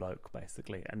by one bloke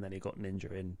basically, and then he got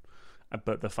Ninja in.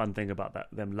 But the fun thing about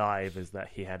them live is that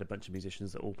he had a bunch of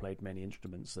musicians that all played many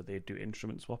instruments, so they'd do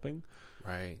instrument swapping.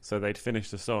 Right. So they'd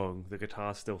finish the song, the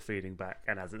guitar's still feeding back,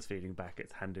 and as it's feeding back,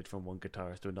 it's handed from one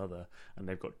guitarist to another, and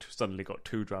they've suddenly got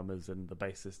two drummers, and the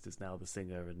bassist is now the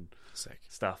singer and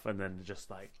stuff, and then just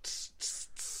like,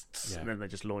 and then they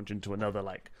just launch into another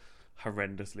like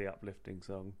horrendously uplifting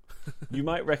song. You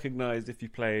might recognise if you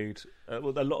played, a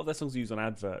lot of their songs are used on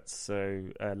adverts, so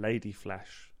Lady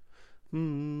Flash. Sort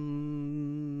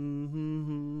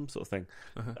of thing.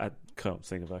 I can't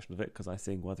sing a version of it because I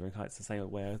sing Wuthering Heights the same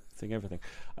way I sing everything.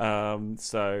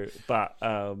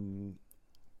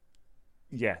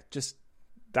 Just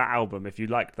that album. If you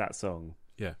liked that song,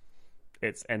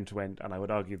 it's end to end, and I would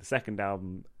argue the second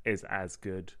album is as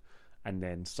good, and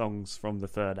then songs from the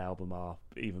third album are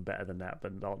even better than that,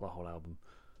 but not the whole album.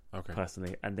 Okay,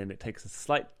 personally, and then it takes it's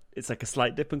like a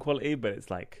slight dip in quality, but it's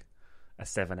like a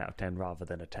 7 out of 10 rather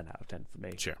than a 10 out of 10 for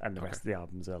me. Sure. And the rest of the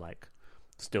albums are like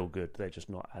still good. They're just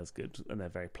not as good, and they're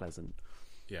very pleasant.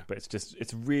 Yeah. But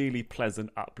it's really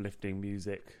pleasant, uplifting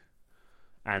music.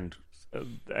 And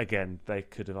again, they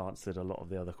could have answered a lot of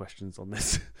the other questions on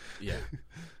this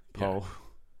poll.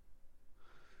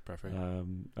 Perfect.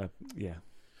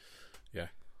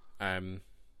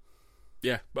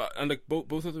 But and like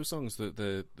both of those songs,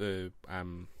 the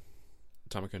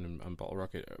Atomic and Bottle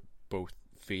Rocket, both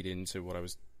feed into what I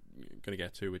was going to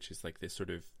get to, which is like this sort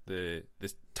of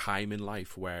this time in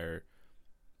life where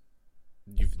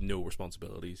you've no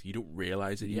responsibilities, you don't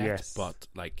realize it yet, but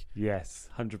like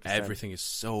 100%, everything is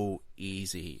so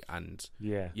easy, and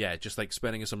just like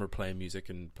spending a summer playing music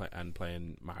and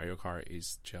playing Mario Kart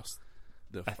is just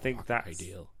that's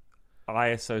ideal. I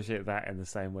associate that in the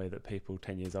same way that people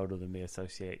 10 years older than me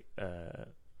associate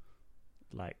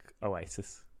like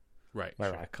Oasis. Right,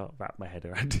 where I can't wrap my head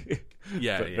around it.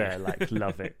 They're like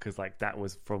love it because like that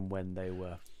was from when they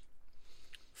were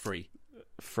free,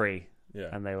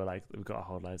 and they were like, we've got our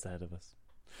whole lives ahead of us.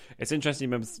 It's interesting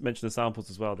you mention the samples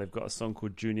as well. They've got a song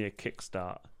called Junior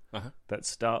Kickstart that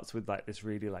starts with like this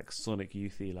really like Sonic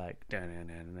Youthy like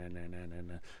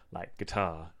like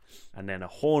guitar, and then a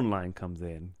horn line comes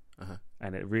in.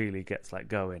 And it really gets like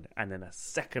going, and then a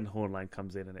second horn line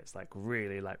comes in, and it's like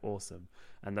really like awesome.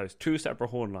 And those two separate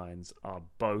horn lines are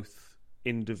both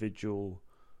individual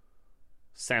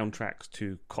soundtracks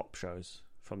to cop shows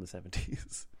from the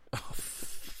 70s.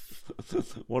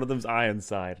 One of them's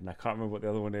Ironside, and I can't remember what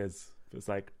the other one is. But it's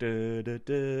like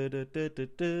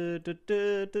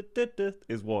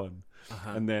is one,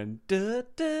 and then I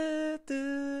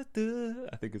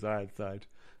think it's Ironside.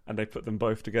 And they put them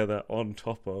both together on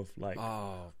top of like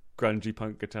grungy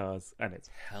punk guitars, and it's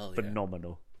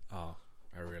phenomenal. Oh,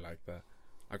 I really like that.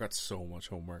 I got so much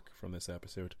homework from this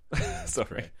episode.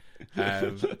 Sorry.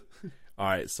 All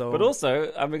right, so but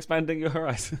also I'm expanding your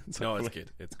horizons. No, it's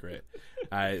good. It's great.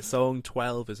 Song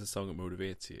 12 is a song that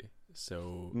motivates you.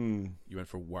 So you went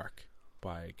for Work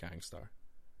by Gangstar.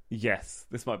 Yes,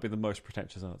 this might be the most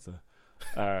pretentious answer.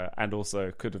 And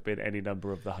also could have been any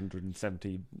number of the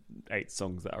 178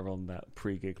 songs that are on that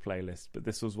pre-gig playlist, but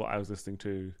this was what I was listening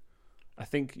to. I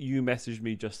think you messaged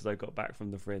me just as I got back from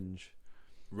the Fringe.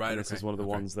 Right. This is one of the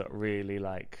ones that really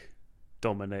like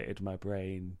dominated my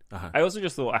brain. I also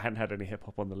just thought I hadn't had any hip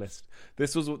hop on the list.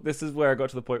 This is where I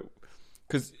got to the point,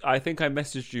 because I think I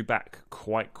messaged you back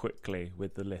quite quickly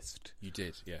with the list. You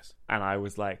did, yes. And I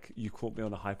was like, you caught me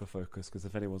on a hyper-focus, because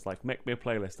if anyone's like, make me a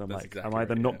playlist, I'm That's like, exactly I'm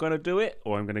either right, not going to do it,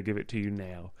 or I'm going to give it to you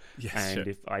now. Yes, and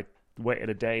if I waited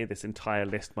a day, this entire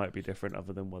list might be different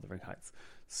other than Wuthering Heights.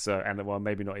 So, and well,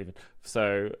 maybe not even.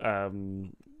 So,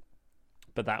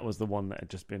 but that was the one that had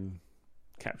just been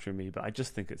capturing me. But I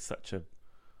just think it's such a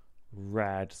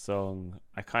rad song.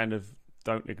 I kind of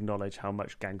don't acknowledge how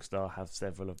much Gangstar have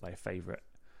several of my favourite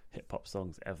hip-hop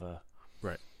songs ever.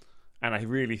 Right. And I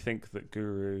really think that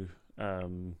Guru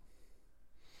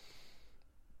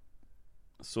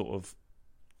sort of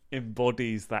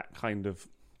embodies that kind of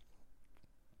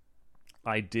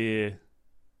idea.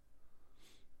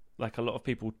 Like, a lot of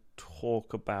people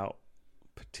talk about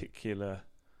particular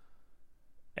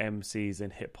MCs in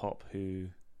hip-hop who,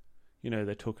 you know,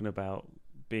 they're talking about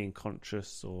being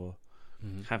conscious or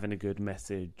having a good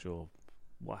message or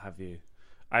what have you.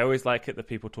 I always like it that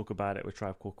people talk about it with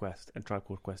Tribe Called Quest, and Tribe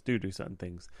Called Quest do something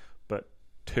things, but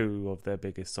two of their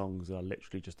biggest songs are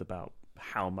literally just about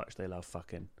how much they love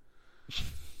fucking.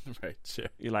 Right, sure.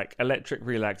 You're like, Electric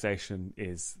Relaxation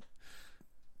is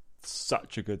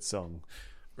such a good song,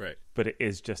 Right. but it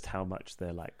is just how much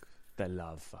they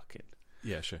love fucking.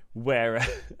 Yeah, sure. Where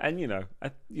and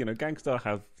Gangstar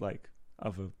have like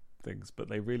other things,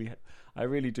 but I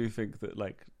really do think that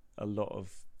like a lot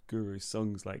of Guru's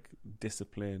songs, like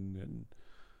Discipline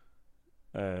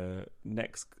and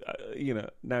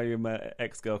Now You're My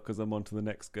Ex-Girl Because I'm On to the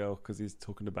Next Girl, because he's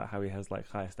talking about how he has like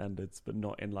higher standards, but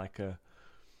not in like a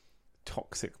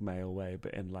toxic male way,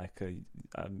 but in like a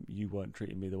you weren't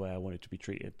treating me the way I wanted to be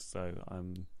treated, so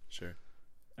I'm sure.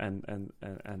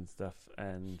 And stuff.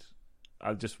 And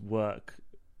I just work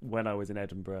when I was in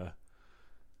Edinburgh.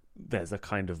 There's a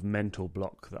kind of mental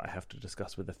block that I have to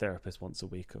discuss with the therapist once a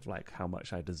week of like how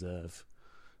much I deserve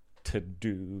to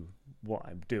do what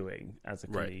I'm doing as a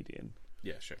comedian.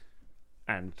 Yeah, sure.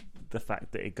 And the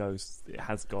fact that it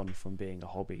has gone from being a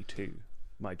hobby to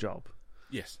my job.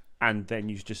 Yes. And then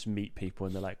you just meet people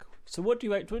and they're like, so what do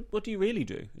you really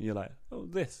do? And you're like, oh,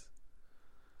 this.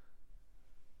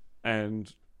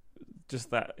 And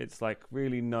just that, it's like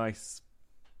really nice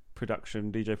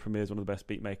production. DJ Premier is one of the best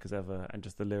beat makers ever, and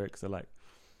just the lyrics are like,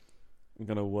 I'm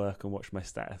gonna work and watch my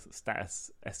status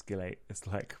escalate. It's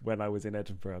like when I was in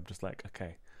Edinburgh, I'm just like,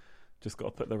 okay, just got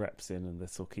to put the reps in, and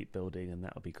this will keep building, and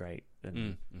that'll be great.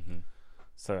 And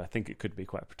so I think it could be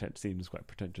quite seems quite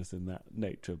pretentious in that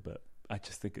nature, but I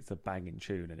just think it's a banging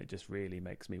tune, and it just really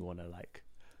makes me want to like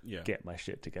get my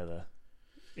shit together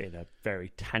in a very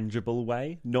tangible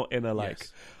way, not in a like,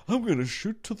 I'm going to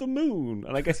shoot to the moon.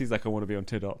 And I guess he's like, I want to be on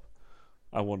Tidop.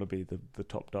 I want to be the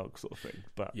top dog sort of thing.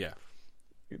 But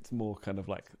it's more kind of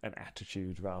like an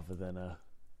attitude rather than a,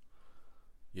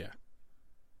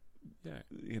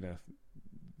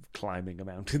 climbing a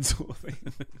mountain sort of thing.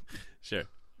 Sure.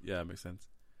 Yeah, that makes sense.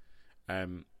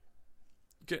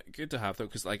 Good to have though,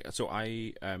 because like, so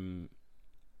I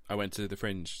went to the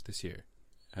Fringe this year.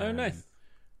 Oh, nice.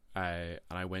 And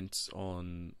I went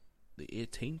on the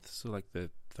 18th, so like the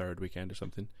third weekend or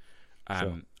something.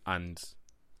 And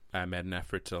I made an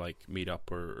effort to like meet up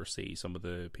or see some of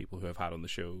the people who I've had on the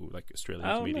show, like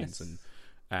Australian comedians, nice.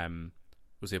 And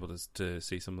was able to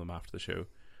see some of them after the show,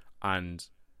 and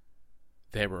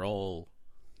they were all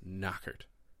knackered.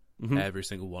 Mm-hmm. Every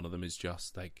single one of them is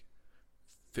just like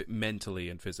mentally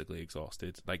and physically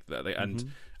exhausted. Like that,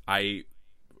 and I,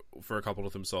 for a couple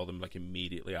of them, saw them like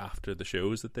immediately after the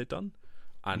shows that they'd done,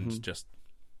 and just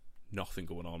nothing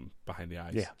going on behind the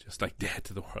eyes, just like dead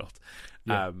to the world.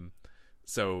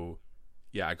 So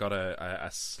yeah, I got a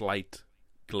slight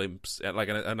glimpse, like,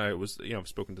 and I was, I've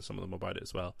spoken to some of them about it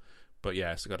as well, but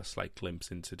yeah, so I got a slight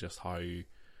glimpse into just how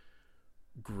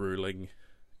grueling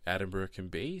Edinburgh can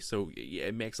be. So yeah,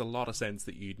 it makes a lot of sense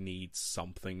that you'd need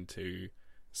something to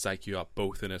psych you up,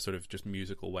 both in a sort of just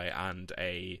musical way and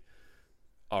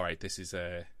all right, this is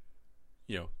a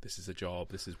job,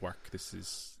 this is work, this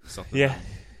is something. Yeah.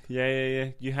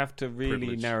 You have to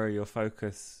really narrow your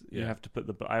focus. You have to put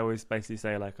I always basically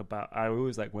say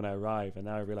when I arrive, and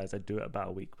now I realize I do it about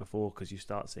a week before, because you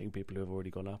start seeing people who have already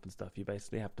gone up and stuff. You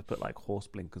basically have to put like horse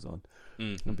blinkers on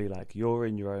and be like, you're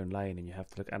in your own lane, and you have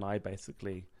to look. And I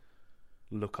basically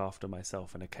look after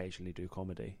myself and occasionally do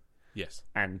comedy. Yes.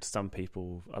 And some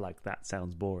people are like, that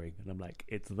sounds boring. And I'm like,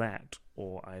 it's that,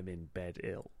 or I'm in bed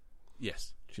ill.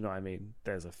 Yes. Do you know what I mean?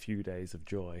 There's a few days of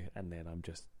joy, and then I'm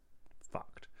just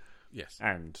fucked. Yes.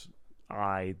 And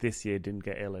I, this year, didn't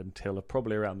get ill until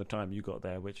probably around the time you got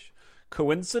there, which,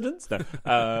 coincidence? No.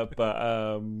 I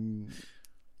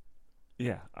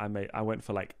went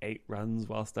for like 8 runs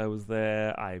whilst I was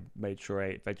there. I made sure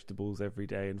I ate vegetables every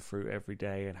day and fruit every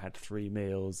day, and had 3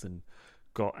 meals and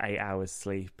got 8 hours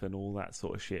sleep and all that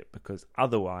sort of shit, because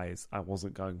otherwise I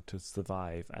wasn't going to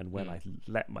survive. And when I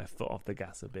let my foot off the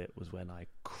gas a bit was when I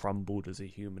crumbled as a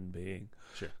human being.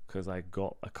 Sure. Because I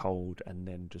got a cold and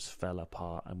then just fell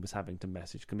apart, and was having to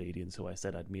message comedians who I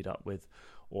said I'd meet up with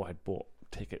or had bought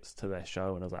tickets to their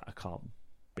show, and I was like, I can't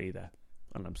be there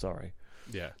and I'm sorry.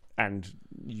 Yeah. And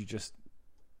you just,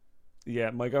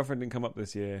 my girlfriend didn't come up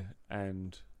this year,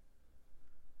 and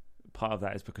part of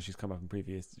that is because she's come up in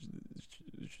previous.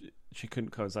 She couldn't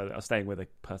coincide. I was staying with a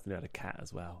person who had a cat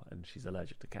as well, and she's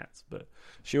allergic to cats. But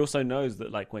she also knows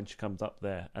that, like, when she comes up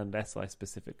there, unless I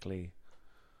specifically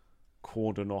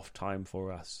cordon off time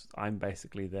for us, I'm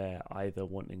basically there either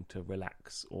wanting to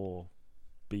relax or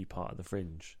be part of the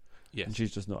Fringe. Yes. And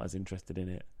she's just not as interested in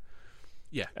it.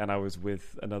 Yeah. And I was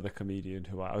with another comedian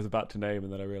who I was about to name,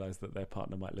 and then I realised that their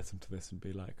partner might listen to this and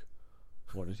be like,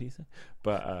 what did he say?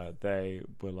 But they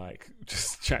were like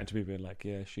just chatting to me, being like,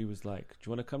 yeah, she was like, do you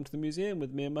want to come to the museum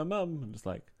with me and my mum? And it's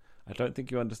like, I don't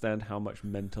think you understand how much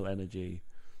mental energy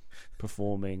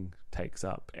performing takes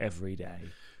up every day.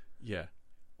 Yeah.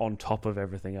 On top of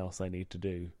everything else I need to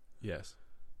do. Yes.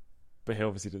 But he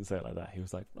obviously didn't say it like that. He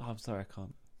was like, "Oh, I'm sorry, I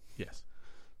can't." Yes.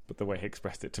 But the way he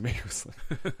expressed it to me was like,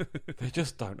 they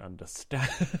just don't understand.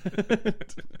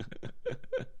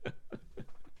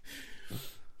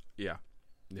 Yeah.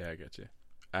 Yeah, I get you.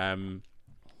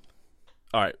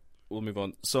 All right, we'll move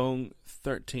on. Song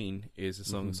 13 is a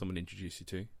song someone introduced you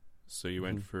to. So you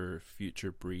went for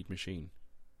Future Breed Machine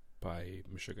by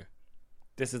Meshuggah.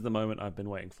 This is the moment I've been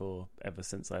waiting for ever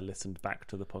since I listened back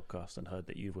to the podcast and heard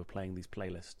that you were playing these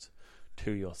playlists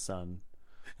to your son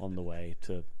on the way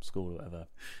to school or whatever.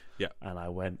 Yeah. And I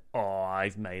went, oh,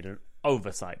 I've made an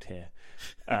oversight here.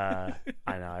 And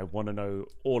I want to know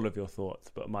all of your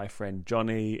thoughts. But my friend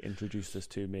Johnny introduced us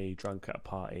to me drunk at a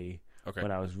party. Okay.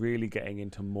 When I was really getting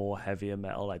into more heavier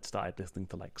metal. I'd started listening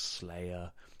to like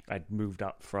Slayer. I'd moved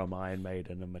up from Iron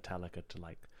Maiden and Metallica to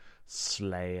like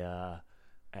Slayer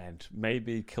and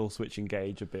maybe Killswitch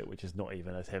Engage a bit, which is not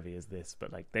even as heavy as this,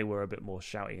 but like they were a bit more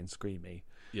shouty and screamy.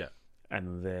 Yeah.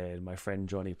 And then my friend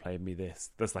Johnny played me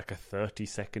this. There's like a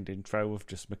 30-second intro of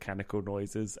just mechanical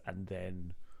noises, and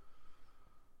then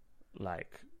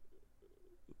like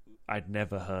I'd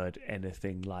never heard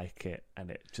anything like it, and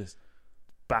it just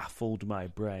baffled my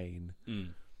brain.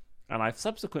 And I've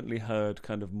subsequently heard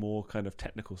kind of more kind of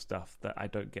technical stuff that I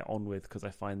don't get on with because I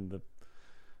find the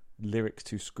lyrics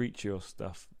too screechy or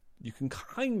stuff. You can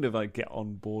kind of like get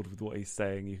on board with what he's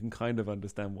saying. You can kind of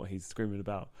understand what he's screaming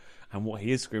about, and what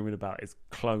he is screaming about is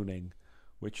cloning,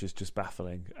 which is just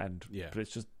baffling. And but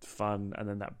it's just fun. And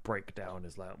then that breakdown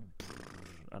is like,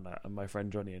 and my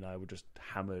friend Johnny and I were just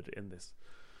hammered in this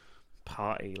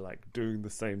party, like doing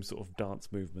the same sort of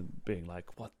dance movement, being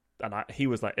like, "What?" And he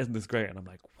was like, "Isn't this great?" And I'm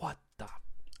like, "What the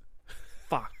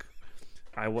fuck?"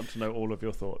 I want to know all of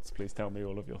your thoughts. Please tell me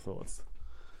all of your thoughts.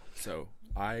 So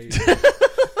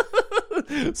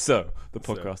So the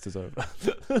podcast is over.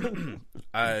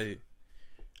 I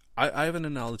have an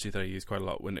analogy that I use quite a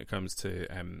lot when it comes to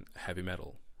heavy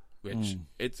metal, which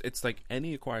it's like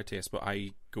any acquired taste, but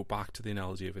I go back to the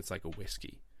analogy of it's like a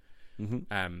whiskey, quite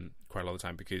a lot of the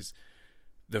time, because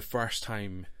the first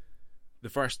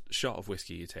shot of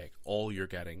whiskey you take, all you're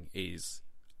getting is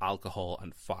alcohol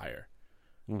and fire,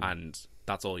 and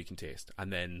that's all you can taste.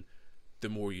 And then the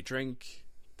more you drink,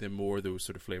 the more those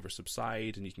sort of flavors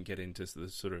subside, and you can get into the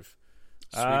sort of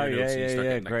sweeter notes, and you start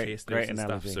getting like taste notes and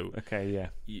analogy. stuff. So okay, yeah,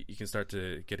 you can start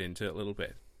to get into it a little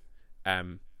bit.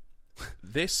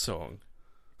 This song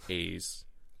is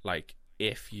like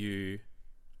if you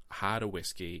had a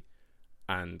whiskey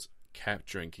and kept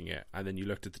drinking it, and then you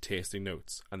looked at the tasting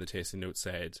notes, and the tasting note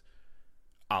said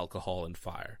alcohol and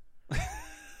fire.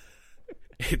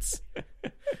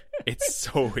 It's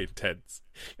so intense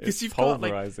because you've got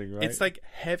like, right? It's like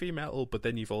heavy metal, but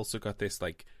then you've also got this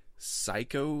like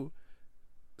psycho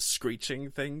screeching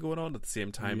thing going on at the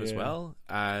same time as well.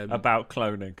 About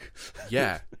cloning.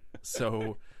 Yeah.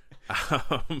 So,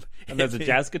 and there's a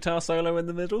jazz guitar solo in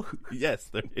the middle. Yes,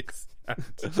 there is.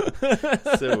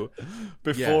 So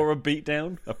before a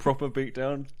beatdown, a proper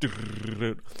beatdown.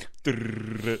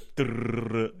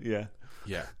 Yeah.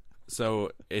 Yeah.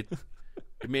 So it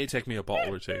may take me a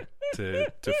bottle or two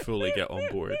to fully get on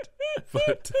board,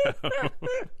 but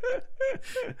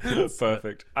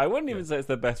perfect. I wouldn't even say it's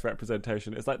their best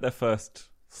representation. It's like their first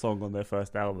song on their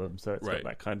first album, so it's got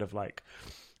that kind of like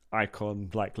icon,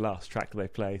 like last track they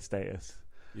play status.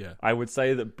 Yeah, I would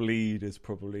say that Bleed is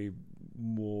probably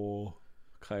more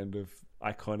kind of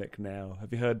iconic now.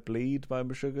 Have you heard Bleed by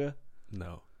Meshuggah?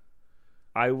 No.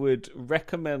 I would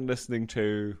recommend listening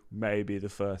to maybe the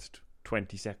first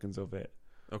 20 seconds of it.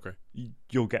 Okay.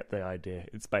 You'll get the idea.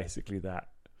 It's basically that.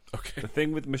 Okay. The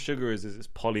thing with Meshuggah is it's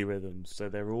polyrhythms, so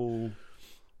they're all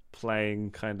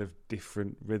playing kind of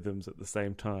different rhythms at the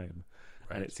same time.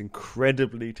 Right. And it's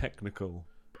incredibly technical.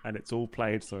 And it's all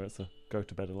played. Sorry, it's a go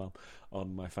to bed alarm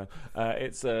on my phone.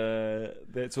 It's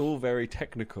all very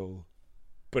technical,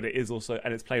 but it is also,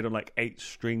 and it's played on like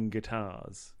 8-string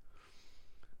guitars.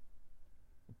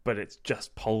 But it's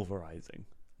just pulverizing,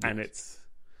 and it's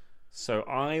so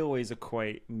I always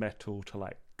equate metal to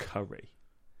like curry,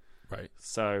 right?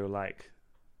 So like,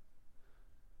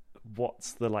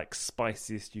 what's the like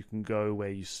spiciest you can go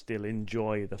where you still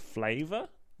enjoy the flavor?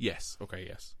 Yes. Okay.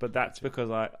 Yes. But that's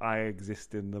because I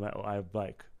exist in the metal. I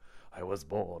was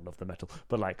born of the metal.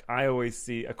 But like I always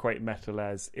equate metal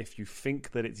as if you think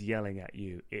that it's yelling at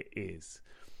you, it is.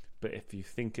 But if you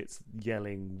think it's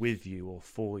yelling with you or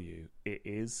for you, it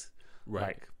is. Right.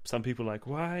 Like some people are like,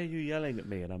 why are you yelling at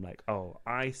me? And I'm like, oh,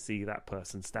 I see that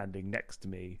person standing next to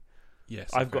me. Yes.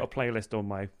 I've got a playlist on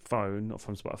my phone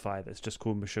from Spotify that's just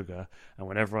called Meshuggah, and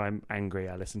whenever I'm angry,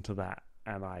 I listen to that,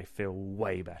 and I feel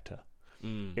way better.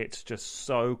 It's just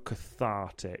so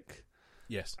cathartic.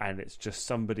 Yes. And it's just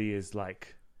somebody is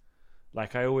like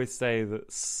I always say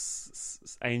that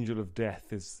Angel of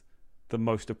Death is the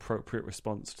most appropriate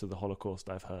response to the Holocaust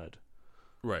I've heard.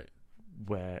 Right.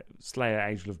 Where Slayer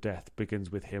Angel of Death begins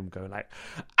with him going like,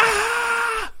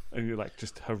 ah! And you're like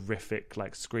just horrific,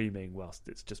 like screaming whilst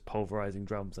it's just pulverizing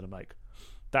drums. And I'm like,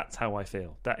 that's how I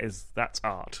feel. That's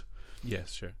art.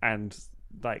 Yes, sure. And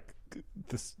like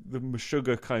the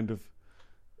Meshuggah kind of,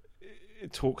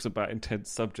 it talks about intense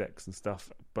subjects and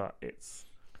stuff, but it's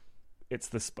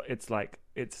like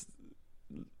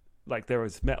there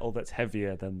is metal that's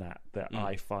heavier than that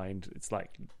I find. It's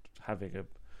like having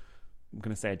I'm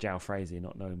going to say a jalfrezi,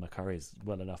 not knowing my curries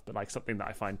well enough, but like something that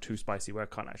I find too spicy where I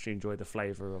can't actually enjoy the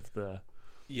flavour of the...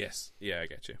 Yes, yeah, I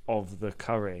get you. Of the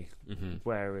curry. Mm-hmm.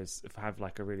 Whereas if I have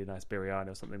like a really nice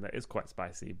biryani or something that is quite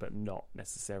spicy, but not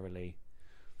necessarily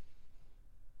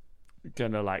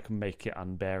going to like make it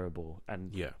unbearable.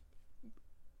 And yeah,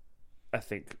 I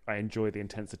think I enjoy the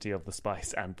intensity of the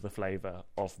spice and the flavour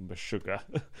of the sugar,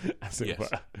 as it were.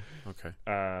 Okay.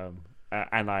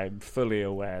 And I'm fully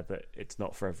aware that it's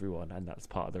not for everyone, and that's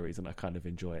part of the reason I kind of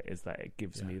enjoy it, is that it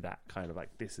gives me that kind of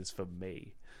like, this is for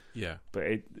me. Yeah. But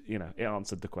it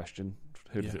answered the question.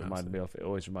 Who does it remind me of? It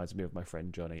always reminds me of my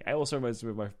friend Johnny. It also reminds me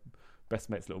of my best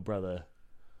mate's little brother,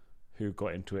 who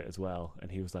got into it as well,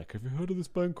 and he was like, have you heard of this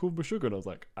band called Meshuggah? And I was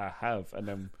like, I have. And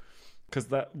then because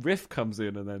that riff comes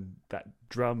in and then that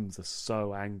drums are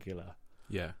so angular.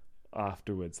 Yeah.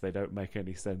 Afterwards, they don't make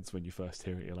any sense when you first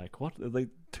hear it. You're like, what? Are they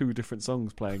two different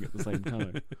songs playing at the same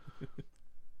time?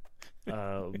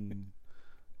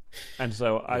 And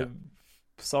so I'm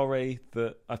sorry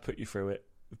that I put you through it,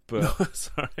 but no,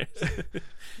 sorry.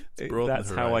 That's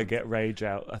how I get rage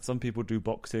out. Some people do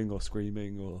boxing or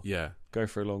screaming or go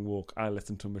for a long walk. I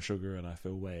listen to Meshuggah and I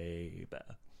feel way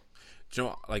better. Do you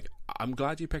know what? Like, I'm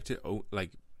glad you picked it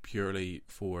like purely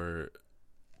for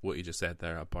what you just said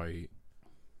there about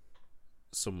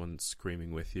someone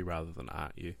screaming with you rather than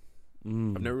at you.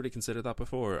 I've never really considered that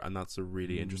before, and that's a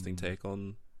really interesting take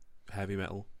on heavy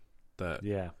metal.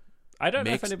 I don't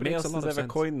know if anybody else has ever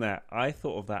coined that. I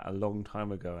thought of that a long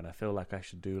time ago, and I feel like I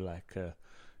should do like a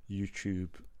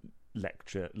YouTube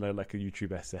lecture, like a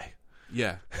YouTube essay.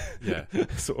 Yeah.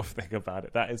 Sort of thing about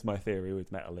it. That is my theory with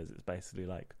metal. Is it's basically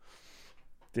like,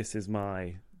 this is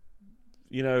my,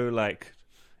 like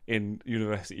in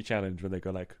University Challenge when they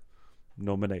go like,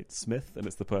 nominate Smith, and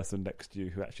it's the person next to you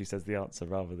who actually says the answer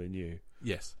rather than you.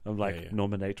 Yes. I'm like,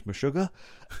 nominate Meshuggah.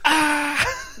 Ah!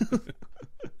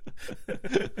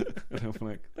 And I'm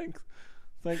like,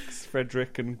 thanks,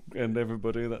 Frederick and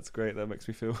everybody. That's great. That makes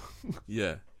me feel.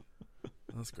 Yeah,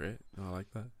 that's great. I like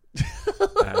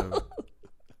that.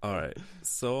 All right,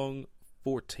 song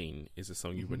 14 is a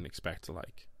song you wouldn't expect to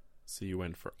like. So you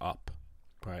went for Up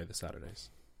by the Saturdays.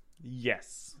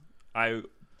 Yes,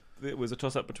 it was a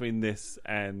toss-up between this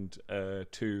and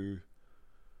two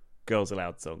Girls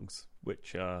Aloud songs,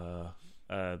 which are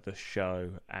The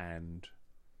Show and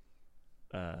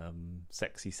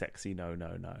Sexy Sexy No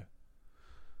No No.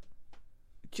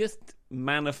 Just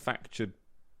manufactured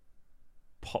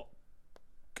pop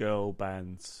girl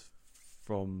bands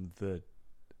from the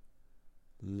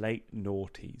late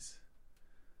noughties.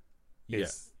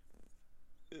 It's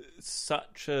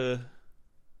such a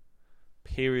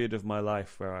period of my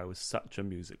life where I was such a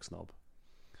music snob,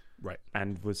 right,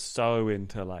 and was so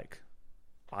into like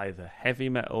either heavy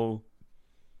metal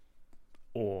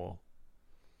or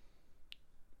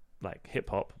like hip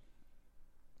hop,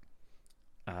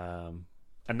 and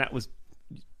that was,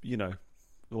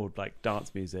 or like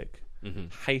dance music.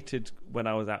 Hated when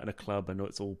I was out in a club and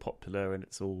it's all popular and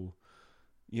it's all,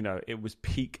 it was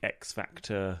peak X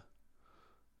Factor.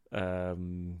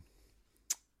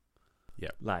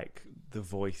 Like The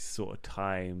Voice sort of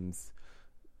times.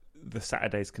 The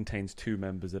Saturdays contains two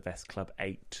members of S Club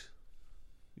 8,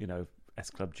 S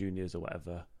Club Juniors or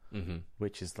whatever,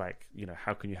 which is like,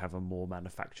 how can you have a more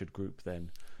manufactured group than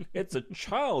it's a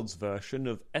child's version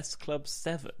of S Club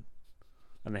 7,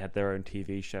 and they had their own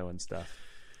TV show and stuff,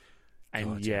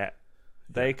 and yet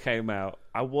they came out.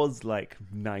 I was like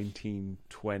 19,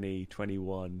 20,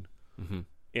 21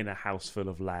 in a house full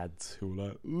of lads who were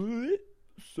like,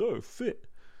 so fit.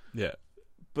 Yeah.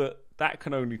 But that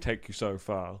can only take you so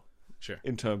far. Sure.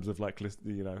 In terms of like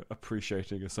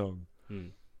appreciating a song.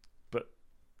 But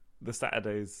the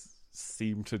Saturdays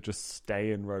seem to just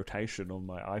stay in rotation on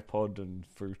my iPod and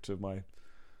through to my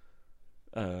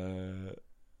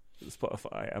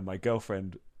Spotify, and my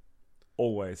girlfriend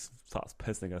always starts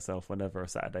pissing herself whenever a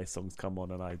Saturday songs come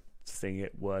on and I sing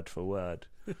it word for word.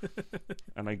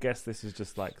 And I guess this is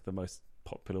just like the most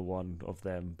popular one of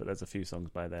them, but there's a few songs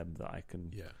by them that I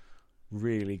can Yeah.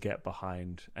 really get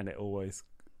behind, and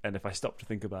if I stop to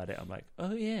think about it, I'm like,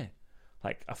 oh yeah,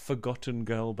 like a forgotten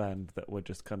girl band that were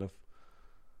just kind of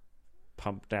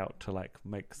pumped out to like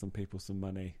make some people some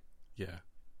money. Yeah.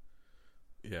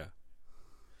 Yeah.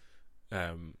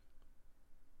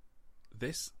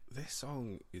 This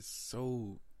song is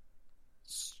so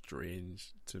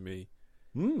strange to me.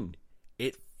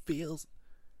 It feels,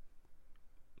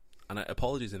 and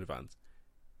apologies in advance,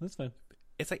 That's fine.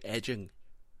 it's like edging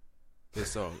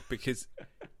this song because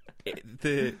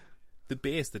the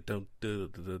bass, the dun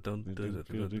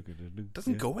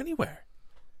doesn't go anywhere.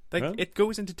 Like, Well, it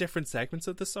goes into different segments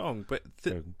of the song, but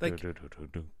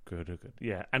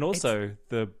yeah, and also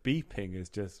the beeping is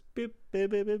just beep, beep,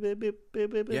 beep, beep, beep, beep,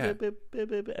 beep, beep, Yeah. beep, beep,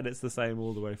 beep, and it's the same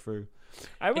all the way through.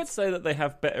 I would say that they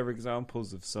have better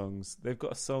examples of songs. They've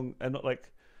got a song, and not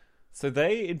like, so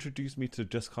they introduced me to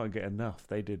 "Just Can't Get Enough."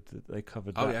 They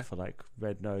covered that for like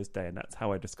Red Nose Day, and that's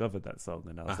how I discovered that song.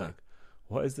 And I was like,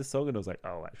 what is this song? And I was like,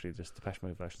 oh, actually, just the Depeche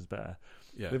Mode version's better.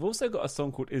 Yeah. They've also got a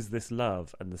song called "Is This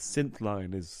Love," and the synth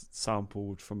line is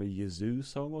sampled from a Yazoo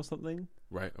song or something,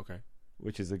 Right, okay.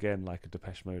 which is again like a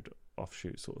Depeche Mode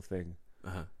offshoot sort of thing.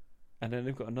 Uh-huh. And then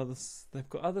they've got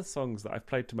other songs that I've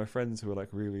played to my friends who are like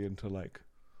really into like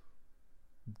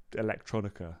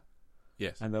electronica,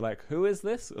 Yes. and they're like, "Who is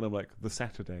this?" And I'm like, "The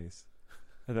Saturdays,"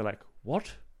 and they're like,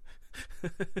 "What?"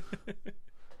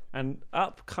 And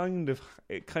Up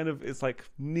it's like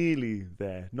nearly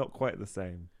there, not quite the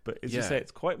same, but as you say,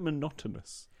 it's quite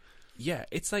monotonous. Yeah,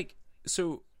 it's like,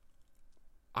 so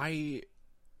I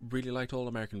really liked All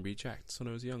American Rejects when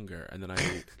I was younger, and then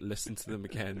I listened to them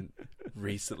again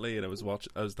recently, and I was watching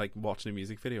a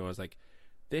music video. I was like,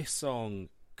 this song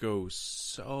goes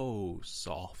so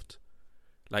soft.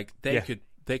 Like they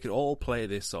could all play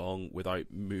this song without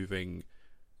moving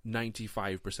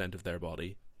 95% of their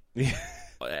body. Yeah.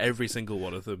 Every single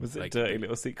one of them. Was it like, Dirty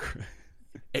Little Secret?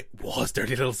 It was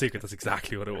Dirty Little Secret. That's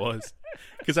exactly what it was.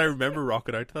 Because I remember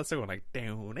rocking out to that song, like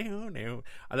down, down, down,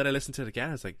 and then I listened to it again.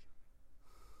 I was like,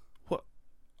 "What?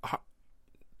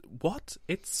 What?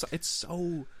 It's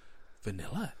so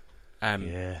vanilla."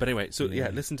 But anyway, so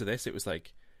listen to this. It was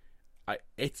like,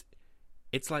 it's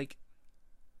like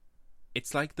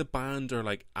the band are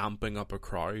like amping up a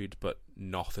crowd, but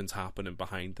nothing's happening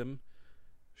behind them.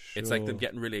 Sure. It's like them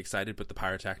getting really excited, but the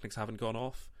pyrotechnics haven't gone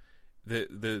off.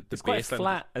 It's quite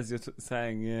flat, as you're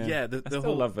saying. Yeah, yeah. I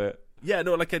still love it. Yeah,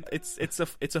 no, like it's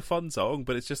a fun song,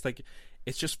 but it's just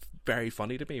very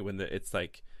funny to me when it's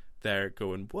like they're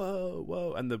going whoa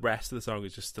whoa, and the rest of the song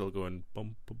is just still going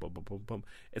bum bum bum bum bum bum.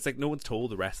 It's like no one's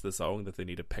told the rest of the song that they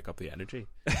need to pick up the energy.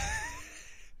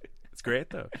 It's great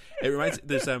though. It reminds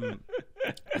there's another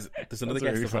guest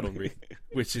really I've had on,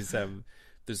 which is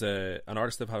there's an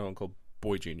artist I've had on called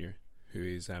Boy Junior, who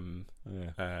is an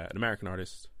American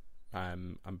artist.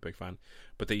 I'm a big fan,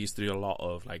 but they used to do a lot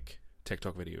of like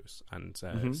TikTok videos and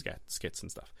skits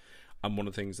and stuff. And one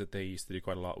of the things that they used to do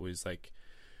quite a lot was like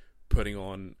putting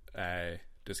on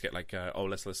just get like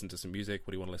let's listen to some music.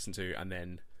 What do you want to listen to? And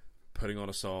then putting on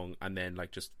a song and then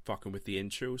like just fucking with the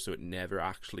intro so it never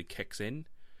actually kicks in.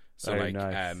 So Very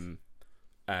like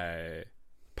nice.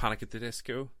 Panic at the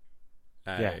Disco.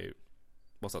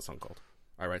 What's that song called?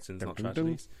 I Write Sins Not Dun, dun,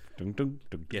 Tragedies. Dun, dun,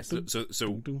 dun, Yes. dun, So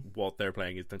dun, dun. what they're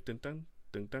playing is dun dun dun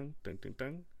dun dun dun dun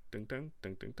dun dun dun dun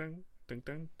dun dun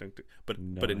dun dun dun,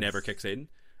 but it never Nice. kicks in,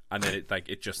 and then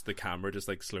the camera just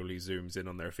like slowly zooms in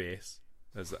on their face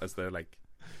as they're like,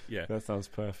 yeah. That sounds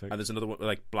perfect. And there's another one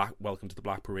like Welcome to the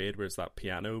Black Parade, where it's that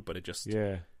piano, but it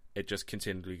just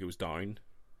continually goes down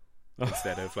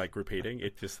instead of like repeating.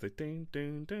 It just like ding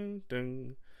ding ding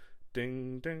ding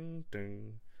ding ding ding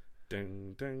ding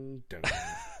ding ding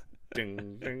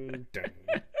ding ding ding.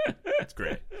 It's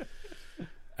great.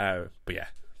 But yeah,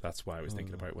 that's what I was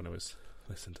thinking about when I was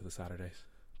listening to the Saturdays.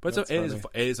 But it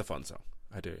is a fun song.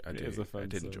 I did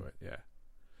enjoy it.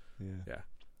 Yeah.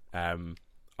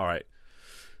 All right.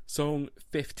 Song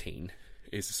 15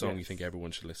 is the song you think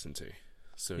everyone should listen to.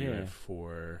 So you're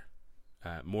for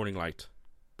Morning Light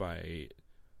by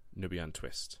Nubian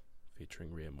Twist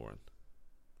featuring Rhea Moran.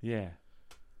 Yeah.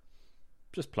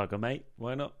 Just plug a mate.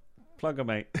 Why not? Plug a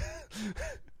mate.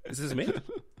 Is this me?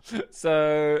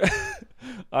 So,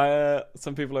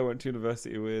 some people I went to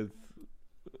university with,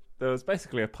 there was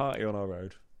basically a party on our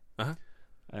road. Uh-huh.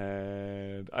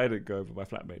 And I didn't go, but my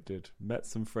flatmate did. Met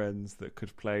some friends that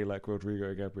could play like Rodrigo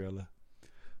and Gabriela.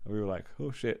 And we were like,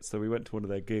 oh shit. So we went to one of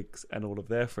their gigs and all of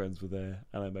their friends were there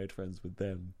and I made friends with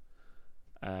them.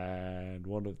 And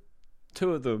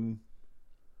two of them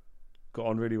got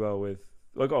on really well with,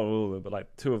 well, I got on with all of them, but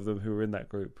like two of them who were in that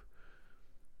group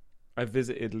I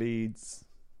visited Leeds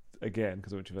again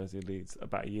because I went to University of Leeds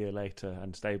about a year later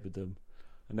and stayed with them.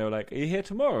 And they were like, "Are you here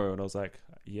tomorrow?" And I was like,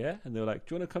 "Yeah." And they were like,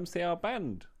 "Do you want to come see our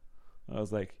band?" And I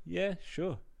was like, "Yeah,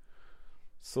 sure."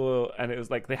 So, and it was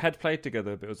like they had played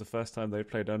together, but it was the first time they'd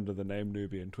played under the name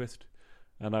Nubian Twist.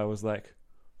 And I was like,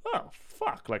 "Oh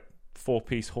fuck!" Like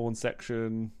 4-piece horn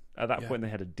section. At that point, they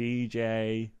had a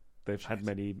DJ. They've had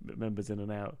many members in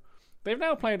and out. They've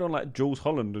now played on like Jules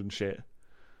Holland and shit.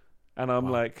 And I'm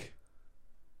like,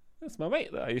 that's my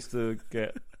mate that I used to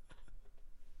get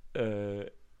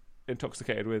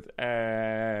intoxicated with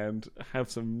and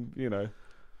have some,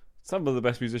 some of the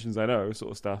best musicians I know,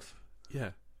 sort of stuff.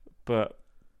 Yeah. But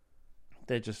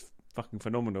they're just fucking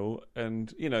phenomenal.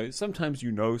 And, sometimes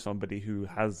somebody who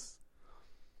has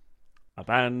a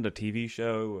band, a TV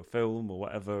show, a film, or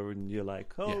whatever, and you're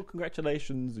like,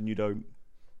 congratulations, and you don't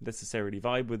necessarily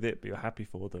vibe with it, but you're happy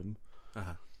for them.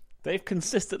 Uh-huh. They've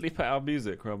consistently put out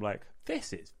music where I'm like,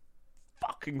 this is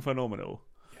fucking phenomenal.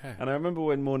 Yeah. And I remember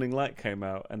when Morning Light came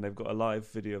out and they've got a live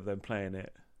video of them playing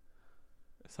it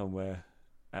somewhere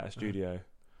at a studio.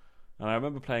 And I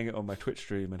remember playing it on my Twitch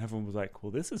stream and everyone was like,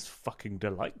 well, this is fucking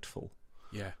delightful.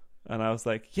 Yeah. And I was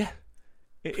like, yeah,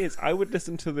 it is. I would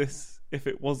listen to this if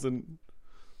it wasn't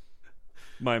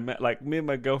me and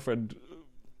my girlfriend,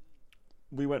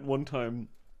 we went one time.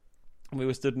 We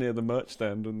were stood near the merch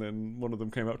stand, and then one of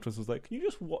them came up to us and was like, "Can you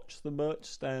just watch the merch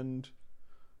stand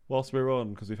whilst we're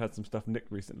on? Because we've had some stuff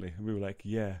nicked recently." And we were like,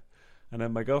 "Yeah." And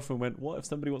then my girlfriend went, "What if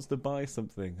somebody wants to buy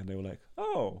something?" And they were like,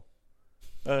 "Oh."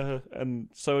 And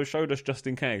so it showed us just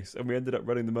in case. And we ended up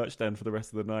running the merch stand for the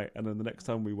rest of the night. And then the next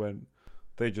time we went,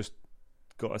 they just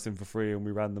got us in for free, and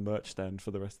we ran the merch stand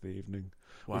for the rest of the evening.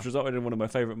 Wow. Which resulted in one of my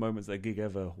favourite moments at a gig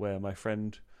ever, where my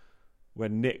friend,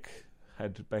 when Nick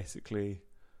had basically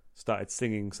started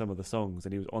singing some of the songs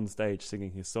and he was on stage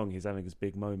singing his song, he's having his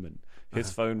big moment.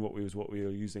 His phone what we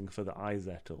were using for the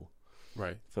iZettle,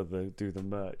 right, for the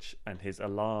merch, and his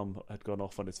alarm had gone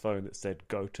off on his phone that said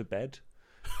 "go to bed"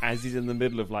 as he's in the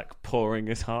middle of like pouring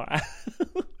his heart out.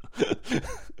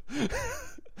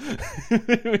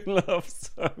 We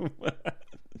laughed so much.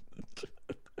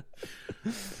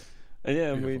 And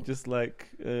yeah, and we just like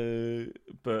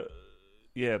but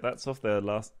yeah, that's off their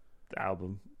last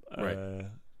album. Right.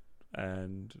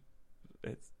 And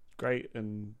it's great,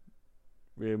 and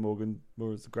Rhea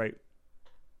Moore's a great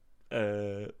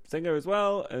singer as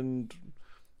well, and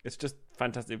it's just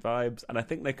fantastic vibes. And I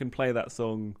think they can play that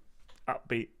song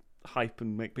upbeat, hype,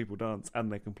 and make people dance,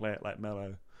 and they can play it like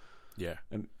mellow. Yeah,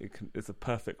 and it's a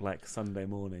perfect like Sunday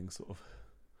morning sort of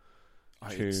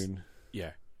tune.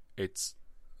 It's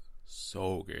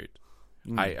so good.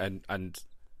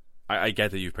 I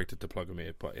get that you've picked it to plug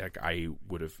me, but like I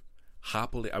would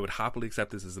happily accept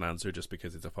this as an answer just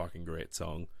because it's a fucking great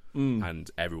song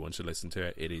and everyone should listen to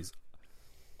it. It is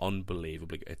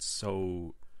unbelievably. It's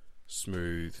so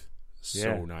smooth,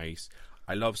 so nice.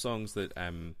 I love songs that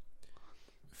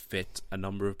fit a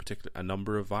number of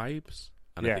vibes,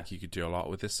 and I think you could do a lot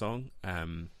with this song.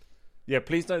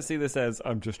 Please don't see this as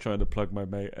I'm just trying to plug my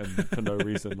mate and for no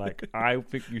reason. Like, I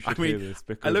think you should hear this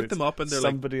because I looked them up and they're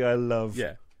somebody I love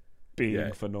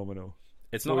being phenomenal.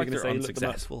 It's not like they're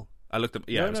unsuccessful. I looked them.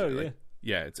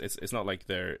 It's not like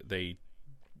they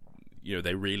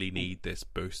really need this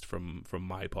boost from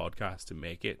my podcast to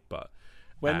make it. But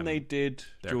when they did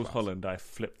Jules Holland, I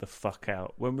flipped the fuck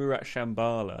out. When we were at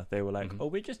Shambhala, they were like, "Oh,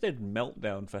 we just did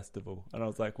Meltdown Festival," and I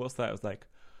was like, "What's that?" I was like,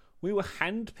 "We were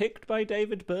handpicked by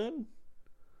David Byrne,"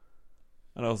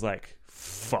 and I was like,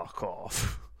 "Fuck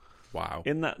off!" Wow,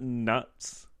 isn't that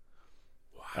nuts?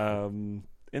 Wow,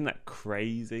 isn't that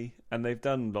crazy? And they've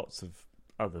done lots of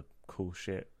other cool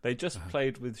shit. They just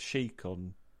played with Chic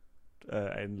on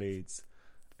in Leeds,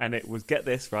 and it was, get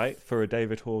this right, for a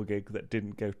David Hoare gig that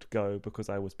didn't go because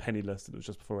I was penniless and it was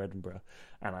just before Edinburgh,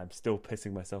 and I'm still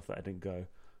pissing myself that I didn't go.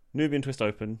 Nubian Twist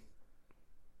open,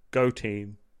 go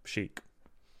team, Chic,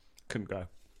 couldn't go.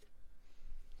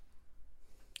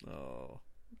 Oh,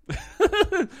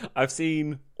 I've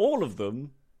seen all of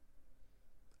them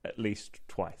at least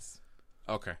twice.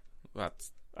 Okay,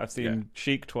 I've seen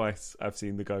Chic twice. I've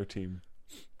seen the Go Team,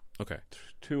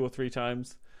 2 or 3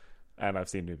 times, and I've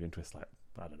seen Nubian Twist like,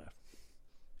 I don't know,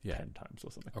 10 times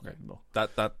or something. Okay, more.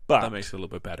 That makes it a little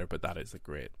bit better, but that is a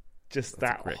great.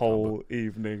 That whole combo.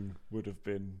 Evening would have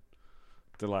been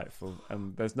delightful,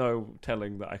 and there's no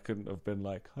telling that I couldn't have been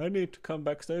like, I need to come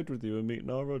backstage with you and meet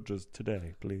Nile Rodgers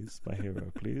today, please, my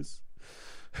hero, please.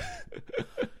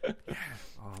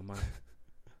 Oh man.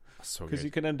 So because you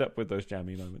can end up with those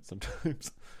jammy moments sometimes.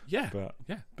 But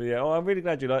yeah. Oh, I'm really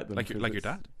glad you like them. Like your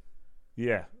dad.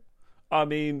 Yeah, I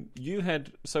mean, you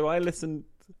had. So I listened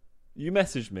you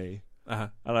messaged me, Uh-huh.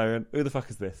 and I went, who the fuck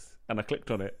is this? And I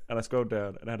clicked on it, and I scrolled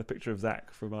down, and I had a picture of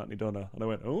Zach from Auntie Donna, and I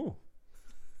went, oh,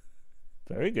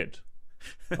 very good.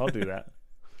 I'll do that.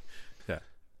 Yeah.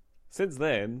 Since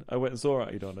then, I went and saw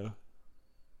Auntie Donna.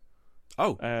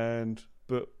 Oh.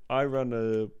 But I run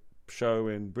a show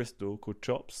in Bristol called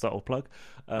Chops, subtle plug,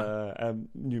 a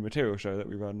new material show that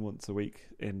we run once a week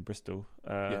in Bristol.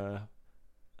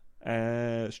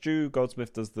 Stu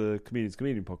Goldsmith does the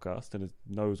Comedian podcast and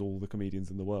knows all the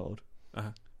comedians in the world.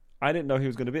 Uh-huh. I didn't know he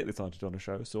was going to be at this Auntie Donna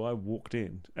show, so I walked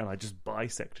in and I just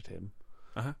bisected him.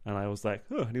 Uh-huh. And I was like,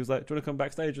 oh, and he was like, do you want to come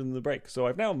backstage in the break? So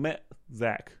I've now met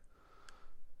Zach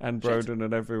and Broden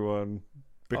and everyone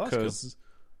because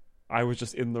I was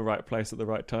just in the right place at the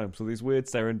right time. So these weird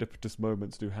serendipitous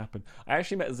moments do happen. I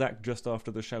actually met Zach just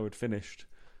after the show had finished,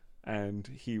 and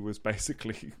he was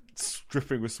basically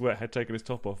dripping with sweat, had taken his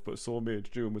top off, but saw me and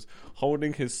Stu and was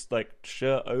holding his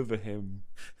shirt over him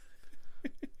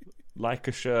like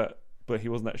a shirt, but he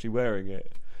wasn't actually wearing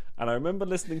it. And I remember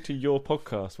listening to your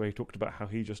podcast where he talked about how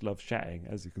he just loves chatting,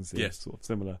 as you can see. Yes. It's sort of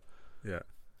similar. Yeah.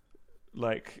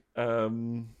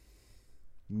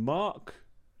 Mark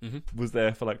was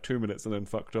there for 2 minutes and then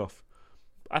fucked off.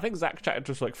 I think Zach chatted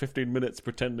to us 15 minutes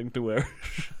pretending to wear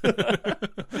it.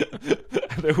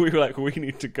 And then we were like, we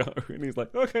need to go. And he's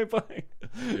like, okay, bye.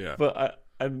 Yeah. But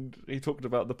and he talked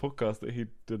about the podcast that he'd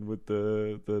done with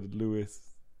the Lewis,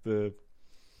 the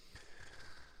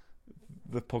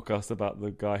podcast about the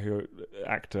guy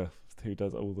actor who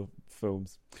does all the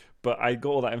films. But I got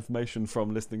all that information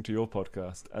from listening to your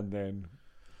podcast, and then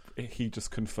he just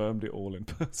confirmed it all in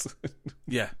person.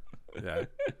 Yeah.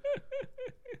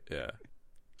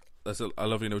 That's a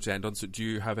lovely note to end on. So do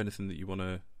you have anything that you want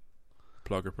to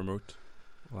plug or promote?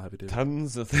 I'll have you do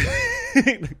tons of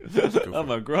things.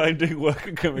 I'm a grinding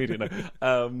working comedian.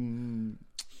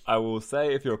 I will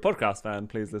say, if you're a podcast fan,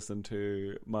 please listen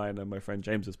to mine and my friend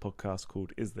James's podcast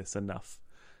called Is This Enough?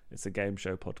 It's a game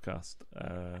show podcast.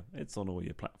 It's on all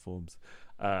your platforms.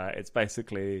 It's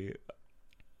basically,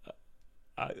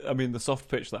 I mean, the soft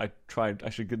pitch that I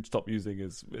should stop using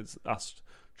is us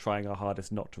trying our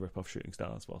hardest not to rip off Shooting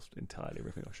Stars whilst entirely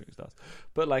ripping off Shooting Stars.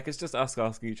 But it's just us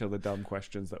asking each other dumb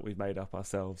questions that we've made up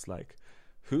ourselves, like,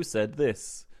 who said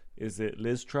this? Is it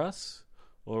Liz Truss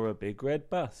or a big red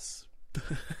bus?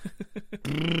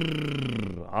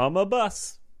 I'm a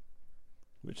bus,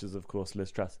 which is of course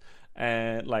Liz Truss.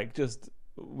 And I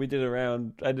did a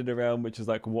round which is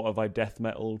what have I death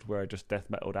metaled, where I just death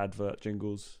metaled advert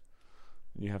jingles,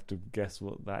 and you have to guess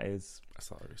what that is.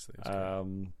 That's obviously.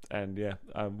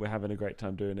 We're having a great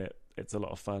time doing it. It's a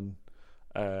lot of fun.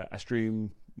 I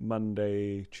stream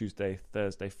Monday, Tuesday,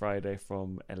 Thursday, Friday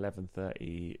from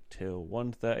 11:30 till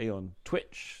 1:30 on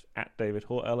Twitch at David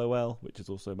Hoare LOL, which is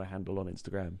also my handle on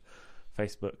Instagram,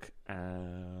 Facebook.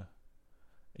 And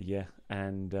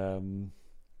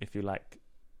if you like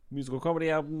musical comedy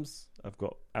albums, I've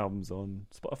got albums on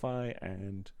Spotify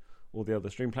and all the other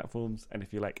stream platforms. And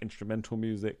if you like instrumental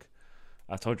music,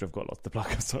 I told you I've got lots to plug.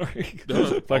 I'm sorry.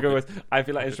 Always, I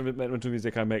feel like instrumental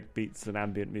music, I make beats and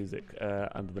ambient music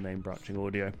under the name Branching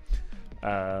Audio.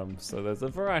 So there's a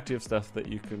variety of stuff that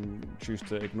you can choose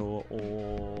to ignore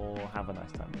or have a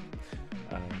nice time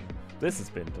with. This has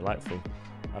been delightful.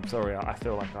 I'm sorry, I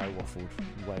feel like I waffled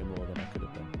way more than I could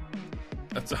have done.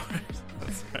 That's all right.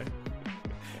 That's all right.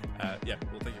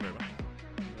 Well, thank you very much.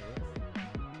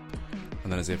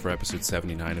 And that is it for episode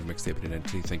 79 of Mixtape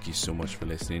Identity. Thank you so much for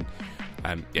listening.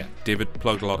 David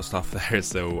plugged a lot of stuff there,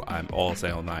 so all I'll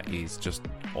say on that is just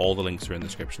all the links are in the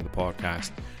description of the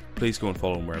podcast. Please go and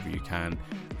follow him wherever you can,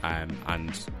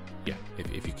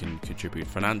 if you can contribute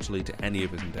financially to any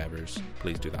of his endeavours,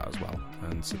 please do that as well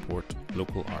and support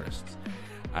local artists.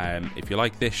 If you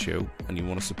like this show and you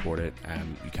want to support it,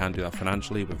 you can do that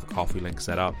financially with a coffee link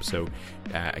set up. So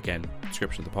again,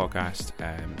 description of the podcast,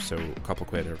 so a couple of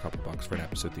quid or a couple of bucks for an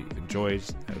episode that you've enjoyed,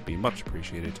 that would be much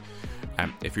appreciated.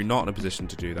 If you're not in a position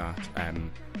to do that,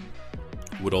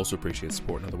 would also appreciate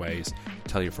support in other ways.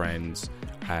 Tell your friends,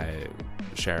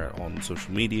 share it on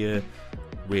social media,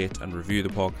 rate and review the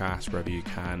podcast wherever you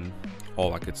can,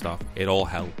 all that good stuff. It all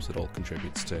helps, it all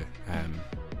contributes to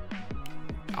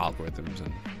algorithms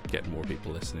and getting more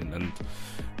people listening, and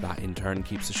that in turn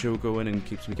keeps the show going and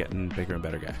keeps me getting bigger and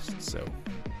better guests, so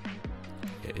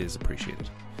it is appreciated.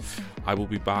 I will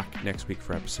be back next week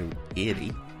for episode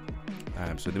 80,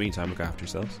 so in the meantime, look after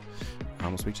yourselves and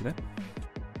we'll speak to you then.